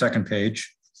the second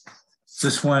page.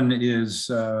 This one is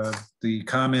the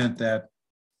comment that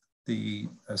the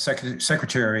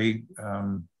secretary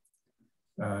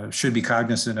should be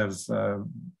cognizant of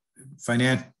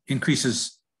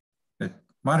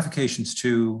modifications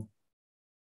to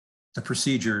the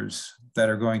procedures that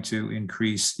are going to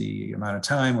increase the amount of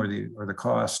time or the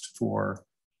cost for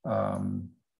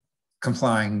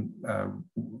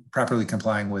properly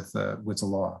complying with the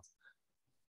law.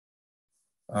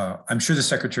 I'm sure the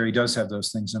secretary does have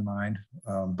those things in mind,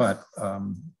 but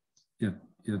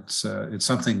it's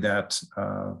something that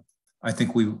I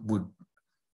think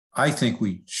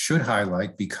we should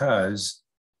highlight, because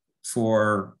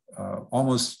for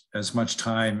almost as much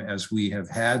time as we have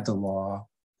had the law,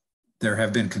 there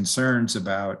have been concerns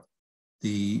about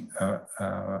the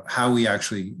how we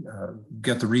actually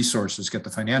get the resources, get the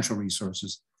financial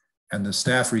resources, and the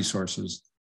staff resources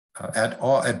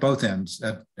at both ends,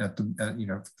 in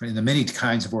the many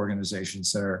kinds of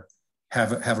organizations that are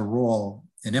have a role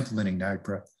in implementing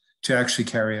NAGPRA to actually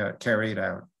carry it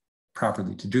out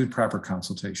properly, to do proper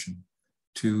consultation,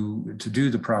 to do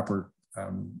the proper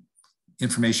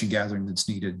information gathering that's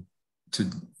needed to,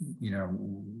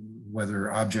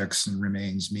 whether objects and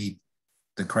remains meet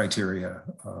the criteria,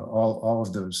 all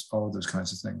of those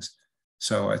kinds of things.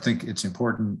 So I think it's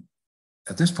important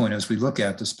at this point, as we look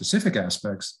at the specific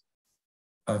aspects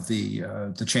of the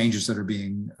changes that are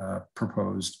being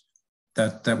proposed,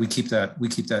 that we keep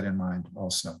that in mind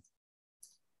also.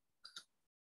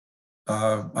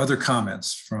 Other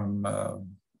comments from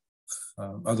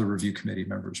other review committee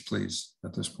members, please,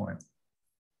 at this point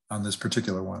on this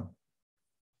particular one.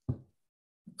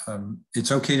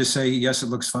 It's okay to say, yes, it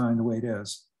looks fine the way it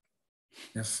is.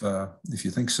 If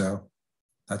you think so,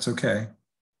 that's okay.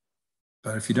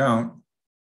 But if you don't,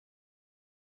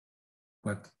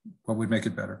 what would make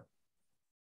it better?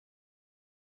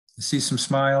 I see some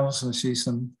smiles, I see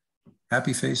some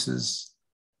happy faces.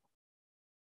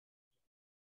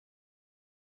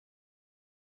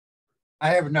 I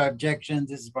have no objections.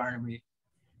 This is Barnaby.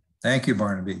 Thank you,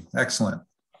 Barnaby. Excellent.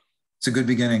 It's a good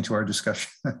beginning to our discussion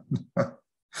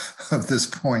of this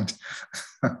point.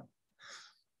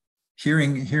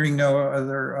 Hearing no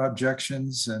other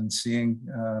objections and seeing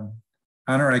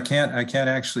Honor, I can't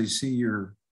actually see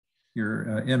your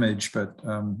image, but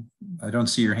I don't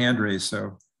see your hand raised.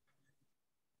 So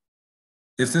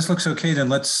if this looks okay, then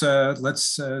let's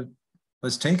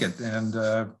take it, and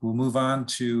we'll move on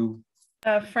to.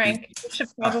 Frank, you should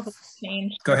probably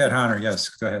change. Go ahead, Honor. Yes,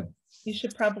 go ahead. You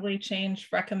should probably change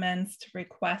recommends to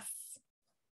requests.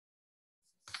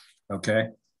 Okay,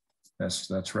 that's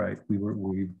right.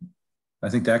 I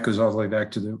think that goes all the way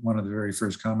back to one of the very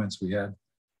first comments we had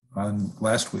on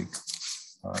last week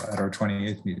at our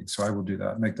 28th meeting. So I will do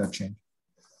that, make that change.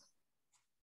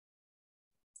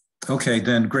 Okay,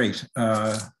 then great.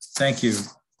 Thank you,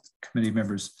 committee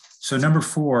members. So number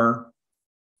 4,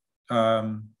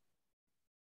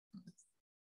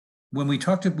 when we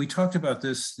talked about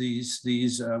these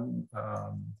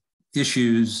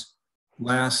issues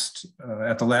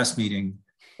at the last meeting,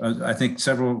 I think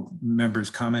several members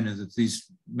commented that these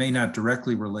may not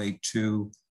directly relate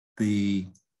to the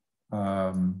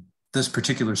this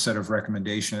particular set of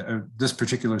this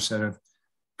particular set of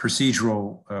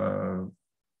procedural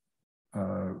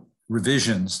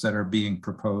revisions that are being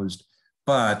proposed,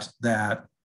 but that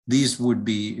these would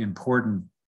be important.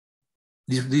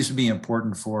 These would be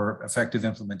important for effective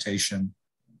implementation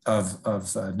of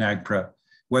NAGPRA,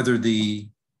 whether the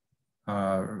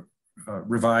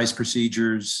revised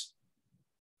procedures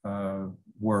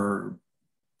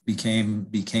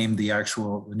became the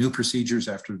actual new procedures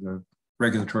after the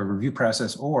regulatory review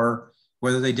process, or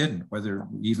whether they didn't, whether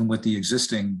even with the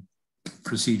existing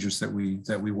procedures that we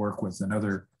work with and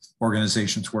other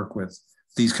organizations work with,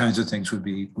 these kinds of things would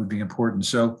be important.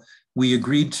 So we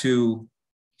agreed to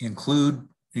include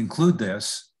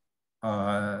this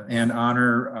and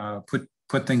Honor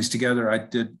put things together. I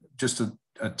did just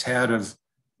a tad of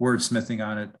wordsmithing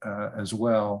on it as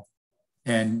well,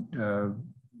 and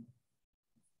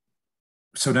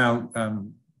so now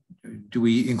do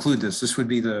we include this? This would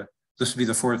be the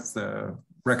 4th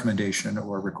recommendation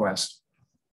or request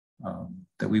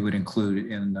that we would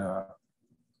include in our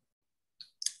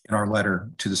letter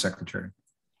to the Secretary.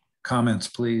 Comments,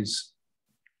 please.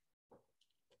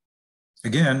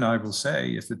 Again, I will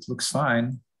say, if it looks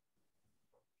fine,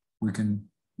 we can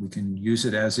use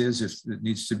it as is. If it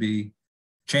needs to be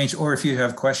changed, or if you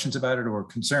have questions about it or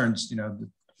concerns,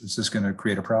 is this going to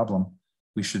create a problem?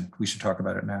 We should talk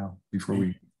about it now before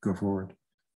we go forward.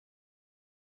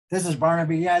 This is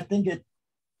Barnaby. Yeah, I think it's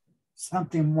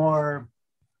something more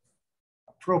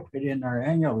appropriate in our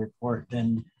annual report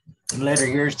than the letter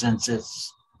here, since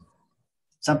it's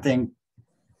something,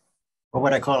 or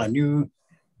what I call a new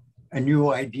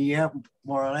idea,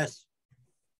 more or less.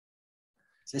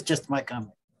 So it's just my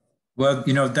comment. Well,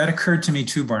 that occurred to me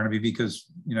too, Barnaby, because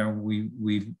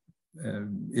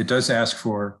it does ask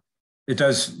for. It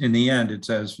does, in the end, it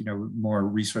says, more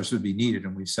resources would be needed,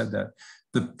 and we said that.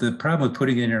 The problem with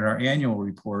putting it in our annual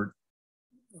report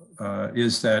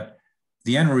is that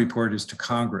the annual report is to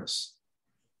Congress.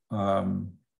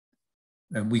 And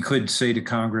we could say to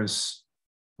Congress,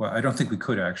 well, I don't think we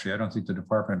could actually. I don't think the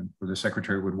department or the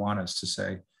Secretary would want us to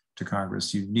say to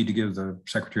Congress, you need to give the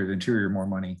Secretary of the Interior more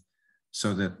money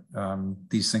so that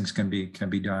these things can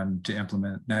be done to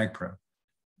implement NAGPRA.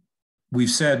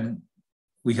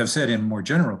 We have said in more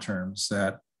general terms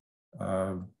that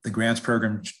the grants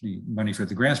program, the money for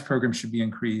the grants program should be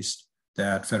increased,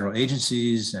 that federal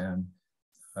agencies and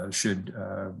should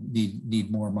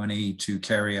need more money to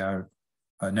carry out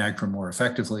NAGPRA more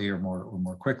effectively or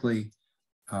more quickly.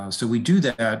 So we do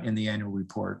that in the annual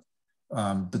report.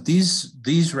 But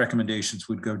these recommendations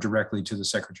would go directly to the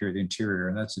Secretary of the Interior,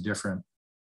 and that's a different.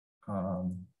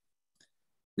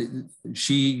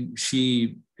 She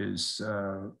is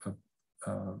a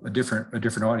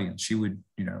different audience. She would,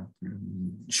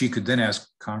 she could then ask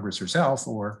Congress herself,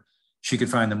 or she could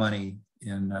find the money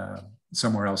in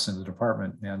somewhere else in the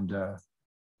department and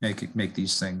make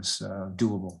these things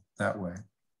doable that way.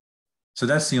 So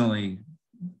that's the only.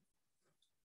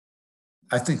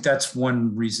 I think that's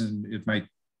one reason it might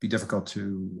be difficult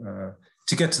to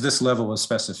get to this level of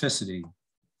specificity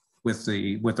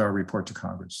with our report to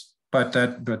Congress. But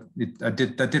that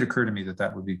did occur to me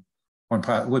that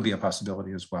would be a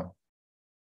possibility as well.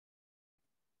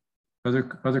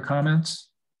 Other comments,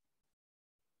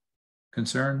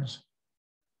 concerns?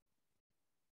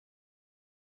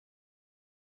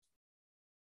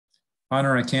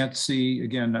 Honor, I can't see,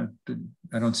 again,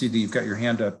 I don't see that you've got your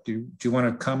hand up. Do you want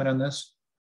to comment on this?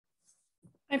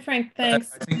 Hi, Frank,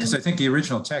 thanks. I think the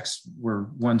original texts were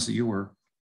ones that you were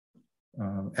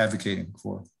advocating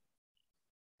for.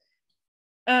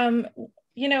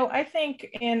 I think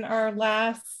in our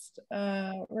last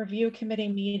review committee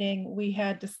meeting, we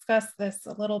had discussed this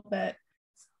a little bit,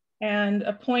 and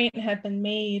a point had been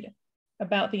made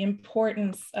about the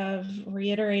importance of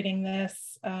reiterating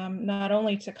this, not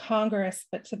only to Congress,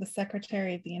 but to the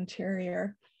Secretary of the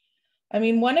Interior. I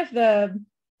mean, one of the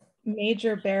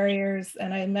major barriers,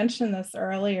 and I mentioned this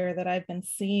earlier, that I've been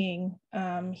seeing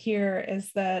here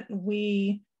is that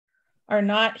we are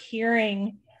not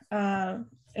hearing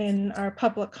in our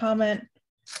public comment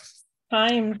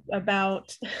times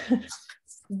about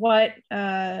what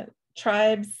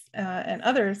tribes and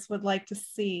others would like to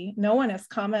see. No one is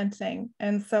commenting.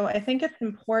 And so I think it's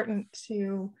important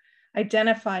to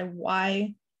identify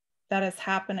why that is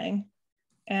happening.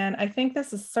 And I think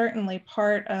this is certainly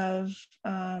part of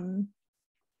the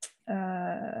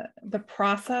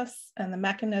process and the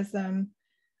mechanism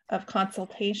of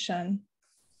consultation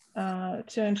to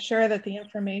ensure that the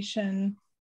information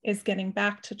is getting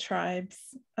back to tribes.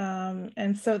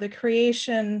 And so the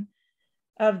creation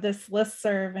of this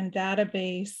listserv and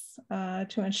database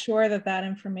to ensure that that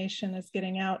information is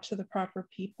getting out to the proper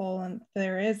people, and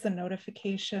there is a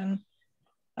notification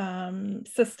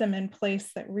system in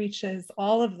place that reaches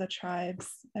all of the tribes,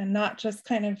 and not just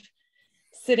kind of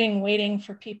sitting waiting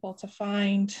for people to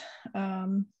find a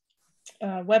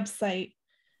website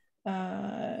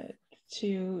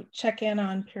to check in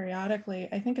on periodically.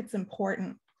 I think it's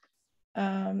important.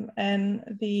 And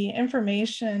the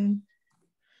information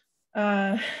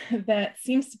that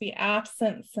seems to be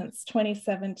absent since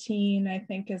 2017, I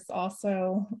think, is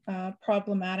also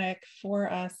problematic for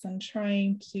us in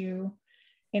trying to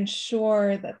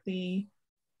ensure that the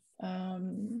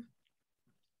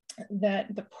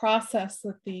process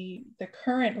with the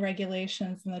current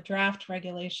regulations and the draft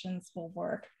regulations will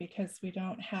work, because we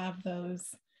don't have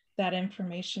that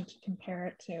information to compare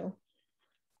it to.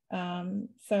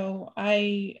 So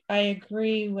I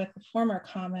agree with the former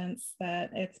comments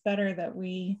that it's better that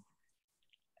we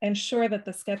ensure that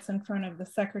this gets in front of the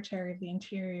Secretary of the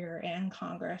Interior and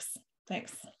Congress.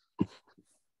 Thanks.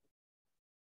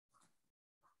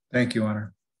 Thank you,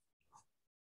 Honor.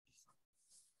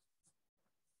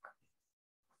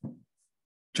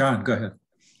 John, go ahead.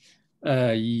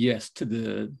 Yes, to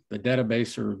the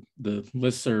database or the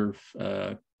listserv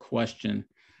question.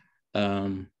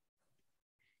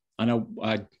 I know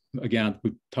again,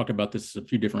 we talked about this on a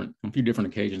few different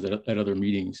occasions at other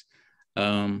meetings,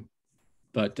 and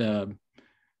then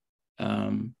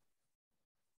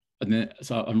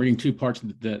so I'm reading two parts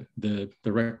of the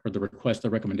request,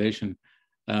 the recommendation,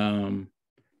 and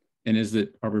is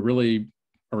that are we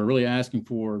really asking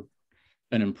for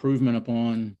an improvement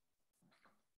upon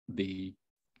the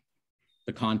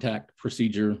contact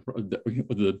procedure,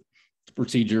 the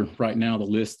procedure right now, the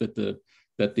list that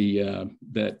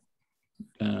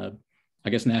I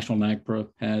guess National NAGPRA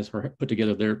has put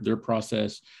together their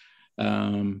process,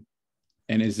 and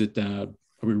is it are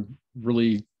we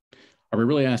really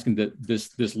asking that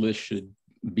this list should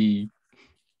be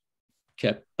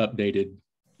kept updated,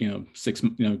 6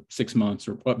 months,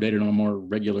 or updated on a more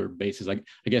regular basis? I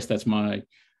guess that's my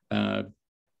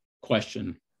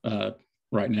question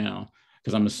right now,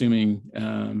 because I'm assuming,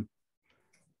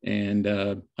 and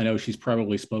I know she's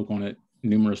probably spoke on it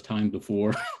numerous times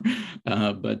before,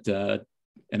 but the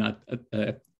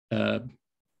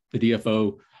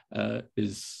DFO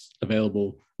is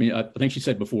available. I mean, I think she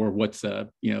said before, what's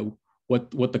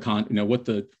what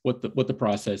the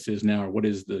process is now, or what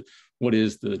is the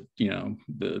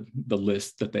the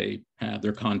list that they have,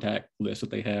 their contact list that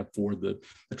they have for the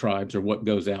tribes, or what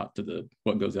goes out to the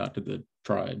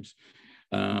tribes.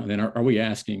 Then are we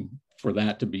asking for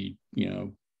that to be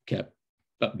kept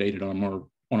updated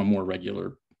on a more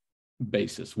regular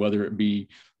basis, whether it be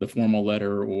the formal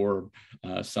letter or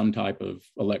some type of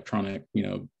electronic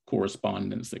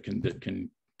correspondence that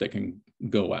can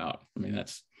go out? I mean,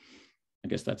 I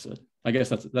guess that's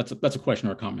a question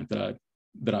or a comment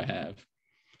that I have.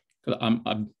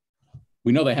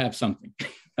 We know they have something,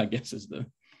 I guess is the.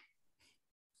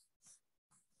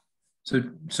 So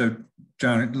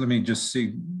John, let me just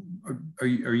see. Are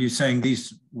you saying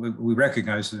these? We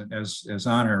recognize it as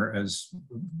Honor has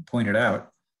pointed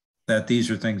out that these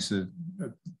are things that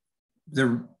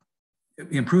they're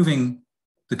improving.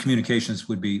 The communications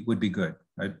would be good.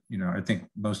 I think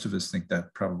most of us think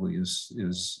that probably is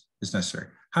necessary.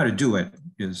 How to do it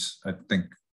is, I think,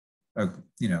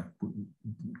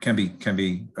 can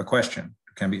be a question.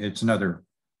 It's another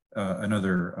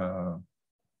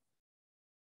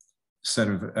set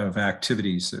of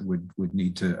activities that would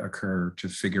need to occur to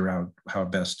figure out how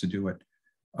best to do it.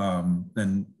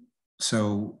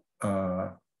 So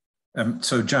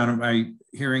John, am I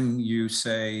hearing you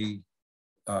say,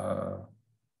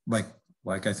 like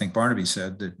I think Barnaby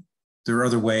said, that there are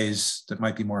other ways that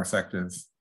might be more effective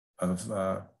of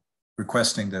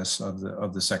requesting this of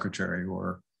the secretary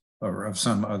or of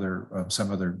some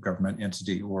other government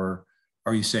entity? Or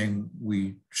are you saying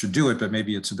we should do it, but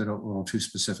maybe it's a little too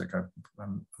specific?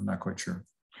 I'm not quite sure.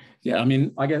 Yeah, I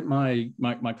mean, I get my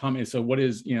comment. So what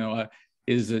is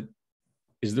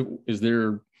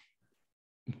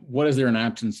what is there an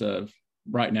absence of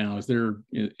right now? Is there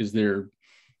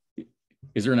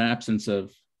an absence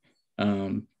of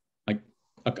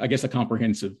I guess a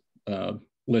comprehensive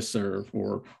listserv,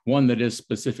 or one that is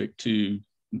specific to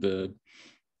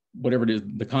whatever it is,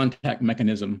 the contact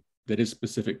mechanism that is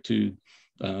specific to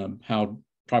how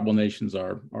tribal nations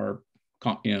are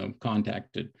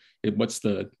contacted? Is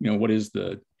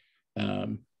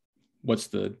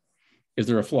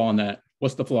there a flaw in that?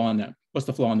 What's the flaw in that? What's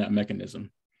the flaw in that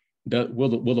mechanism?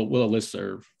 Will a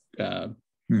listserv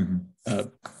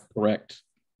correct?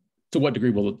 To what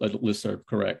degree will a listserv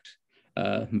correct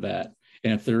that?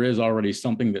 And if there is already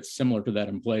something that's similar to that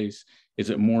in place,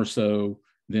 is it more so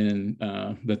than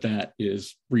that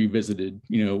is revisited,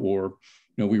 or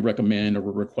we recommend or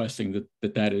we're requesting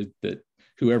that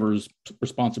whoever's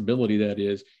responsibility that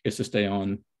is to stay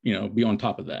on, be on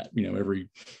top of that, every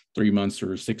 3 months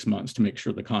or 6 months to make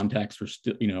sure the contacts are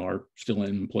still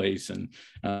in place, and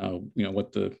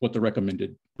what the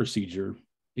recommended procedure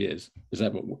is. Is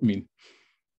that what I mean?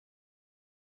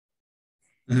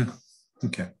 Mm-hmm.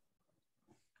 Okay.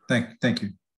 Thank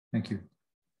you.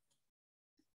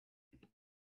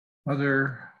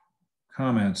 Other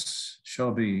comments,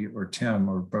 Shelby or Tim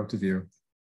or both of you?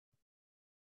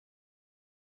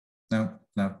 No,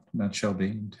 not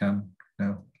Shelby. Tim,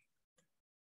 no.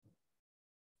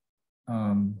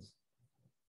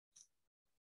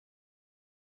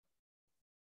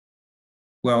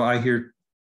 Well, I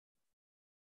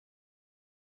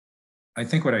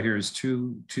think what I hear is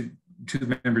two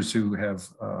members who have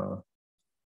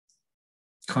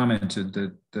commented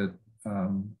that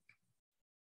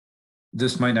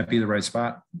this might not be the right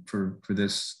spot for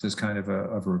this kind of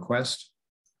a request.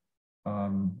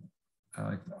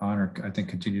 Honor, I think,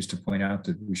 continues to point out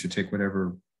that we should take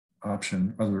whatever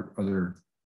option,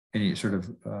 any sort of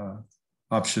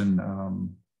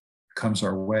option comes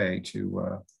our way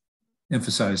to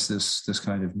emphasize this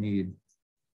kind of need.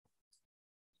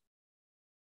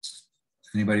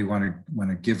 Anybody want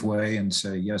to give way and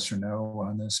say yes or no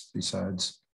on this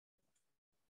besides?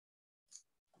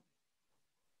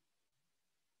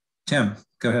 Tim,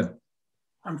 go ahead.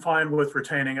 I'm fine with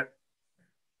retaining it.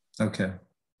 Okay.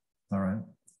 All right.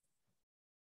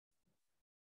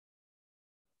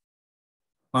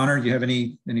 Honor, do you have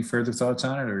any further thoughts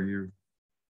on it, or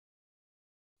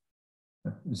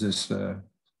is this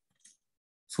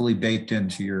fully baked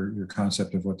into your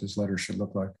concept of what this letter should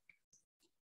look like?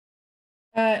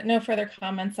 No further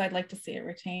comments. I'd like to see it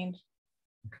retained.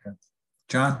 Okay.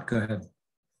 John, go ahead.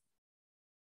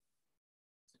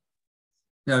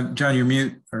 Yeah, John, you're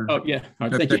mute. Oh, yeah.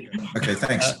 Thank you. Okay,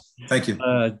 thanks. Thank you.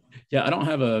 Yeah, I don't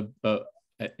have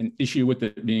an issue with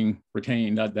it being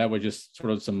retained. That was just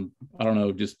sort of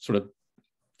just sort of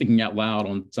thinking out loud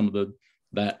on some of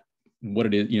what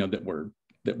it is,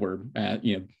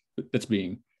 that's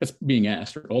being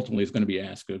asked, or ultimately is going to be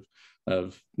asked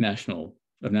of national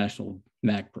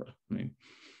NAGPRA. I mean,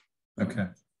 okay.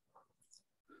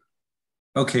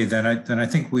 Okay, then I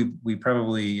think we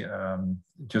probably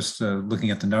just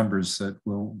looking at the numbers that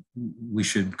we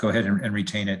should go ahead and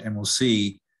retain it, and we'll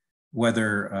see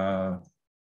whether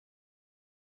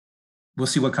we'll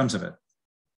see what comes of it.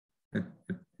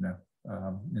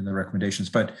 In the recommendations.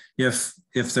 But if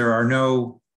there are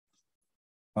no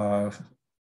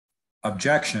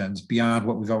objections beyond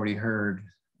what we've already heard,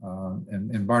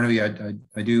 and Barnaby,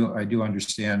 I do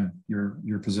understand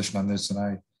your position on this,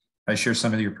 and I share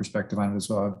some of your perspective on it as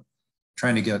well. I'm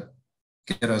trying to get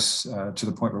us to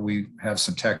the point where we have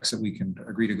some text that we can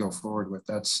agree to go forward with.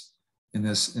 That's in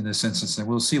this instance, and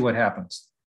we'll see what happens.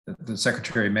 The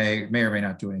secretary may or may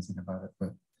not do anything about it,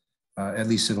 but at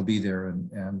least it'll be there,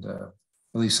 and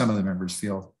at least some of the members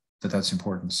feel that that's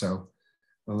important. So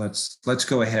let's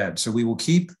go ahead. So we will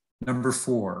keep number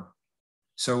 4.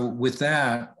 So with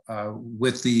that,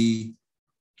 with the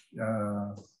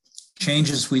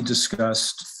changes we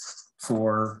discussed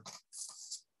for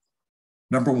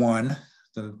number 1,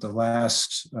 the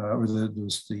last or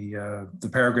the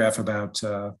paragraph about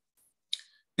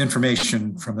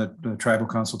information from the tribal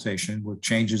consultation with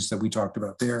changes that we talked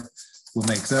about there, we'll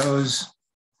make those,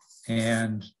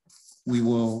 and we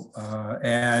will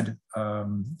add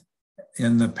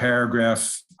in the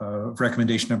paragraph of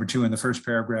recommendation number 2 in the first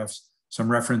paragraph some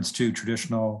reference to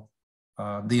traditional,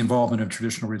 the involvement of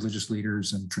traditional religious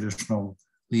leaders and traditional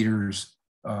leaders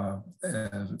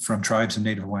from tribes and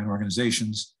Native Hawaiian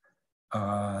organizations.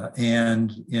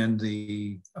 And in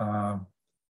the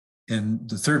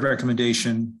third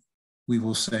recommendation, we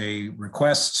will say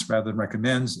requests rather than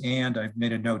recommends. And I've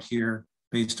made a note here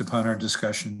based upon our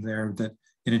discussion there that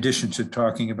in addition to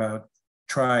talking about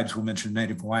tribes, we'll mention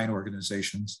Native Hawaiian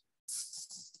organizations.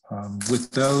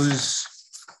 With those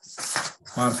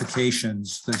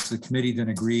modifications, does the committee then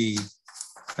agree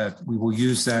that we will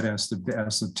use that as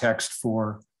the text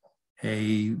for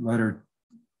a letter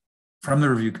from the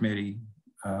review committee?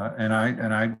 And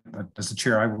I, as the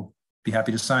chair, I will be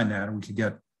happy to sign that, and we could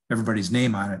get everybody's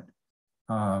name on it.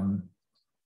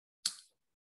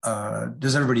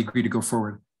 Does everybody agree to go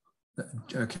forward?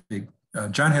 Okay,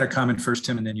 John had a comment first,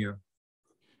 Tim, and then you.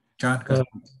 John, go ahead.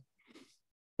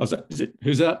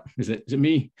 Who's up? Is it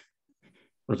me,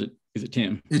 or is it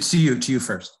Tim? It's to you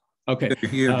first. Okay.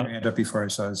 You had your hand up before I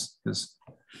saw his.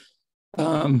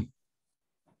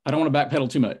 I don't want to backpedal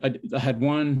too much. I had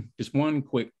just one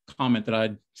quick comment that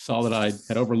I saw that I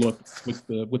had overlooked with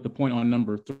the point on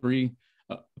number 3,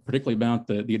 particularly about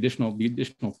the additional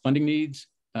funding needs.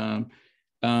 And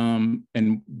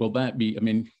will that be? I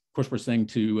mean, of course, we're saying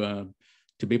to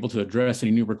be able to address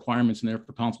any new requirements in there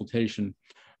for consultation,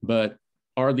 but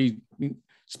are these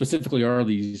specifically, or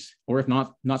if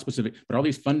not specific, but are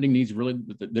these funding needs really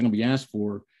that they're going to be asked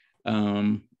for?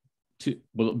 Will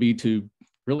it be to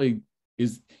really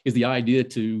is the idea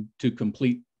to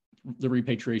complete the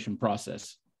repatriation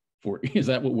process? Is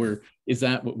that what we're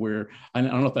I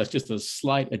don't know if that's just a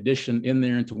slight addition in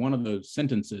there into one of those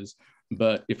sentences,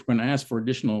 but if we're going to ask for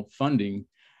additional funding,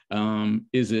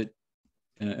 is it,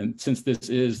 and since this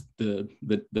is the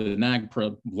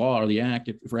NAGPRA law or the act,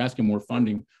 if we're asking more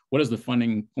funding, what is the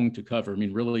funding going to cover? I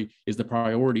mean, really, is the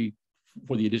priority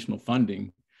for the additional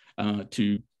funding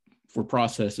for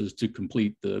processes to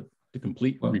complete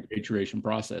repatriation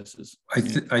processes?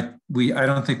 I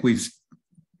don't think we've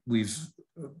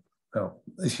well,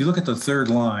 if you look at the third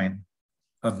line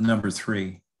of number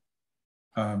 3,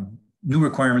 new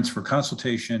requirements for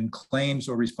consultation, claims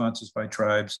or responses by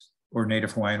tribes or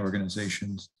Native Hawaiian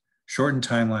organizations, shortened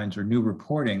timelines or new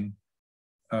reporting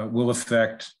will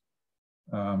affect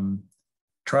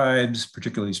tribes,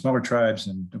 particularly smaller tribes,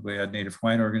 and we had Native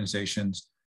Hawaiian organizations,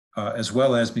 as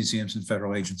well as museums and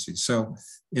federal agencies. So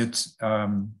it's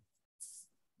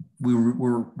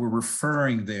we're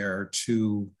referring there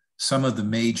to some of the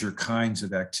major kinds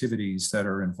of activities that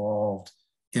are involved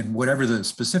in whatever the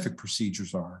specific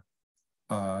procedures are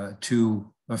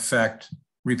to affect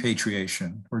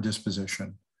repatriation or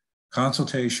disposition,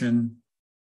 consultation,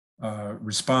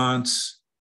 response,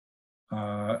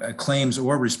 claims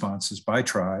or responses by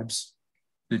tribes.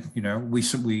 That, you know,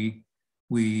 we've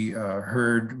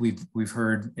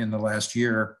heard in the last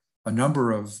year a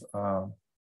number of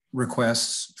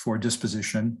requests for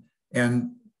disposition,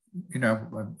 and you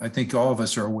know, I think all of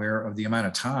us are aware of the amount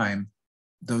of time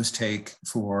those take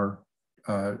for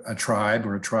a tribe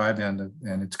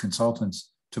and its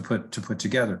consultants to put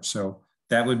together. So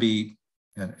that would be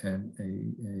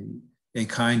a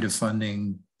kind of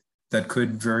funding that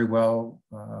could very well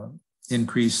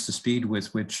increase the speed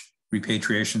with which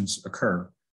repatriations occur.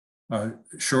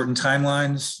 Shortened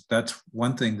timelines, that's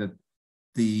one thing that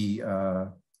the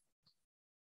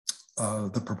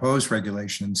the proposed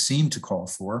regulations seem to call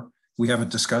for. We haven't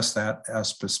discussed that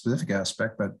as a specific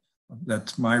aspect, but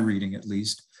that's my reading at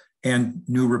least, and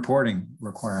new reporting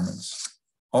requirements.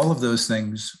 All of those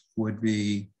things would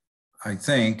be, I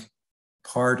think,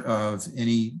 part of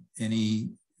any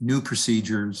new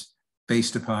procedures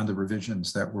based upon the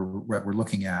revisions that we're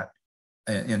looking at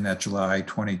in that July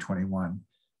 2021.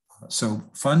 So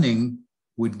funding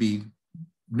would be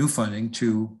new funding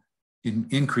to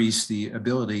increase the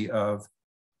ability of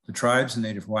the tribes and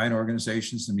Native Hawaiian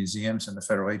organizations, the museums, and the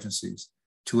federal agencies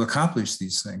to accomplish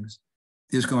these things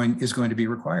is going to be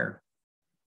required.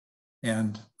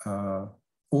 And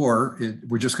we're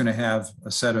just going to have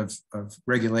a set of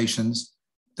regulations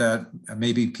that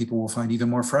maybe people will find even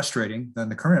more frustrating than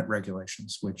the current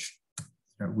regulations, which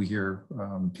we hear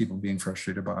people being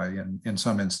frustrated by in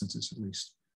some instances, at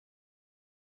least.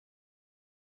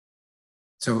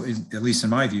 So at least in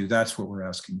my view, that's what we're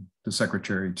asking the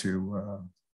Secretary to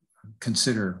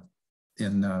consider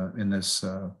in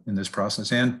this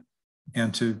process, and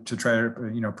to try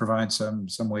to provide some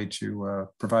way to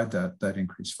provide that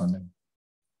increased funding.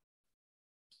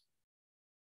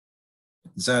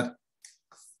 Does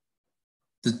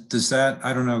that,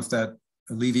 I don't know if that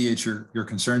alleviates your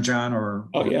concern, John, or?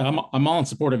 Oh yeah, I'm all in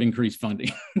support of increased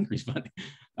funding,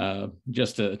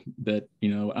 just that,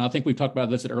 I think we've talked about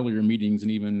this at earlier meetings,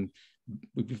 and even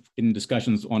we've in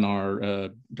discussions on our,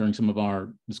 during some of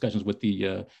our discussions with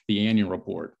the annual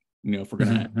report, if we're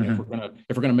gonna,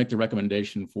 if we're gonna make the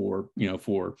recommendation for,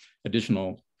 for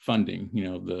additional funding,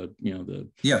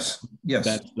 yes.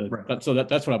 Right. So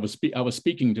that's what I was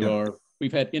speaking to. Our,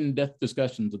 we've had in-depth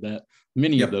discussions of that,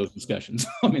 many of those discussions.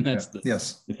 I mean, that's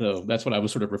so that's what I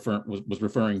was sort of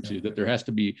referring to, that there has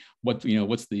to be what's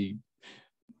the,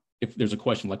 if there's a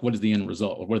question like what is the end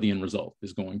result, or what the end result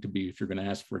is going to be if you're going to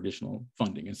ask for additional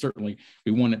funding. And certainly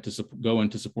we want it to go in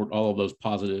to support all of those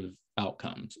positive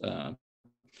outcomes.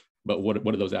 But what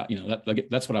are those out?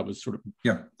 That's what I was sort of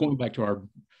going back to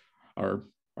our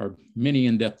many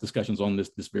in-depth discussions on this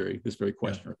very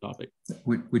question or topic.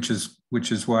 Which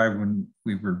is why when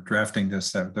we were drafting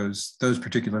this, that those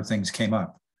particular things came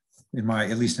up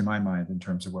at least in my mind, in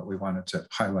terms of what we wanted to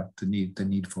highlight the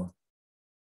need for.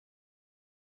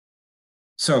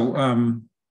 So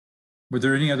were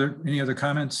there any other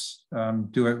comments?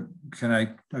 Tim,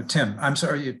 I'm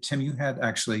sorry, Tim, you had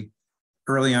actually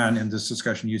early on in this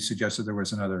discussion, you suggested there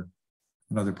was another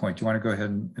point. Do you want to go ahead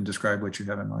and describe what you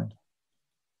have in mind?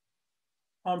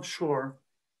 Sure.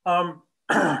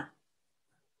 I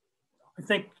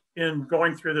think in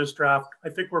going through this draft, I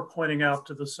think we're pointing out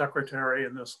to the Secretary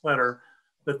in this letter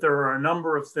that there are a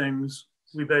number of things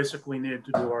we basically need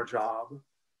to do our job.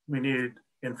 We need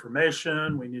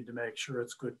information. We need to make sure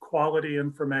it's good quality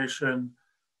information.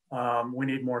 We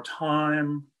need more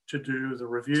time to do the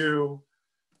review.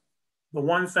 The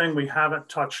one thing we haven't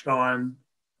touched on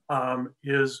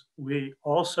is we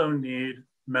also need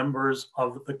members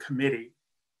of the committee.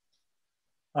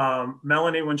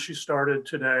 Melanie, when she started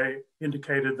today,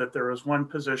 indicated that there is one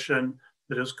position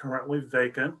that is currently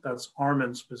vacant. That's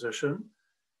Armin's position.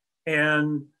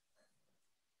 And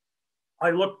I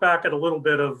look back at a little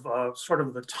bit of sort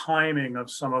of the timing of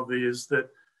some of these, that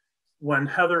when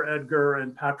Heather Edgar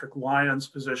and Patrick Lyon's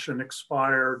position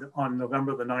expired on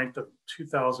November the 9th of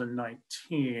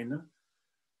 2019,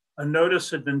 a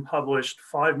notice had been published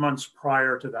 5 months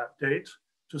prior to that date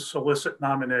to solicit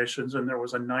nominations, and there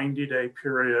was a 90-day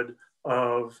period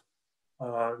of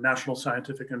National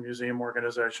Scientific and Museum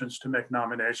organizations to make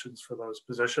nominations for those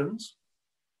positions.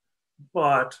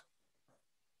 But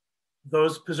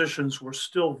those positions were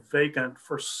still vacant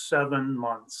for 7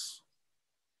 months.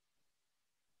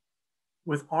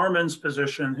 With Armin's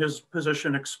position, his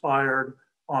position expired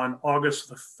on August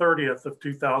the 30th of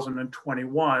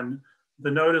 2021.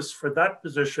 The notice for that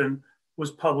position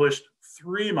was published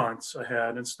 3 months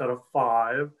ahead instead of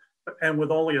 5, and with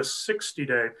only a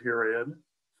 60-day period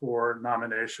for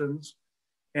nominations.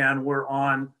 And we're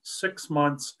on 6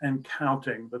 months and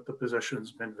counting that the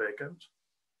position's been vacant.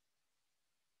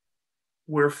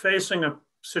 We're facing a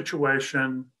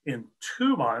situation in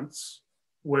 2 months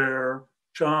where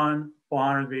John,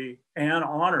 Barnaby, and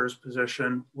Honor's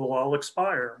position will all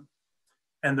expire.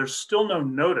 And there's still no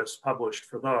notice published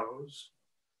for those.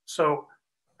 So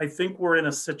I think we're in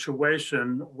a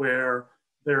situation where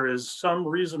there is some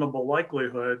reasonable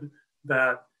likelihood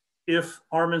that if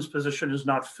Armin's position is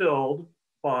not filled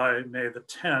by May the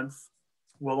 10th,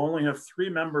 we'll only have 3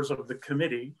 members of the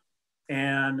committee,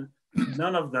 and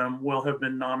none of them will have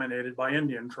been nominated by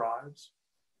Indian tribes.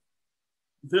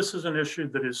 This is an issue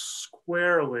that is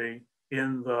squarely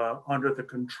under the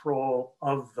control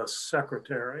of the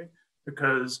Secretary,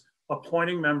 because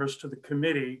appointing members to the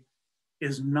committee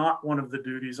is not one of the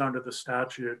duties under the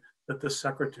statute that the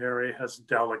secretary has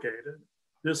delegated.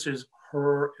 This is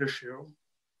her issue.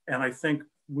 And I think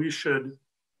we should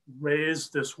raise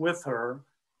this with her,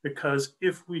 because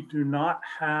if we do not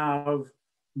have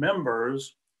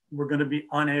members, we're going to be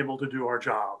unable to do our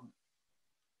job.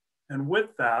 And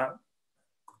with that,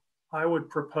 I would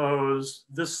propose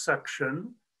this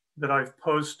section that I've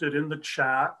posted in the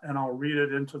chat, and I'll read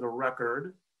it into the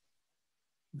record.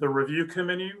 The review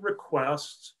committee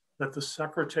requests that the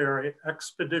secretary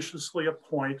expeditiously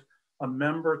appoint a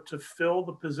member to fill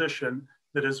the position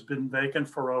that has been vacant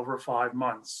for over 5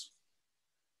 months,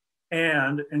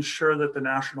 and ensure that the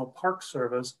National Park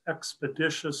Service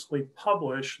expeditiously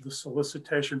publish the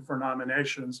solicitation for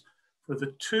nominations for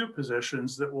the 2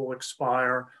 positions that will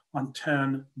expire on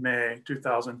 10 May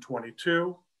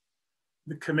 2022.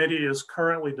 The committee is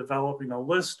currently developing a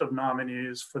list of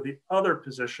nominees for the other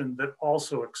position that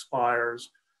also expires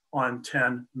on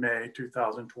 10 May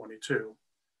 2022.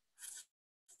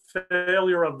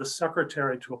 Failure of the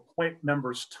secretary to appoint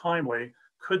members timely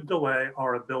could delay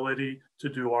our ability to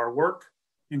do our work,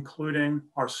 including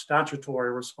our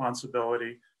statutory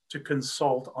responsibility to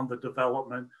consult on the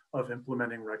development of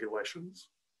implementing regulations.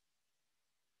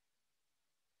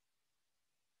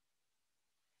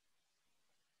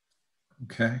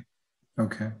 Okay,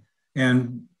 okay.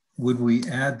 And would we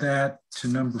add that to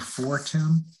number 4,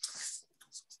 Tim?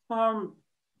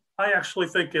 I actually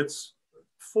think it's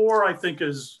 4,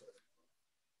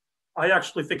 I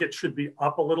actually think it should be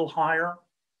up a little higher.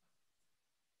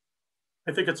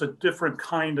 I think it's a different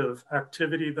kind of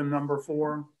activity than number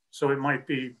 4. So it might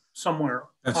be somewhere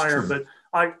higher, true.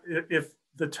 But if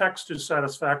the text is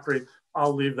satisfactory,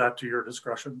 I'll leave that to your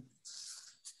discretion.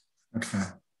 Okay.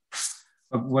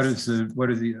 What do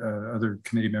the other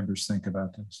committee members think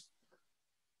about this?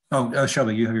 Oh,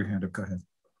 Shelby, you have your hand up. Go ahead.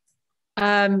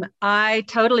 I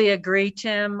totally agree,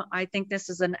 Tim. I think this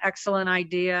is an excellent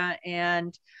idea,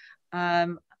 and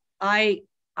I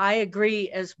agree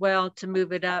as well to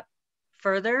move it up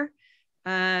further.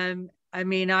 I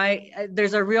mean,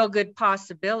 there's a real good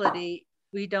possibility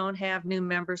we don't have new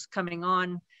members coming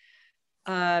on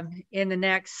in the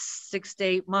next 6 to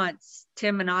 8 months.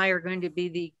 Tim and I are going to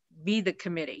be the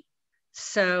committee.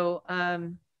 So,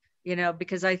 you know,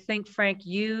 because I think, Frank,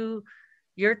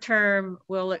 your term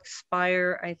will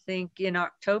expire, I think, in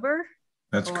October.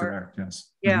 That's correct,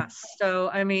 yes. Yeah, so,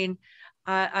 I mean,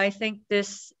 I think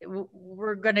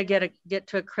we're going to get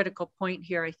to a critical point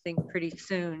here, I think, pretty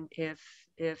soon if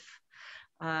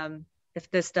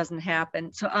this doesn't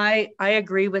happen. So I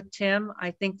agree with Tim.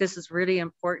 I think this is really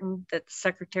important that the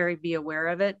secretary be aware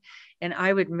of it, and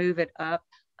I would move it up.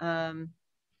 I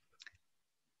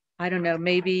don't know,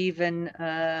 maybe even,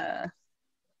 I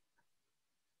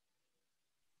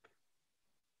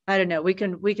don't know, we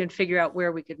can figure out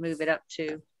where we could move it up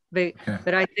to.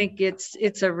 But I think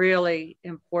it's a really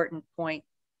important point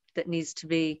that needs to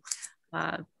be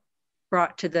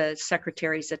brought to the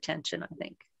secretary's attention, I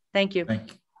think. Thank you.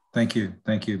 Thank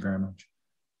you very much.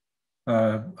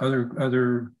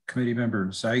 Other committee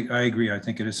members, I agree. I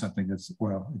think it is something that's,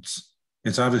 well,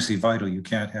 it's obviously vital. You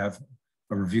can't have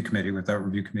a review committee without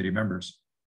review committee members,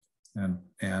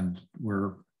 and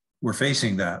we're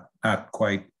facing that, not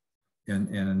quite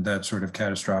in that sort of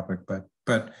catastrophic, but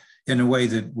in a way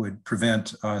that would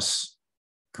prevent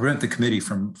the committee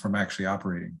from actually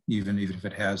operating, even if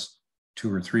it has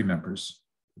 2 or 3 members.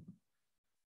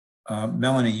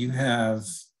 Melanie, you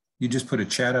just put a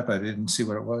chat up. I didn't see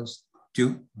what it was.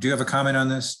 Do you have a comment on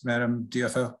this, Madam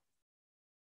DFO?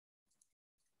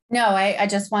 No, I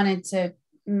just wanted to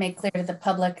make clear to the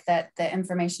public that the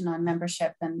information on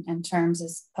membership and terms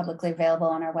is publicly available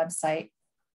on our website.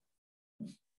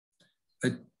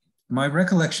 My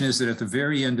recollection is that at the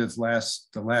very end of the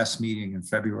last meeting in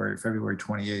February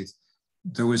 28th,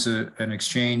 there was an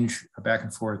exchange back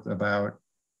and forth about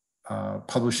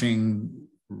publishing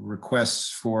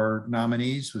requests for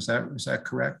nominees. Was that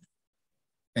correct?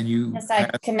 And you? Yes, I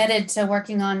committed to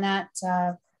working on that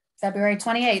February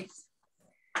 28th.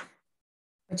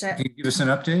 Can you give us an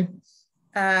update?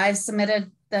 I've submitted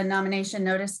the nomination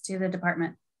notice to the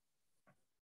department.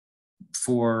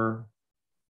 For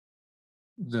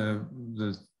the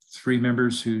 3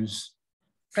 members whose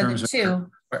for terms the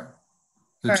 2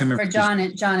 for John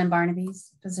and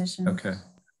Barnaby's position. Okay,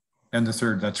 and the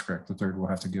 3rd, that's correct. The 3rd we'll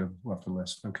have to give off the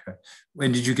list. Okay,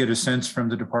 and did you get a sense from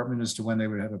the department as to when they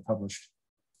would have it published?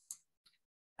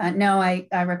 No, I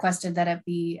requested that it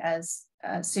be as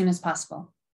soon as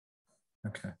possible.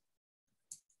 Okay,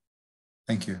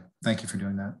 thank you for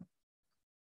doing that.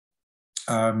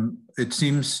 It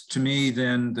seems to me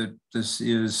then that this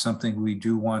is something we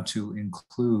do want to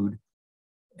include,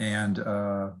 and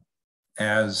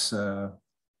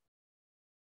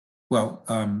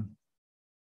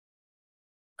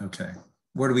okay,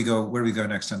 where do we go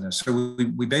next on this? So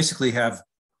we basically have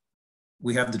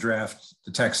the draft,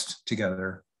 the text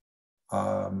together.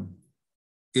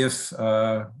 If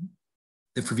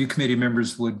review committee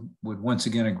members would once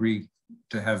again agree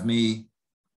to have me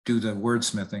do the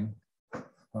wordsmithing,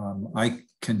 I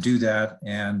can do that,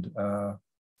 and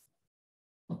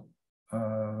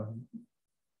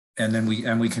then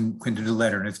we can do the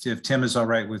letter. And if Tim is all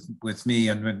right with me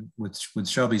and with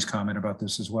Shelby's comment about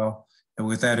this as well, and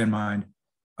with that in mind,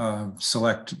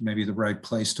 select maybe the right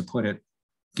place to put it,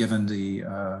 given the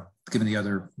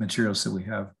other materials that we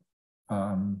have,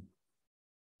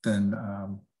 then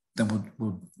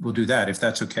we'll do that, if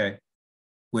that's okay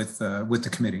with the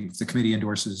committee. If the committee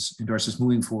endorses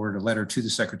moving forward a letter to the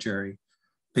secretary,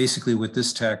 basically with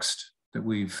this text that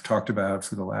we've talked about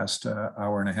for the last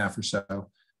hour and a half or so,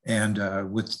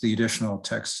 and with the additional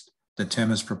text that Tim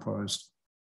has proposed,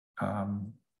 I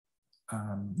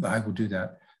will do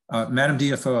that. Madam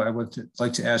DFO, I would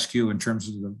like to ask you, in terms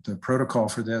of the protocol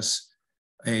for this,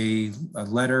 a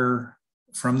letter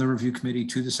from the review committee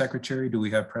to the secretary. Do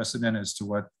we have precedent as to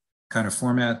what kind of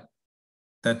format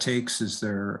that takes? Is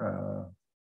there,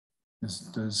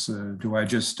 do I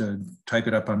just type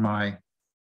it up on my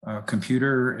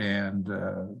computer and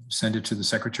send it to the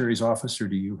secretary's office, or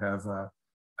do you have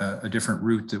a different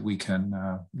route that we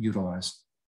can utilize?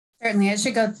 Certainly, it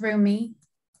should go through me.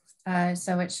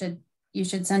 So you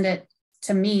should send it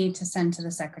to me to send to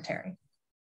the secretary.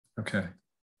 Okay.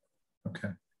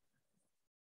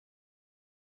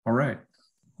 All right,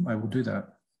 I will do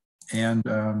that. And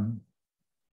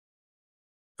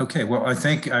okay, well, I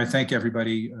thank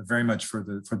everybody very much for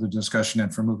the discussion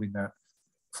and for moving that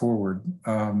forward.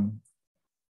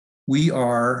 We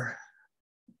have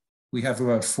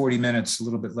about 40 minutes, a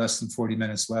little bit less than 40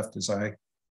 minutes left as I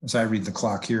read the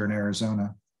clock here in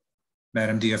Arizona.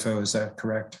 Madam DFO, is that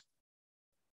correct?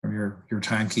 From your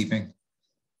timekeeping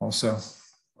also?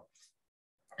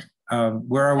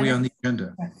 Where are we on the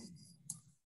agenda?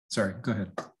 Sorry, go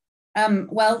ahead.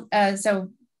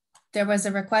 So there was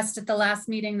a request at the last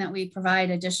meeting that we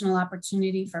provide additional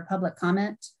opportunity for public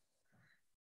comment.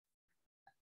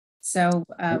 So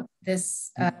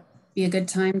this be a good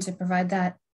time to provide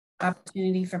that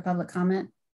opportunity for public comment.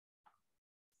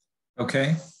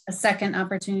 Okay. A second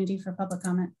opportunity for public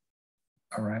comment.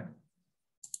 All right.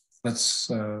 Let's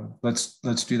do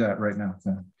that right now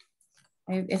then.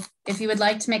 If you would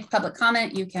like to make public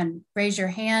comment, you can raise your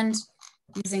hand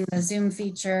using the Zoom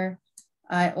feature,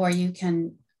 or you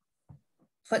can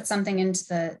put something into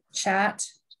the chat.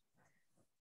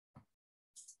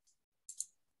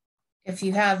 If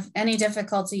you have any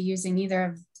difficulty using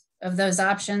either of those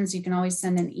options, you can always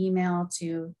send an email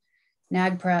to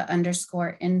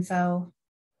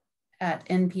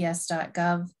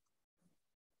nagpra_info@nps.gov.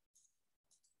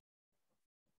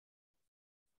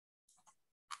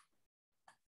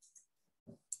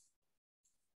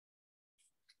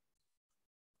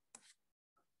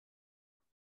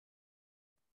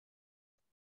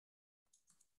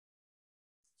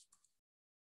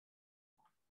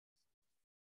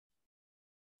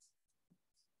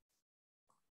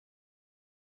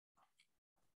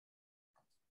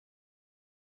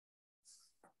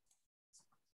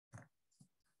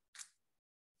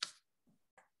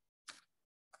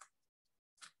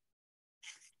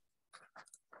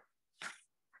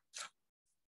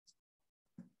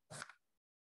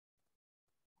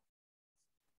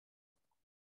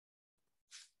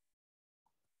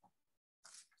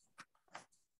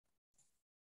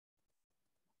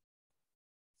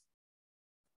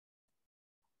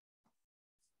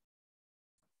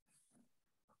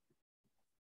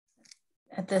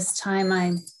 At this time,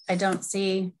 I don't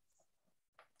see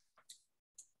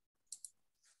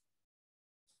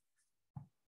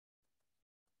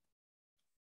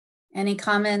any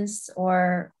comments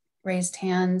or raised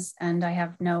hands, and I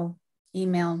have no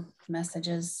email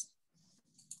messages.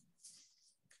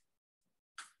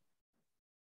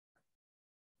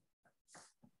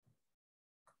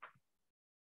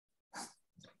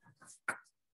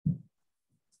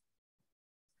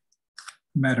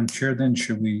 Madam Chair, then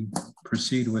should we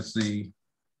proceed with the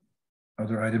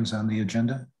other items on the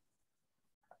agenda?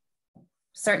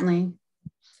 Certainly.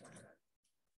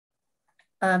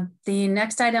 The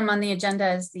next item on the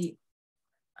agenda is the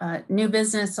new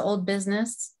business, old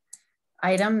business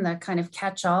item, the kind of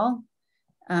catch-all.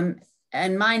 And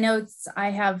my notes,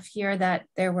 I have here that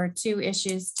there were two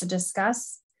issues to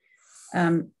discuss.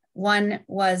 One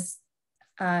was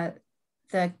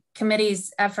the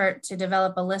committee's effort to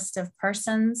develop a list of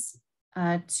persons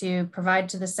to provide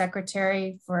to the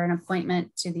secretary for an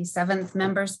appointment to the 7th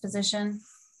member's position.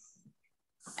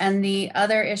 And the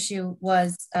other issue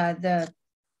was the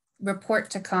report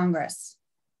to Congress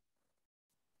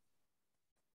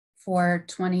for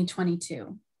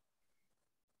 2022.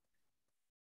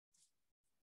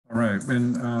 All right,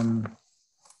 and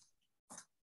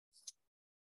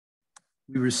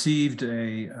we received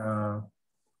a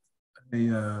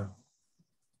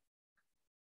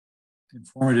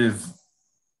informative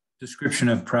description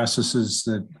of processes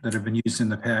that have been used in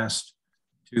the past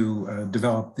to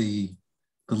develop the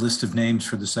list of names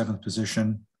for the 7th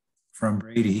position from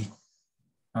Brady.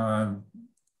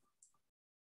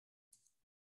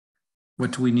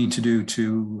 What do we need to do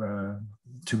to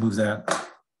move that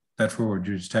forward?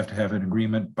 You just have to have an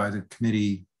agreement by the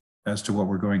committee as to what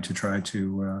we're going to try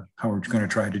to, how we're going to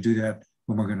try to do that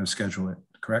when we're going to schedule it,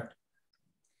 correct?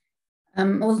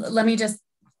 Well, let me just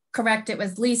correct. It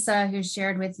was Lisa who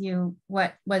shared with you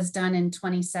what was done in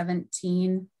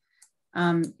 2017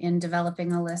 in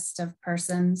developing a list of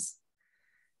persons.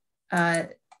 The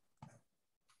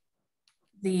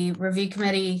review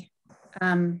committee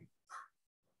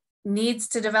needs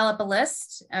to develop a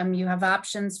list. You have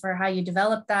options for how you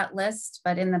develop that list,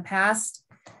 but in the past,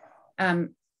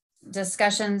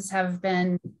 discussions have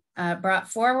been brought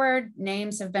forward,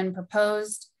 names have been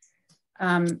proposed.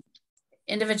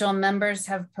 Individual members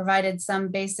have provided some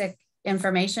basic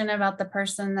information about the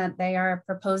person that they are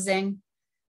proposing.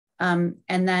 And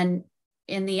then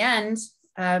in the end,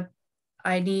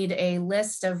 I need a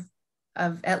list of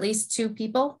at least 2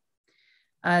 people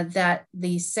that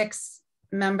the 6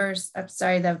 members, I'm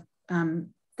sorry, the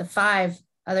 5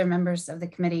 other members of the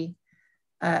committee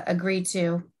agree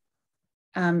to.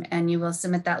 And you will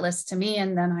submit that list to me,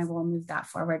 and then I will move that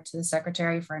forward to the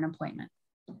secretary for an appointment.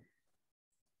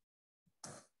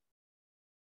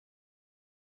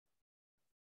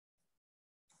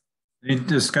 Any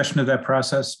discussion of that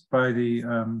process by the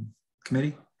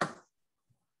committee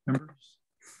members?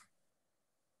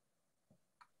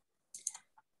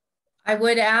 I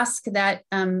would ask that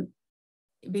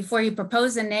before you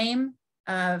propose a name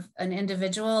of an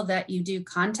individual, that you do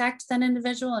contact that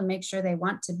individual and make sure they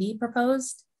want to be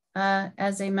proposed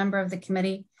as a member of the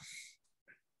committee.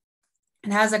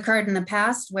 It has occurred in the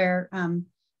past where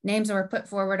names were put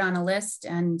forward on a list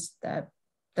and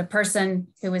the person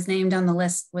who was named on the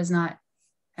list was not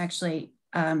actually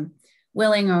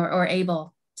willing or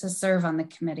able to serve on the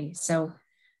committee. So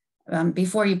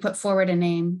before you put forward a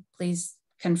name, please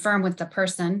confirm with the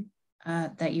person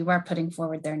that you are putting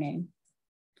forward their name.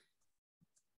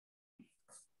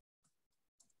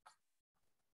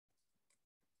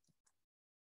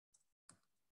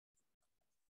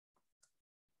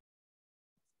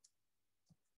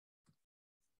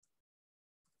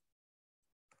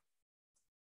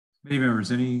 Committee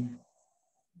members,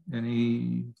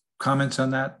 any comments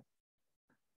on that?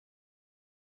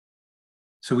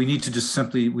 So we need to just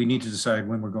simply, we need to decide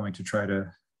when we're going to try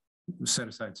to set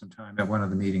aside some time at one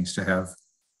of the meetings to have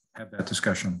that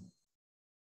discussion.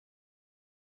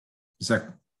 Is that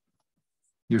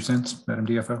your sense, Madam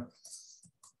DFO?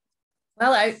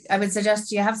 Well, I would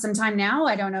suggest you have some time now.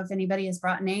 I don't know if anybody has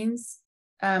brought names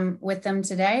with them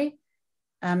today.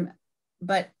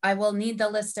 But I will need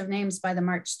the list of names by the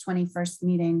March 21st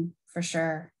meeting for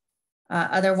sure.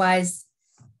 Otherwise,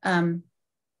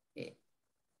 it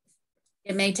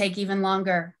may take even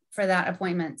longer for that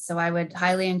appointment. So I would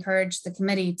highly encourage the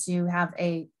committee to have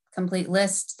a complete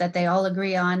list that they all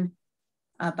agree on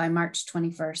by March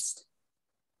 21st.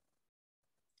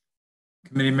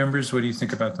 Committee members, what do you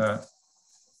think about that?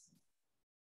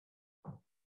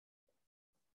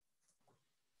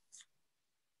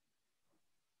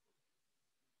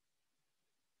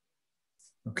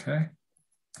 Okay.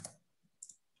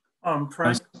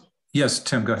 Frank? Yes,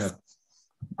 Tim, go ahead.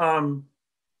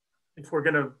 If we're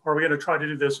are we gonna try to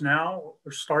do this now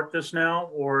or start this now,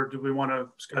 or do we want to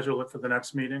schedule it for the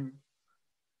next meeting?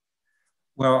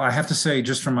 Well, I have to say,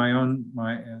 just from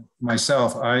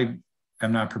myself, I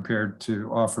am not prepared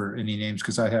to offer any names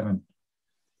because I haven't,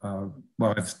 well,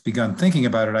 I've begun thinking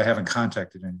about it. I haven't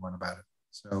contacted anyone about it.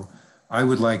 So I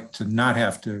would like to not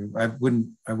have to, I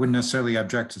wouldn't necessarily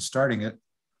object to starting it,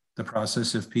 the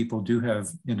process, if people do have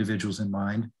individuals in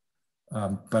mind.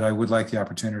 But I would like the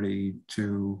opportunity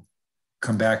to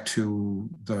come back to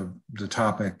the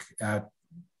topic at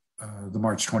the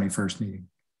March 21st meeting.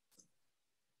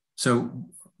 So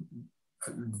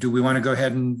do we want to go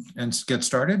ahead and get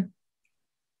started?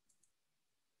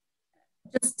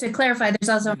 Just to clarify, there's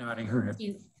also nodding her head.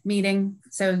 Meeting.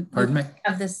 So pardon me?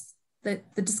 Have this the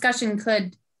discussion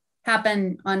could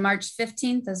happen on March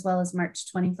 15th as well as March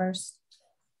 21st.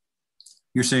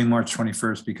 You're saying March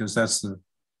 21st because that's the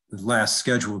last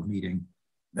scheduled meeting.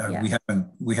 Yeah.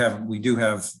 We do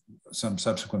have some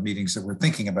subsequent meetings that we're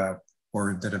thinking about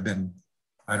or that have been,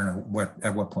 I don't know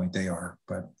at what point they are,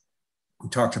 but we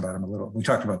talked about them a little. We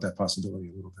talked about that possibility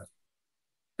a little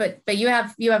bit. But you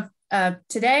have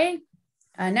today,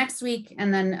 next week,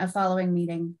 and then a following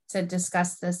meeting to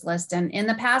discuss this list. And in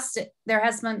the past, there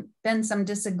has been some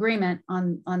disagreement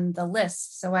on the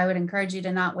list. So I would encourage you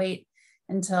to not wait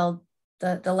until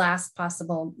the last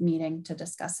possible meeting to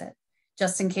discuss it,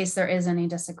 just in case there is any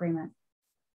disagreement.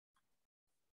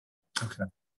 Okay.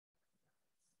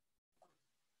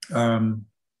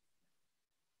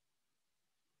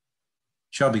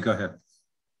 Shelby, go ahead.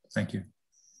 Thank you.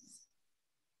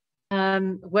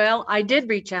 Well, I did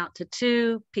reach out to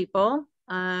two people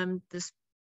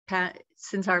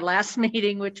since our last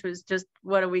meeting, which was just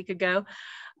a week ago.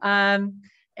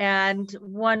 And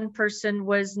one person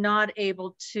was not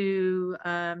able to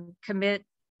commit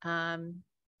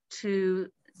to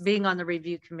being on the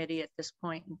review committee at this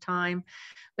point in time.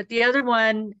 But the other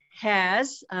one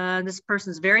has, this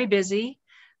person's very busy,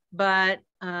 but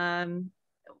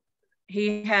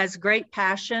he has great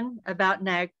passion about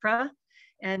NAGPRA,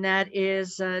 and that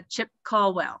is Chip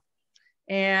Caldwell.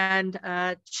 And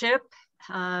Chip,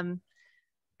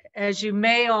 as you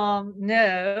may all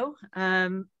know,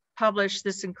 published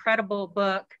this incredible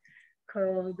book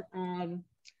called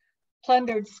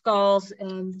Plundered Skulls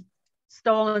and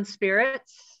Stolen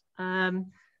Spirits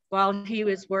while he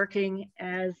was working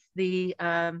as the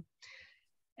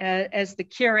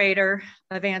curator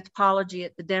of anthropology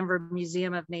at the Denver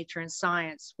Museum of Nature and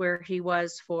Science, where he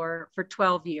was for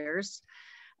 12 years.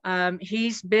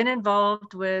 He's been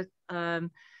involved with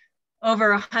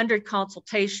over 100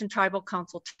 tribal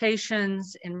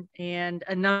consultations and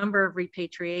a number of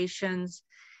repatriations.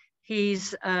 He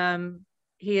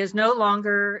is no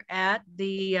longer at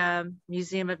the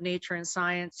Museum of Nature and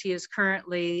Science. He is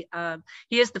currently,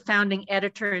 he is the founding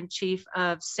editor-in-chief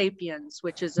of Sapiens,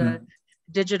 which is a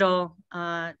digital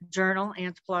journal,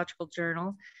 anthropological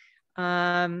journal.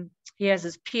 He has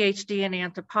his PhD in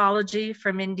anthropology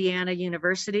from Indiana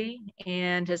University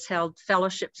and has held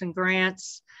fellowships and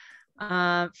grants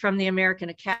from the American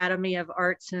Academy of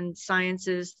Arts and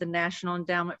Sciences, the National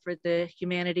Endowment for the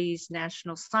Humanities,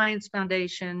 National Science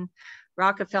Foundation,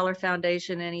 Rockefeller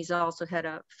Foundation, and he's also had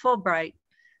a Fulbright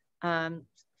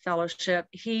fellowship.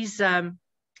 He's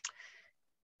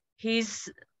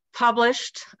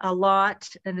published a lot,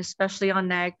 and especially on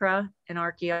NAGPRA and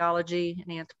archaeology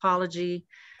and anthropology.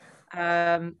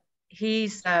 I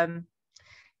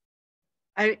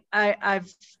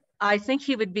think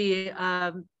he would be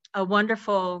a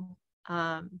wonderful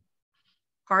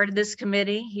part of this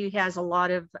committee. He has a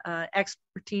lot of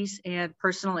expertise and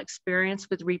personal experience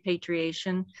with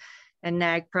repatriation and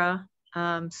NAGPRA.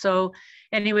 So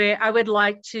anyway, I would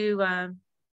like to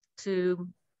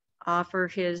offer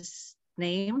his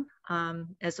name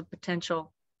as a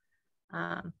potential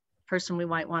person we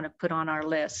might want to put on our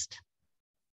list.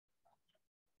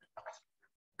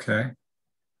 Okay.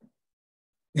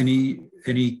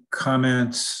 Any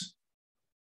comments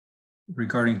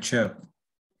regarding Chip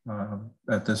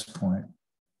at this point?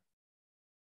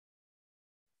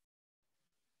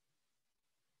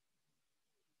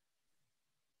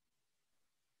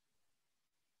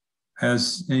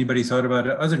 Has anybody thought about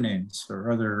other names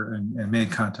or other and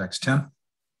made contacts? Tim?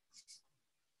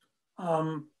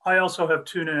 I also have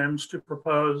two names to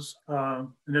propose.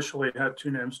 Initially had two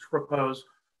names to propose.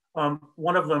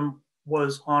 One of them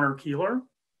was Honor Keeler,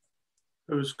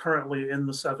 who's currently in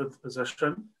the 7th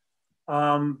position.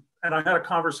 And I had a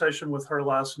conversation with her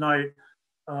last night,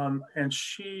 and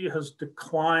she has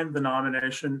declined the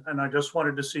nomination. And I just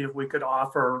wanted to see if we could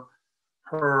offer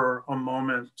her a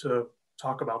moment to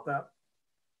talk about that.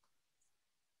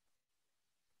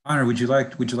 Honor, would you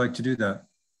like to do that?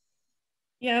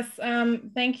 Yes,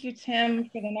 thank you, Tim,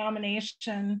 for the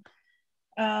nomination.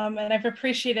 And I've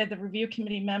appreciated the review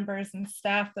committee members and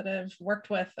staff that I've worked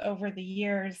with over the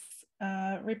years.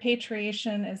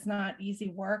 Repatriation is not easy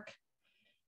work.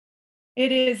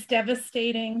 It is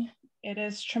devastating, it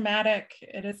is traumatic,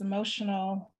 it is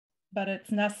emotional, but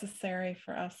it's necessary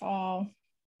for us all.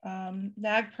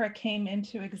 NAGPRA came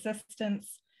into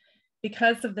existence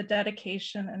because of the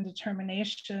dedication and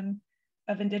determination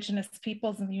of Indigenous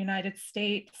peoples in the United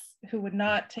States who would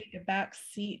not take a back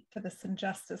seat to this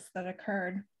injustice that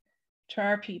occurred to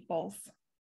our peoples.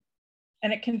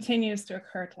 And it continues to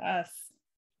occur to us,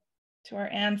 to our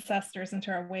ancestors, and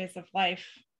to our ways of life.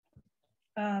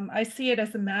 I see it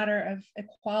as a matter of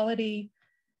equality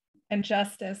and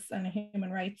justice and a human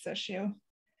rights issue.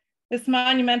 This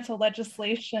monumental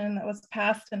legislation that was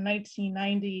passed in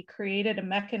 1990 created a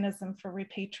mechanism for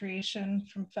repatriation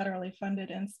from federally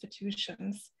funded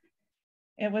institutions.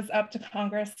 It was up to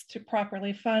Congress to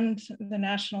properly fund the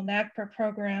National NAGPRA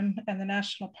program and the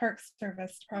National Park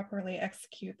Service to properly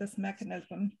execute this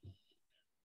mechanism.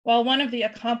 While one of the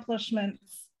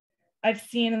accomplishments I've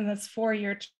seen in this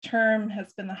 4-year term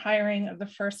has been the hiring of the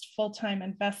first full-time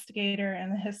investigator in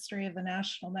the history of the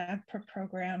National NAGPRA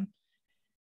program,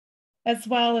 as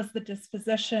well as the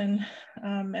disposition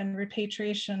and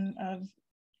repatriation of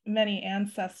many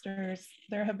ancestors,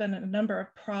 there have been a number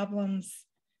of problems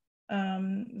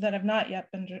that have not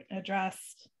yet been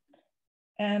addressed.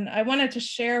 And I wanted to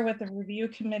share with the review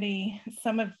committee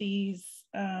some of these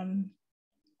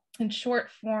in short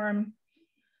form.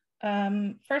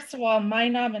 First of all, my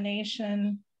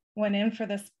nomination went in for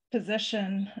this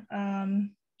position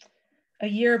a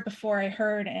year before I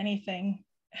heard anything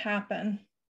happen.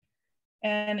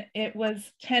 And it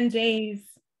was 10 days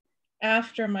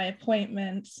after my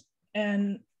appointment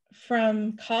and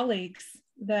from colleagues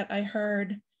that I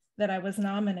heard that I was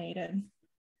nominated.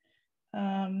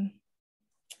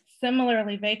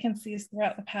 Similarly, vacancies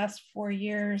throughout the past 4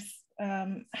 years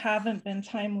haven't been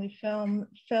timely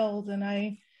filled, and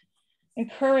I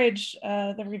encourage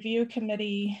the review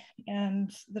committee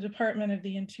and the Department of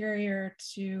the Interior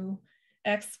to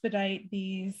expedite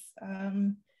these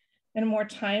in a more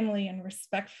timely and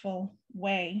respectful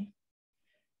way.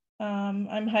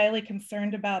 I'm highly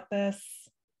concerned about this.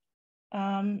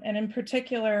 And in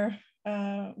particular,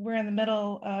 we're in the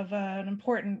middle of an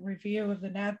important review of the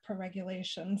NAGPRA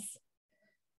regulations.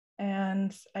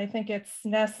 And I think it's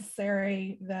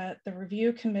necessary that the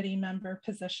review committee member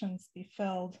positions be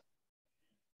filled.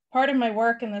 Part of my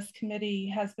work in this committee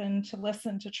has been to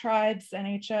listen to tribes,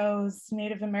 NHOs,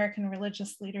 Native American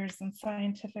religious leaders, and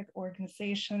scientific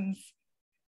organizations,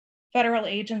 federal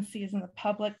agencies, and the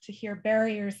public to hear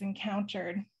barriers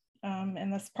encountered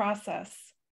in this process.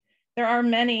 There are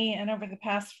many, and over the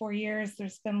past 4 years,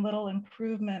 there's been little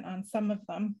improvement on some of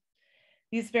them.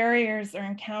 These barriers are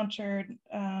encountered,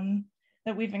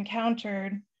 that we've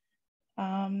encountered,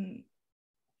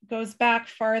 goes back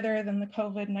farther than the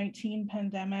COVID-19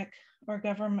 pandemic or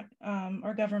government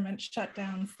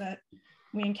shutdowns that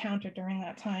we encountered during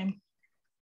that time.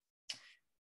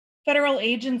 Federal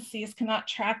agencies cannot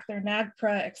track their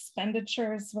NAGPRA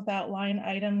expenditures without line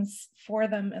items for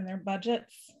them in their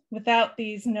budgets. Without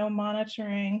these, no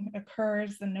monitoring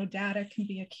occurs and no data can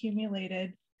be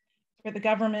accumulated for the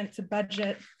government to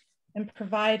budget and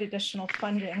provide additional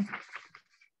funding.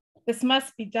 This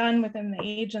must be done within the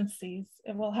agencies.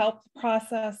 It will help the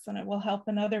process, and it will help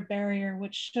another barrier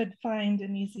which should find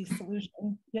an easy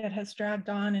solution, yet has dragged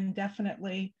on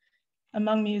indefinitely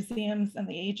among museums and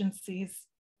the agencies,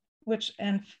 which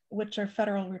are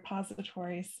federal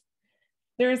repositories.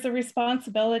 There is a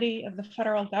responsibility of the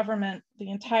federal government,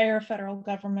 the entire federal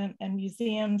government, and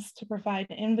museums to provide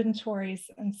inventories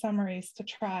and summaries to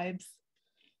tribes.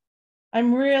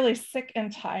 I'm really sick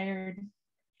and tired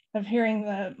of hearing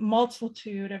the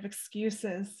multitude of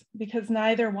excuses because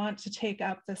neither want to take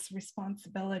up this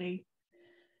responsibility.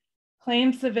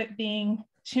 Claims of it being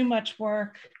too much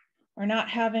work or not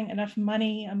having enough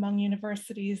money among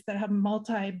universities that have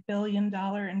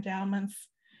multi-billion-dollar endowments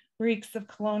reeks of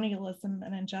colonialism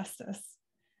and injustice,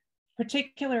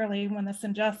 particularly when this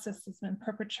injustice has been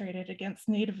perpetrated against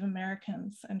Native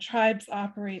Americans and tribes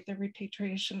operate their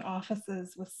repatriation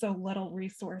offices with so little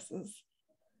resources.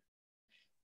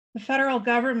 The federal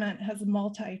government has a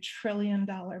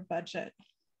multi-trillion-dollar budget.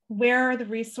 Where are the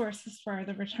resources for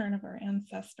the return of our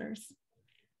ancestors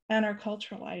and our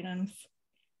cultural items?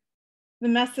 The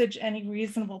message any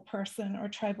reasonable person or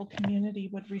tribal community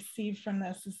would receive from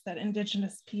this is that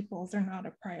Indigenous peoples are not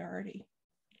a priority.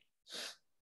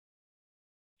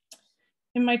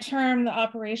 In my term, the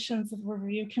operations of the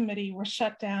review committee were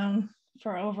shut down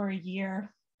for over a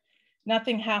year.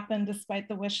 Nothing happened despite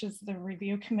the wishes of the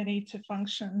review committee to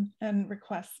function and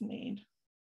requests made.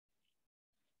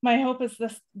 My hope is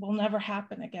this will never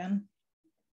happen again.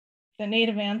 The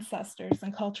Native ancestors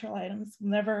and cultural items will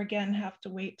never again have to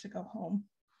wait to go home.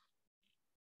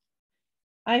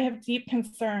 I have deep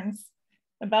concerns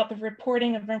about the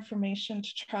reporting of information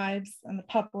to tribes and the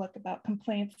public about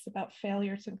complaints about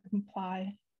failure to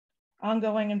comply,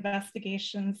 ongoing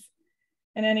investigations,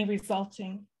 and any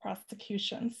resulting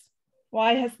prosecutions.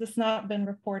 Why has this not been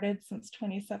reported since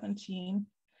 2017?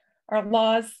 Are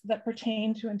laws that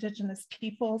pertain to Indigenous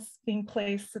peoples being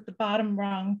placed at the bottom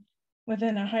rung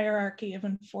within a hierarchy of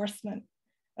enforcement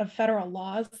of federal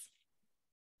laws?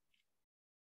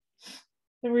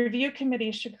 The review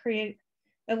committee should create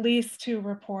at least 2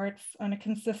 reports on a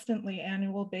consistently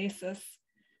annual basis.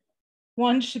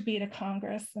 One should be to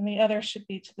Congress and the other should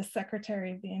be to the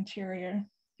Secretary of the Interior.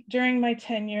 During my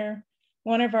tenure,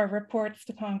 one of our reports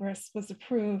to Congress was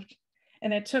approved,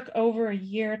 and it took over a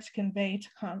year to convey to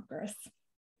Congress.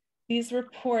 These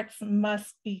reports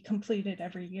must be completed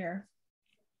every year.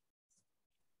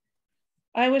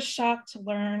 I was shocked to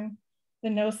learn that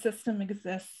no system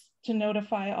exists to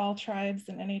notify all tribes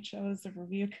and NHOs of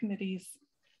review committees,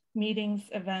 meetings,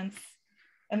 events,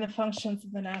 and the functions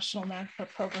of the National NAGPRA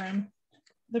program.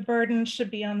 The burden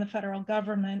should be on the federal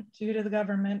government due to the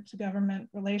government-to-government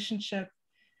relationship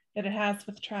that it has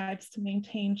with tribes to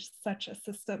maintain such a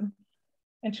system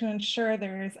and to ensure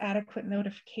there is adequate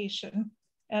notification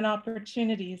and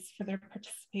opportunities for their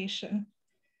participation.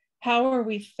 How are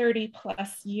we 30+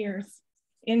 years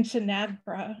into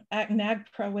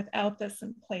NAGPRA without this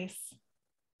in place?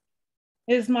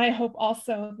 It is my hope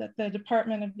also that the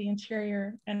Department of the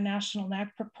Interior and National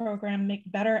NAGPRA program make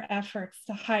better efforts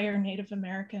to hire Native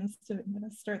Americans to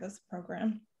administer this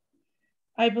program.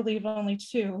 I believe only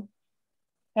 2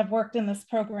 have worked in this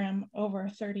program over a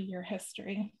 30-year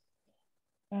history.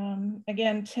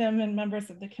 Again, Tim and members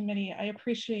of the committee, I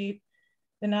appreciate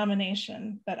the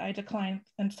nomination, but I decline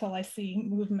until I see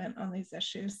movement on these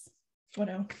issues.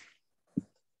 Widow.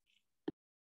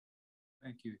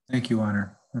 Thank you,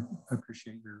 Honor. I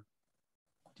appreciate your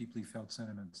deeply felt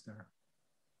sentiments there.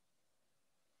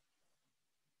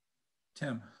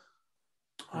 Tim.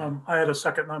 I had a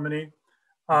second nominee.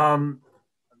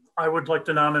 I would like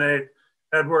to nominate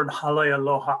Edward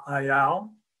Halealoha Ayau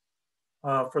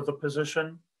for the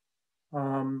position.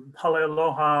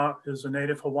 Halealoha is a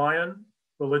native Hawaiian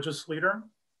religious leader.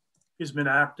 He's been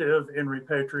active in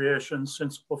repatriation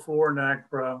since before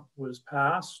NAGPRA was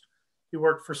passed. He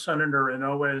worked for Senator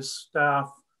Inouye's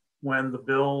staff when the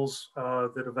bills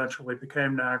that eventually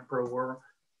became NAGPRA were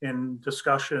in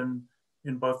discussion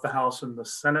in both the House and the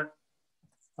Senate.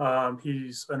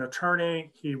 He's an attorney.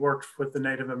 He worked with the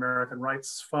Native American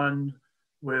Rights Fund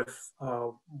with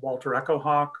Walter Echo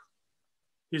Hawk.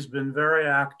 He's been very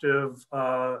active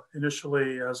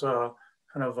initially as a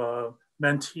kind of a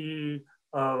mentee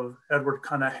of Edward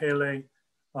Kanahele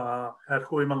at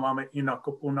Huimalama Ina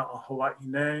Kupuna a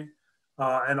Hawaii,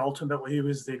 and ultimately he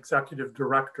was the executive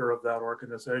director of that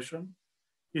organization.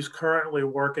 He's currently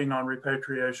working on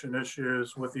repatriation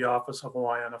issues with the Office of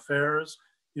Hawaiian Affairs.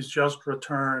 He's just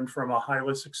returned from a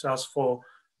highly successful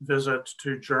visit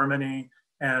to Germany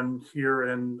and here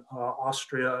in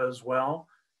Austria as well,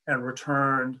 and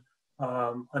returned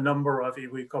a number of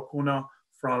iwi kapuna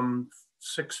from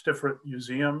 6 different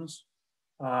museums.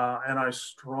 And I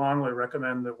strongly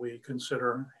recommend that we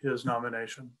consider his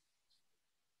nomination.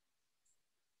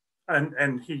 And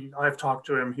I've talked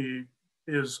to him, he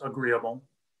is agreeable.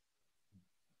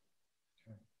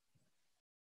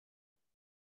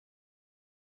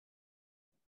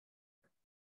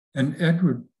 And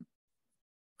Edward,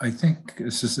 I think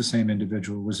this is the same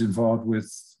individual, was involved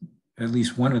with at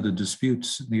least one of the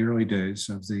disputes in the early days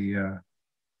of the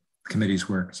committee's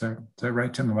work. Is that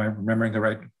right, Tim? Am I remembering the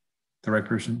right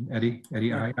person? Eddie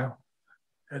Ayau?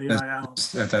 Eddie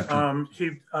Ayau. At that time.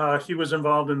 He was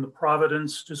involved in the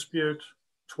Providence dispute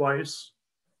twice.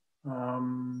 I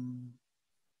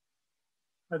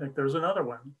think there's another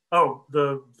one. Oh,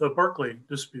 the Berkeley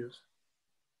dispute.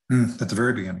 At the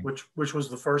very beginning. Which was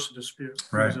the first dispute.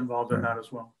 Right. He was involved in that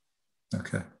as well.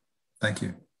 Okay, thank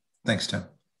you. Thanks, Tim.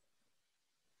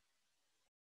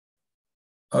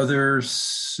 Other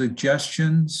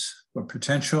suggestions or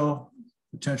potential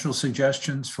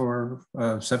suggestions for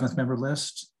a 7th member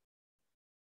list?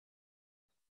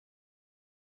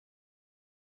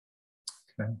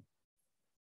 Okay.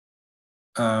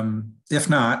 If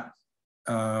not,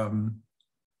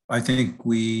 I think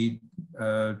we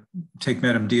take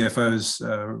Madam DFO's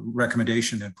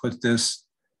recommendation and put this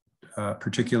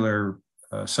particular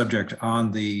subject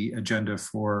on the agenda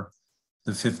for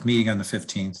the 5th meeting on the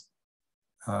 15th.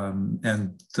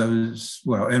 And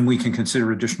we can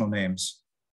consider additional names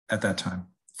at that time.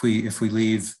 If we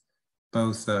leave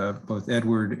both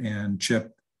Edward and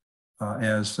Chip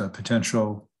as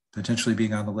potentially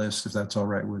being on the list, if that's all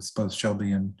right with both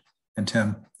Shelby and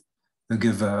Tim, they'll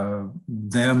give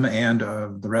them and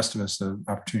the rest of us the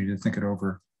opportunity to think it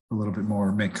over a little bit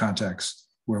more, make contacts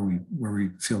where we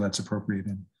feel that's appropriate,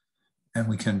 and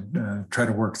we can try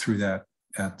to work through that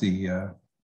at the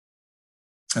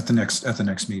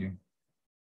next meeting.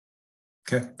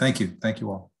 Okay, thank you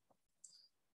all.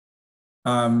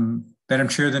 Madam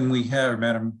Chair, then we have,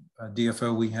 Madam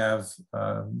DFO, we have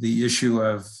the issue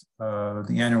of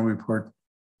the annual report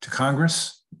to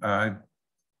Congress. I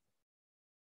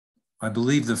I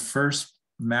believe the first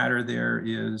matter there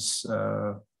is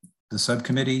the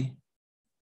subcommittee,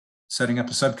 setting up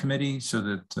a subcommittee so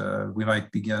that we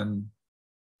might begin,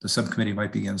 the subcommittee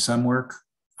might begin some work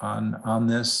on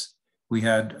this. We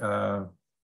had a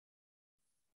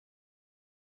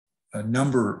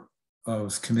number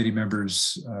of committee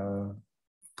members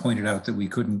pointed out that we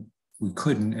couldn't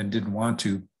and didn't want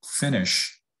to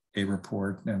finish a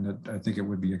report, and that I think it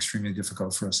would be extremely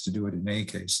difficult for us to do it in any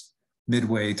case,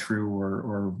 midway through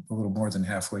or a little more than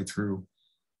halfway through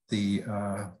the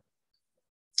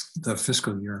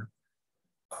fiscal year.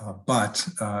 But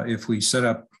if we set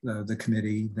up the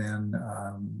committee, then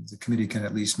the committee can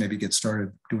at least maybe get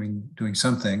started doing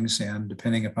some things, and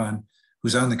depending upon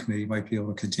who's on the committee, might be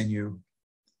able to continue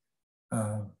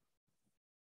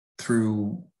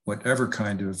through whatever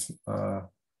kind of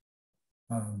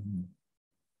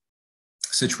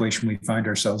situation we find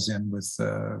ourselves in with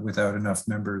without enough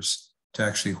members to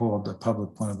actually hold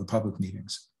one of the public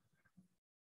meetings.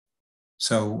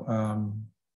 So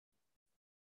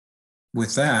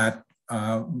with that,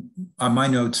 on my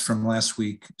notes from last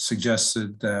week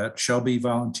suggested that Shelby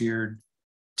volunteered,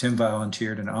 Tim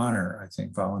volunteered, and Honor, I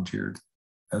think, volunteered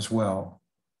as well.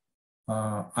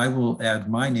 I will add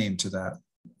my name to that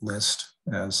list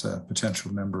as a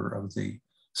potential member of the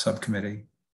subcommittee.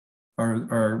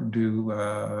 Or do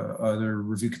other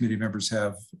review committee members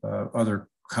have other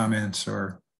comments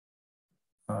or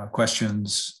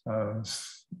questions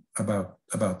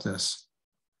about this?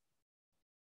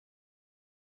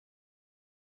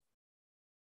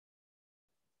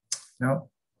 No.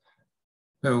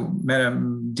 So,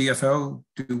 Madam DFO,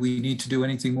 do we need to do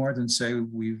anything more than say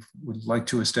we would like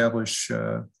to establish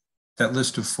that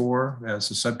list of 4 as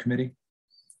a subcommittee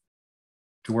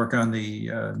to work on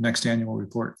the next annual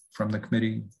report from the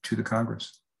committee to the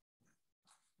Congress?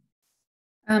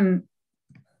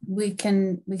 We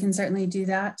can certainly do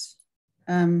that.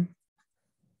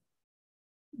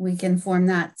 We can form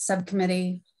that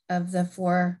subcommittee of the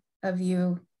 4 of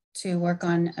you to work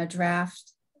on a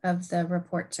draft of the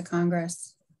report to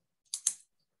Congress.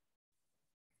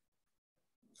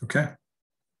 Okay.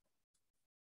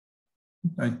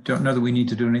 I don't know that we need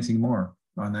to do anything more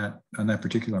on that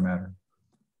particular matter.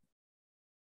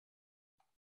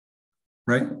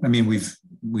 Right? I mean,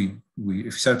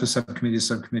 we've set up a subcommittee. The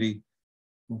subcommittee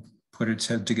will put its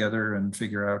head together and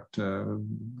figure out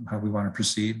how we want to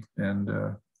proceed. And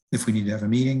if we need to have a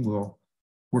meeting, we'll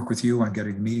work with you on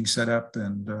getting the meeting set up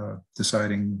and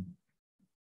deciding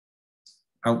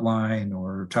outline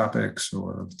or topics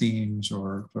or themes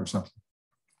or something.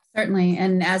 Certainly.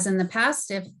 And as in the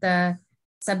past, if the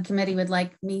subcommittee would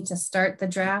like me to start the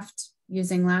draft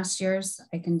using last year's,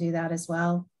 I can do that as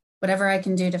well. Whatever I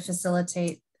can do to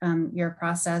facilitate your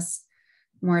process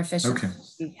more efficiently, okay.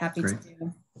 I'd be happy Great. to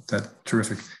do. That's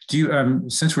terrific. Do you,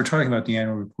 since we're talking about the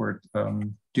annual report,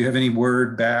 do you have any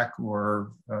word back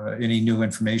or any new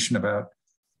information about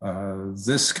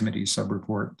this committee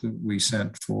sub-report that we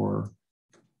sent for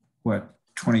what,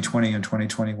 2020 and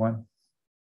 2021,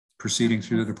 proceeding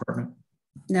through the department?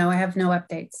 No, I have no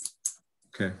updates.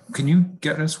 Okay. Can you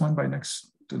get us one by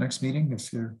the next meeting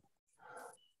if you're?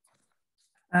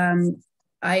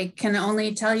 I can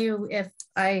only tell you if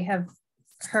I have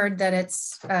heard that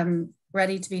it's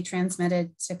ready to be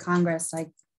transmitted to Congress.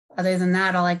 Other than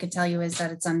that, all I could tell you is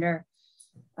that it's under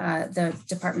the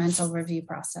departmental review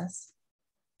process.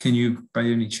 Can you, by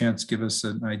any chance, give us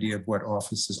an idea of what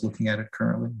office is looking at it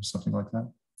currently or something like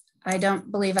that? I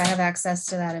don't believe I have access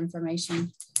to that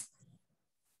information.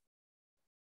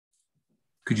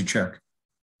 Could you check?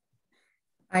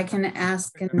 I can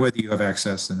ask. Whether you have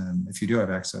access, and then if you do have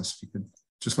access, if you could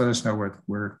just let us know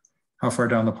how far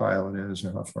down the pile it is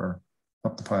or how far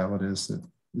up the pile it is that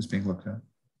is being looked at.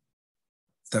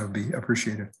 That would be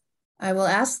appreciated. I will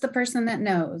ask the person that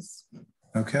knows.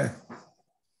 Okay,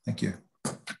 thank you.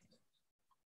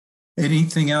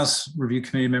 Anything else, review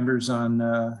committee members, on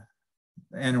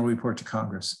annual report to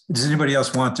Congress? Does anybody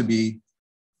else want to be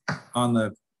on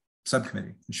the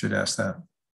subcommittee? We should ask that.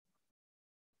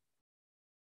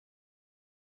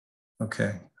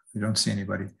 Okay, we don't see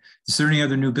anybody. Is there any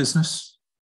other new business?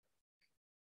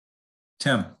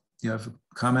 Tim, do you have a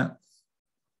comment?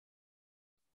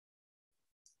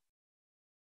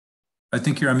 I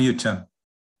think you're on mute, Tim.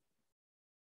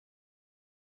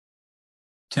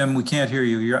 Tim, we can't hear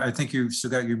you. I think you've still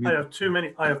got your mute. I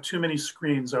have too many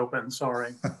screens open,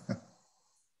 sorry.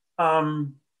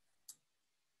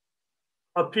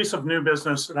 A piece of new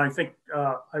business, and I think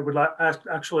I would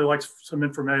actually like some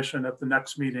information at the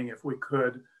next meeting if we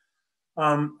could.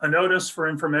 A notice for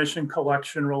information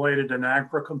collection related to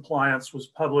NAGPRA compliance was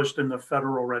published in the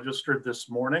Federal Register this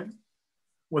morning.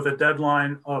 with a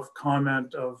deadline of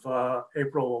comment of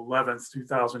April 11th,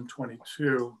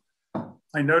 2022.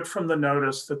 I note from the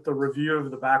notice that the review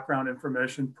of the background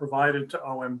information provided to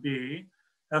OMB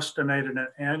estimated an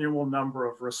annual number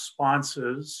of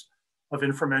responses of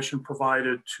information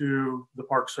provided to the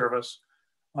Park Service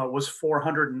was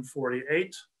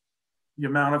 448. The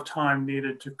amount of time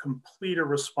needed to complete a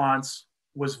response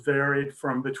was varied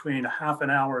from between half an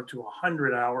hour to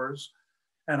 100 hours,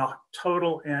 and a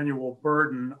total annual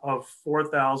burden of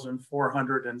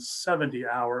 4,470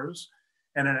 hours,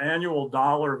 and an annual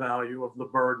dollar value of the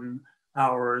burden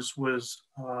hours was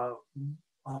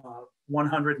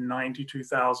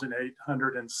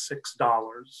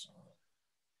 $192,806.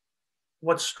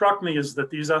 What struck me is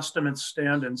that these estimates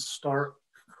stand in stark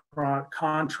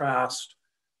contrast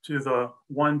to the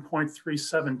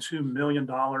 $1.372 million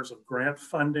of grant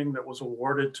funding that was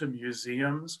awarded to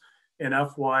museums in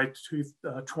FY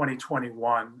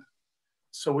 2021.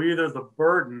 So either the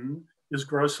burden is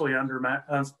grossly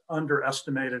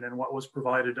underestimated in what was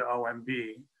provided to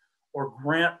OMB, or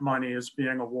grant money is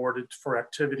being awarded for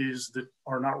activities that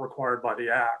are not required by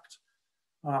the Act.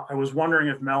 I was wondering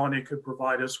if Melanie could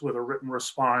provide us with a written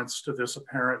response to this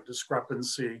apparent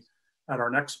discrepancy at our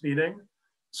next meeting,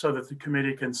 so that the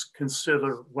committee can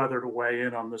consider whether to weigh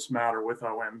in on this matter with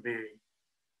OMB.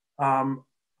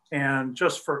 And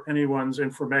just for anyone's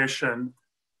information,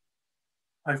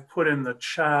 I've put in the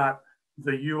chat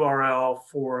the URL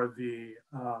for the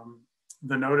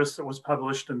notice that was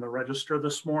published in the Register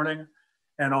this morning,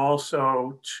 and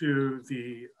also to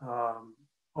the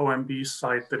OMB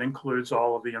site that includes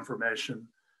all of the information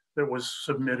that was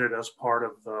submitted as part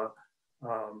of the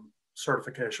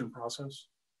certification process.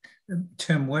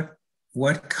 Tim, what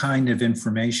kind of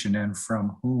information and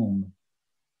from whom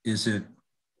is it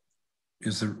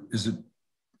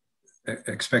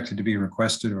expected to be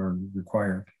requested or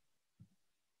required?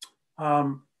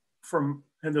 And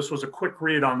this was a quick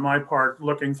read on my part,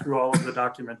 looking through all of the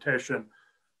documentation.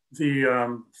 The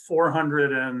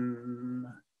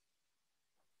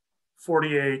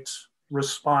 448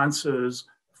 responses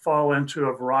fall into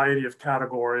a variety of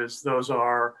categories. Those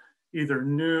are either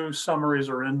new summaries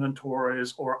or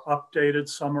inventories, or updated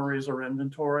summaries or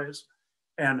inventories,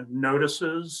 and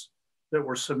notices that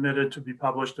were submitted to be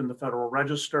published in the Federal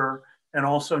Register, and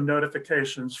also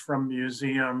notifications from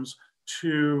museums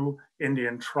to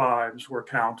Indian tribes were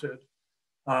counted.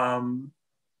 And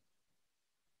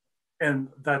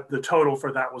that the total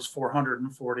for that was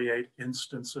 448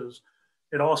 instances.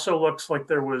 It also looks like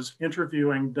there was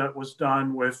interviewing that was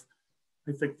done with,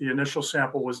 I think the initial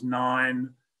sample was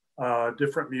 9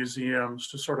 different museums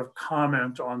to sort of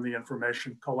comment on the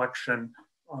information collection.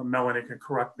 Melanie can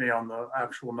correct me on the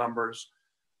actual numbers.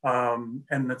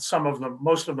 And that some of them,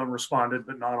 most of them responded,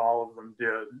 but not all of them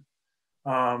did.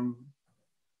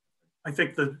 I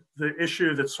think the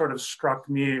issue that sort of struck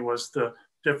me was the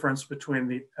difference between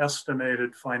the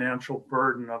estimated financial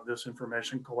burden of this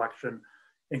information collection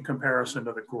in comparison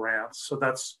to the grants. So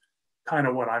that's kind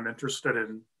of what I'm interested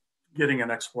in getting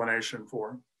an explanation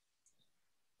for.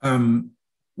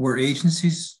 Were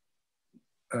agencies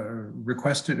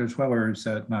requested as well, or is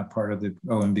that not part of the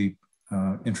OMB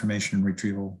information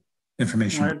retrieval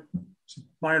information?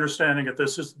 My understanding of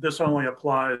this is this only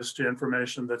applies to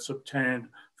information that's obtained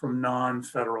from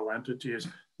non-federal entities.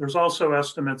 There's also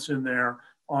estimates in there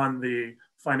on the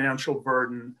financial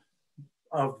burden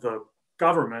of the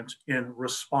government in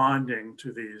responding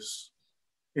to these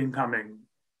incoming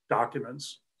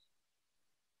documents.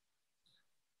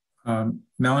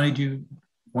 Melanie, do you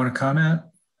want to comment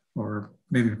or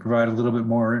maybe provide a little bit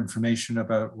more information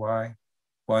about why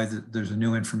there's a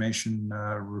new information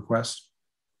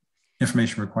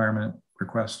information requirement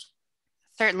request?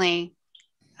 Certainly.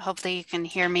 Hopefully you can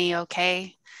hear me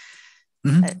okay.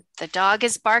 Mm-hmm. The dog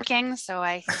is barking, so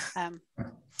I...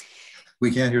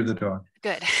 We can't hear the dog.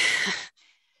 Good.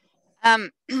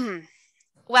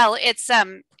 Well, it's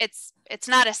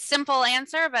not a simple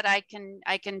answer, but I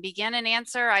can begin an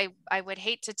answer. I would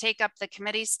hate to take up the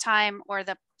committee's time or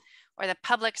the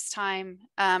public's time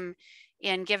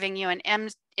in giving you an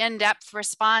in-depth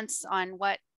response on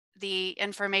what the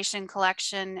Information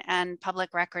Collection and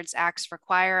Public Records Acts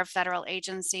require of federal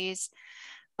agencies.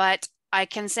 But I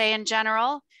can say in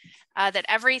general that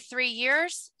every 3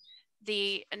 years,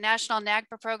 the National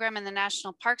NAGPRA program and the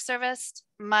National Park Service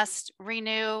must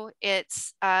renew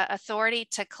its authority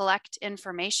to collect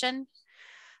information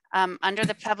under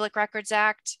the Public Records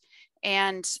Act.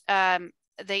 And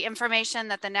the information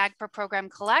that the NAGPRA program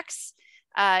collects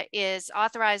is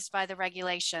authorized by the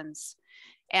regulations.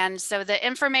 And so the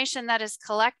information that is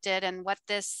collected and what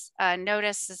this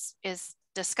notice is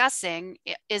discussing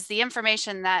is the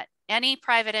information that any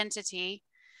private entity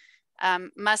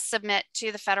must submit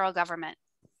to the federal government.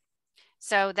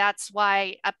 So that's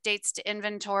why updates to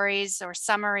inventories or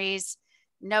summaries,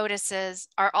 notices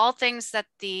are all things that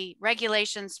the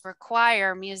regulations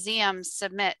require museums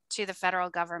submit to the federal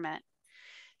government.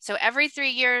 So every 3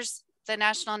 years, the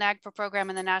National NAGPRA program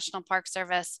and the National Park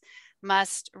Service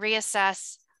must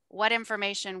reassess what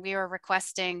information we are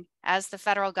requesting as the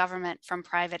federal government from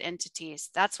private entities.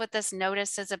 That's what this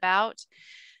notice is about.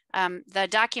 The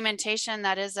documentation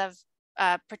that is of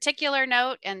particular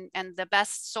note and the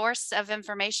best source of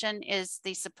information is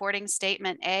the supporting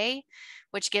statement A,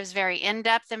 which gives very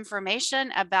in-depth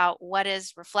information about what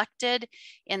is reflected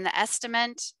in the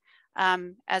estimate,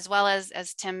 as well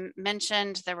as Tim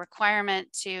mentioned, the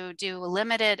requirement to do a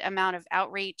limited amount of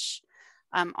outreach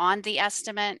on the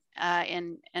estimate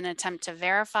in an attempt to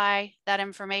verify that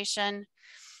information.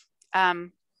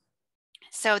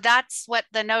 So that's what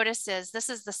the notice is. This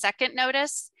is the second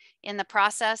notice in the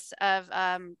process of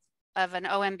an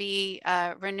OMB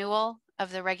renewal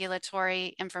of the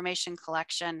regulatory information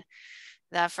collection.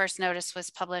 The first notice was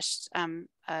published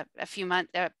a few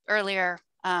months earlier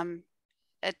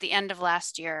at the end of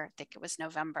last year. I think it was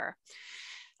November.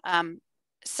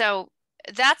 So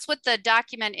that's what the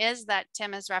document is that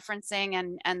Tim is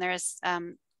referencing, and there's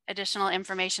additional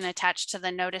information attached to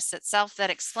the notice itself that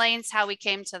explains how we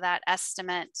came to that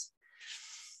estimate.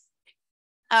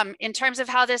 In terms of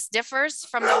how this differs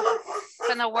from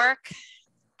the work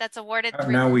that's awarded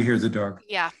through, now we hear the dog.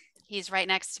 Yeah, he's right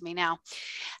next to me now.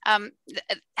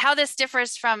 How this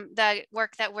differs from the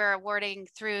work that we're awarding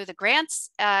through the grants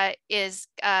is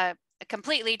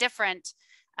completely different.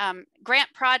 Grant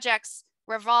projects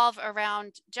revolve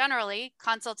around generally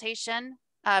consultation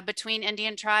between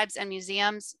Indian tribes and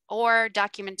museums or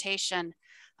documentation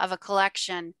of a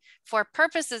collection for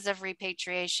purposes of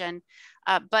repatriation,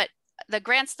 but the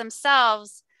grants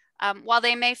themselves, while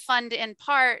they may fund in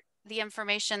part the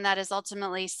information that is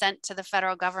ultimately sent to the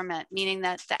federal government, meaning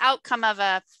that the outcome of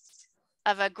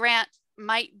a grant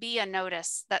might be a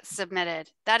notice that's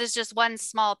submitted. That is just one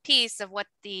small piece of what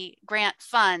the grant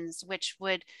funds, which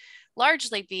would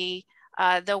largely be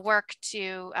the work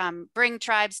to bring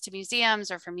tribes to museums,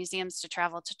 or for museums to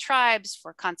travel to tribes,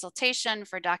 for consultation,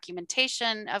 for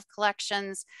documentation of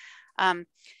collections.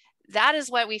 That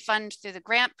is what we fund through the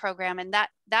grant program, and that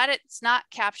it's not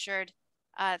captured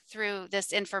through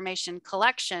this information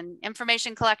collection.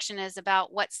 Information collection is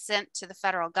about what's sent to the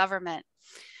federal government.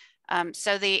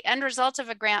 So the end result of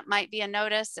a grant might be a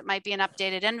notice, it might be an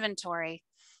updated inventory,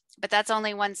 but that's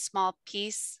only one small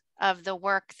piece of the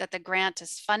work that the grant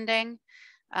is funding.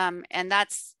 And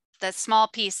that's the small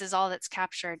piece is all that's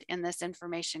captured in this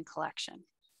information collection.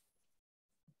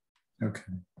 Okay.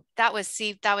 That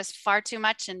was far too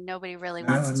much, and nobody really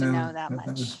wants to know that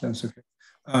much. That's okay.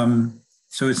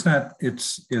 So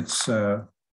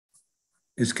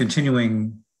it's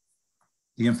continuing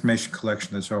the information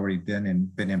collection that's already been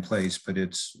in place, but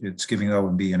it's giving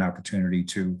OMB an opportunity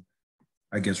to,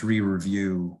 I guess,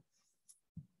 re-review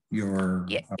your.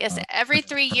 Yes, every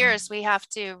 3 years we have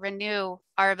to renew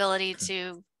our ability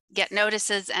to get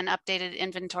notices and updated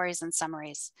inventories and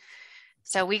summaries.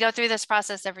 So we go through this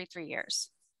process every 3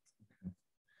 years.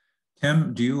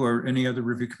 Tim, do you or any other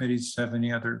review committees have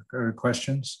any other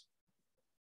questions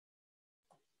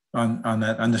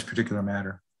on this particular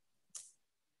matter?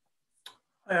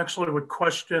 I actually would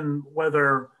question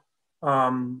whether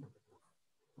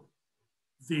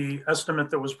the estimate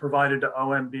that was provided to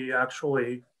OMB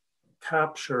actually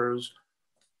captures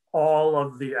all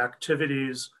of the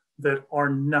activities that are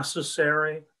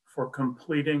necessary for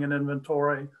completing an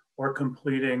inventory or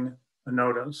completing a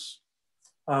notice.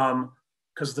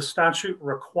 Because the statute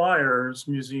requires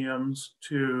museums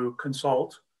to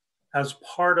consult as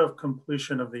part of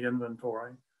completion of the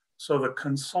inventory. So the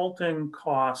consulting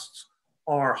costs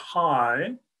are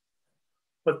high,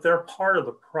 but they're part of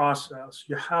the process.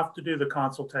 You have to do the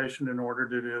consultation in order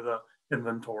to do the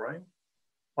inventory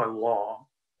by law.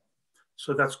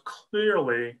 So that's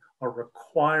clearly a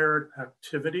required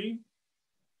activity,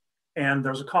 and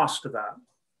there's a cost to that.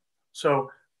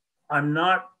 So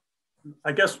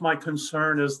I guess my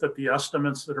concern is that the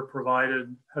estimates that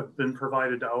have been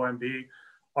provided to OMB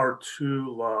are too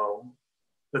low,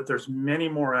 that there's many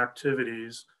more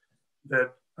activities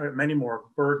many more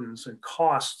burdens and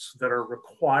costs that are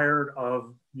required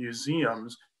of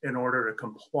museums in order to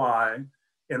comply,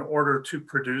 in order to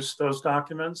produce those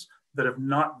documents that have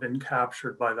not been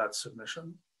captured by that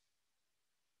submission.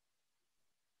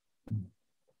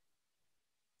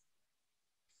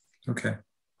 Okay.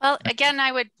 Well, again,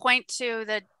 I would point to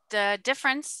the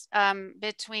difference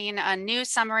between a new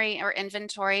summary or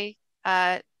inventory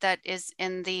that is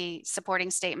in the supporting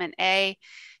statement A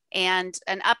and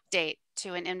an update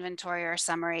to an inventory or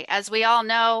summary. As we all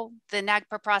know, the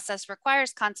NAGPRA process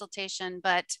requires consultation,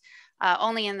 but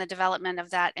only in the development of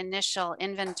that initial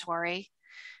inventory.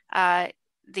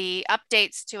 The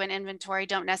updates to an inventory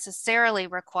don't necessarily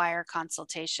require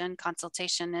consultation.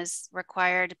 Consultation is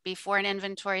required before an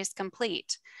inventory is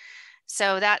complete.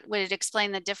 So that would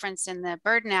explain the difference in the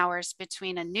burden hours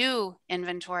between a new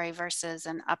inventory versus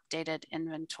an updated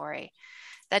inventory.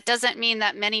 That doesn't mean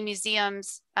that many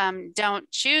museums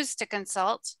don't choose to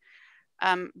consult.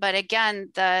 But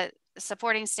again, the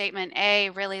supporting statement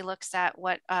A really looks at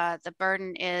what the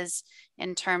burden is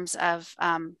in terms of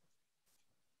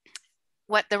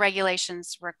what the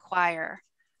regulations require.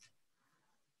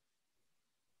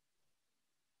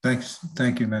 Thanks.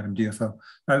 Thank you, Madam DFO.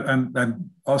 I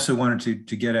also wanted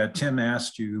to get at, Tim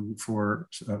asked you for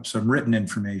some written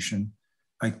information.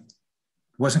 I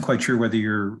wasn't quite sure whether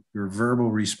your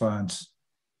verbal response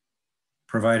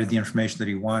provided the information that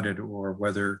he wanted or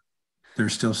whether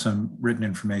there's still some written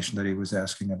information that he was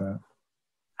asking about.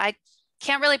 I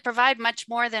can't really provide much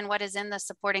more than what is in the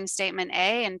supporting statement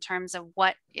A in terms of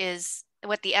what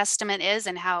the estimate is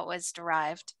and how it was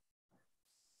derived.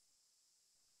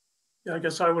 Yeah, I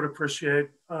guess I would appreciate,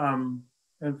 and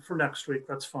for next week,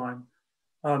 that's fine,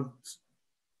 a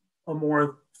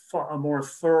more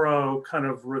thorough kind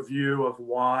of review of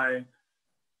why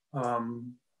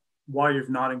you've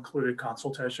not included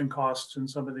consultation costs in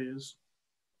some of these,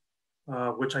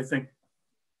 which I think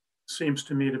seems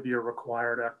to me to be a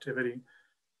required activity.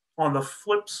 On the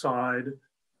flip side,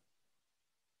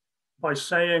 by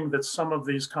saying that some of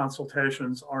these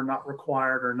consultations are not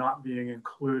required or not being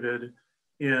included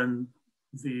in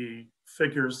the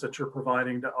figures that you're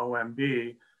providing to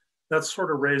OMB, that sort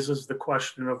of raises the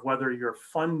question of whether you're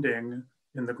funding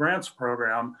in the grants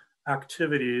program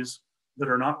activities that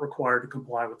are not required to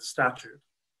comply with the statute.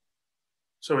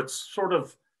 So it's sort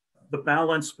of the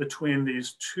balance between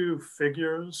these two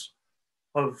figures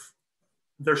of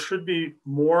there should be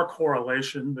more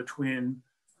correlation between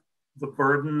the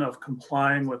burden of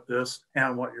complying with this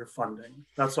and what you're funding.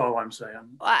 That's all I'm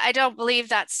saying. I don't believe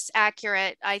that's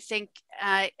accurate. I think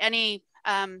any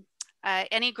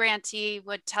grantee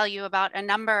would tell you about a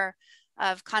number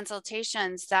of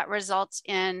consultations that result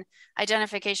in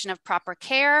identification of proper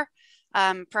care,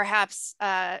 perhaps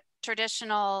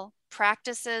traditional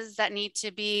practices that need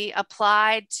to be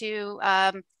applied to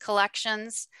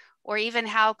collections, or even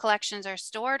how collections are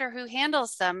stored or who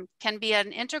handles them can be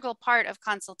an integral part of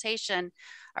consultation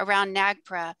around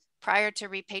NAGPRA prior to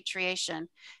repatriation.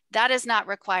 That is not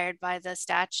required by the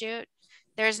statute.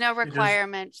 There is no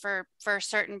requirement for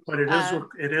certain. But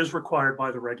it is required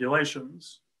by the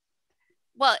regulations.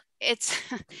 Well,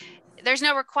 there's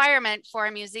no requirement for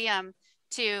a museum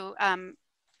to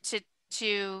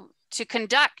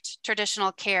conduct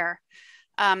traditional care.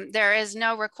 There is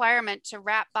no requirement to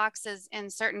wrap boxes in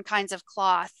certain kinds of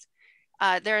cloth.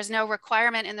 There is no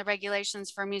requirement in the regulations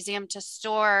for a museum to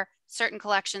store certain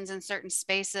collections in certain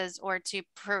spaces or to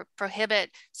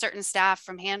prohibit certain staff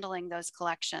from handling those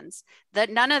collections.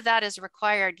 None of that is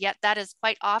required, yet that is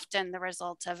quite often the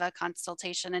result of a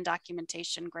consultation and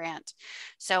documentation grant.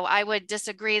 So I would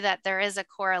disagree that there is a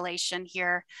correlation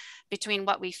here between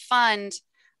what we fund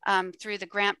through the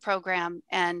grant program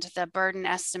and the burden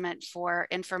estimate for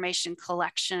information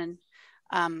collection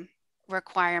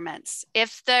requirements.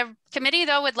 If the committee,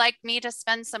 though, would like me to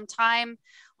spend some time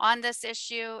on this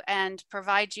issue and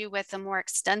provide you with a more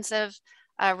extensive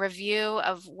review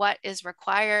of what is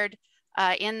required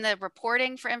in the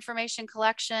reporting for information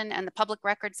collection and the Public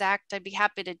Records Act, I'd be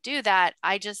happy to do that.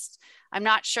 I'm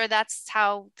not sure that's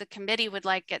how the committee would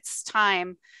like its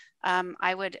time.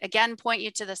 I would again point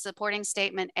you to the supporting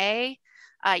statement A.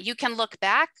 You can look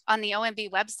back on the OMB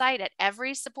website at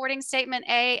every supporting statement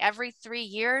A every 3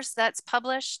 years that's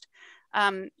published.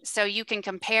 So you can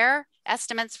compare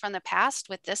estimates from the past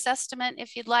with this estimate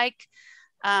if you'd like.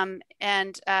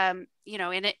 You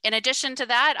know, in addition to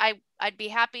that, I'd be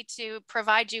happy to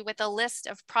provide you with a list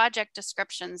of project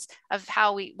descriptions of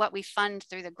what we fund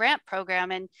through the grant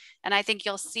program. And I think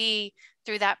you'll see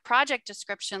through that project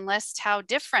description list how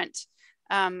different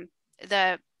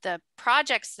the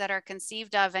projects that are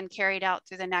conceived of and carried out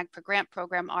through the NAGPRA grant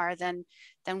program are than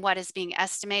what is being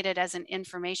estimated as an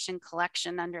information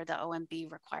collection under the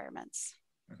OMB requirements.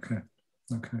 Okay.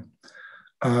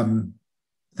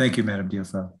 Thank you, Madam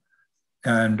DFO.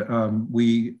 And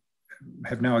we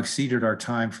have now exceeded our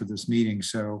time for this meeting.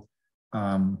 So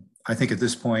I think at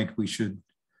this point we should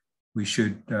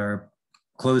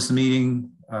close the meeting,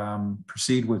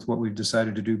 proceed with what we've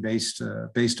decided to do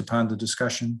based upon the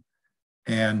discussion.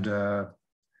 And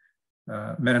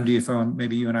Madam DFO,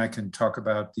 maybe you and I can talk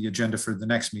about the agenda for the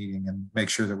next meeting and make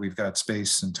sure that we've got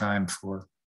space and time for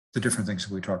the different things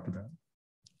that we talked about.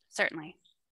 Certainly.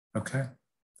 Okay.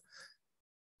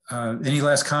 Any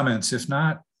last comments? If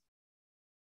not,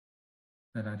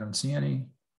 then I don't see any.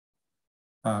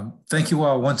 Thank you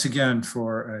all once again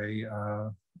for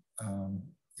a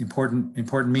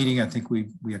important meeting. I think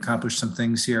we accomplished some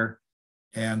things here,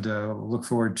 and look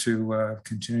forward to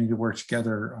continuing to work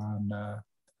together on,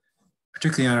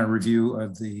 particularly on a review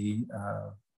of the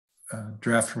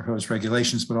draft proposed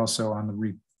regulations, but also on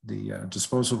the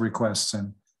disposal requests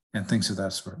and things of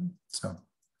that sort. So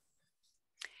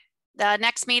the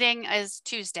next meeting is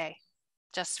Tuesday,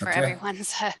 just for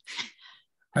everyone's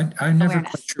I'm never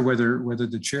quite sure whether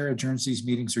the chair adjourns these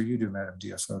meetings or you do, Madam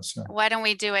DSO. So why don't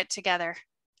we do it together?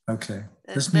 Okay.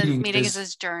 This meeting is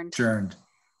adjourned. Adjourned.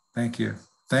 Thank you.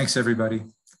 Thanks, everybody.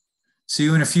 See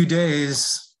you in a few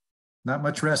days. Not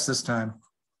much rest this time.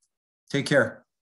 Take care.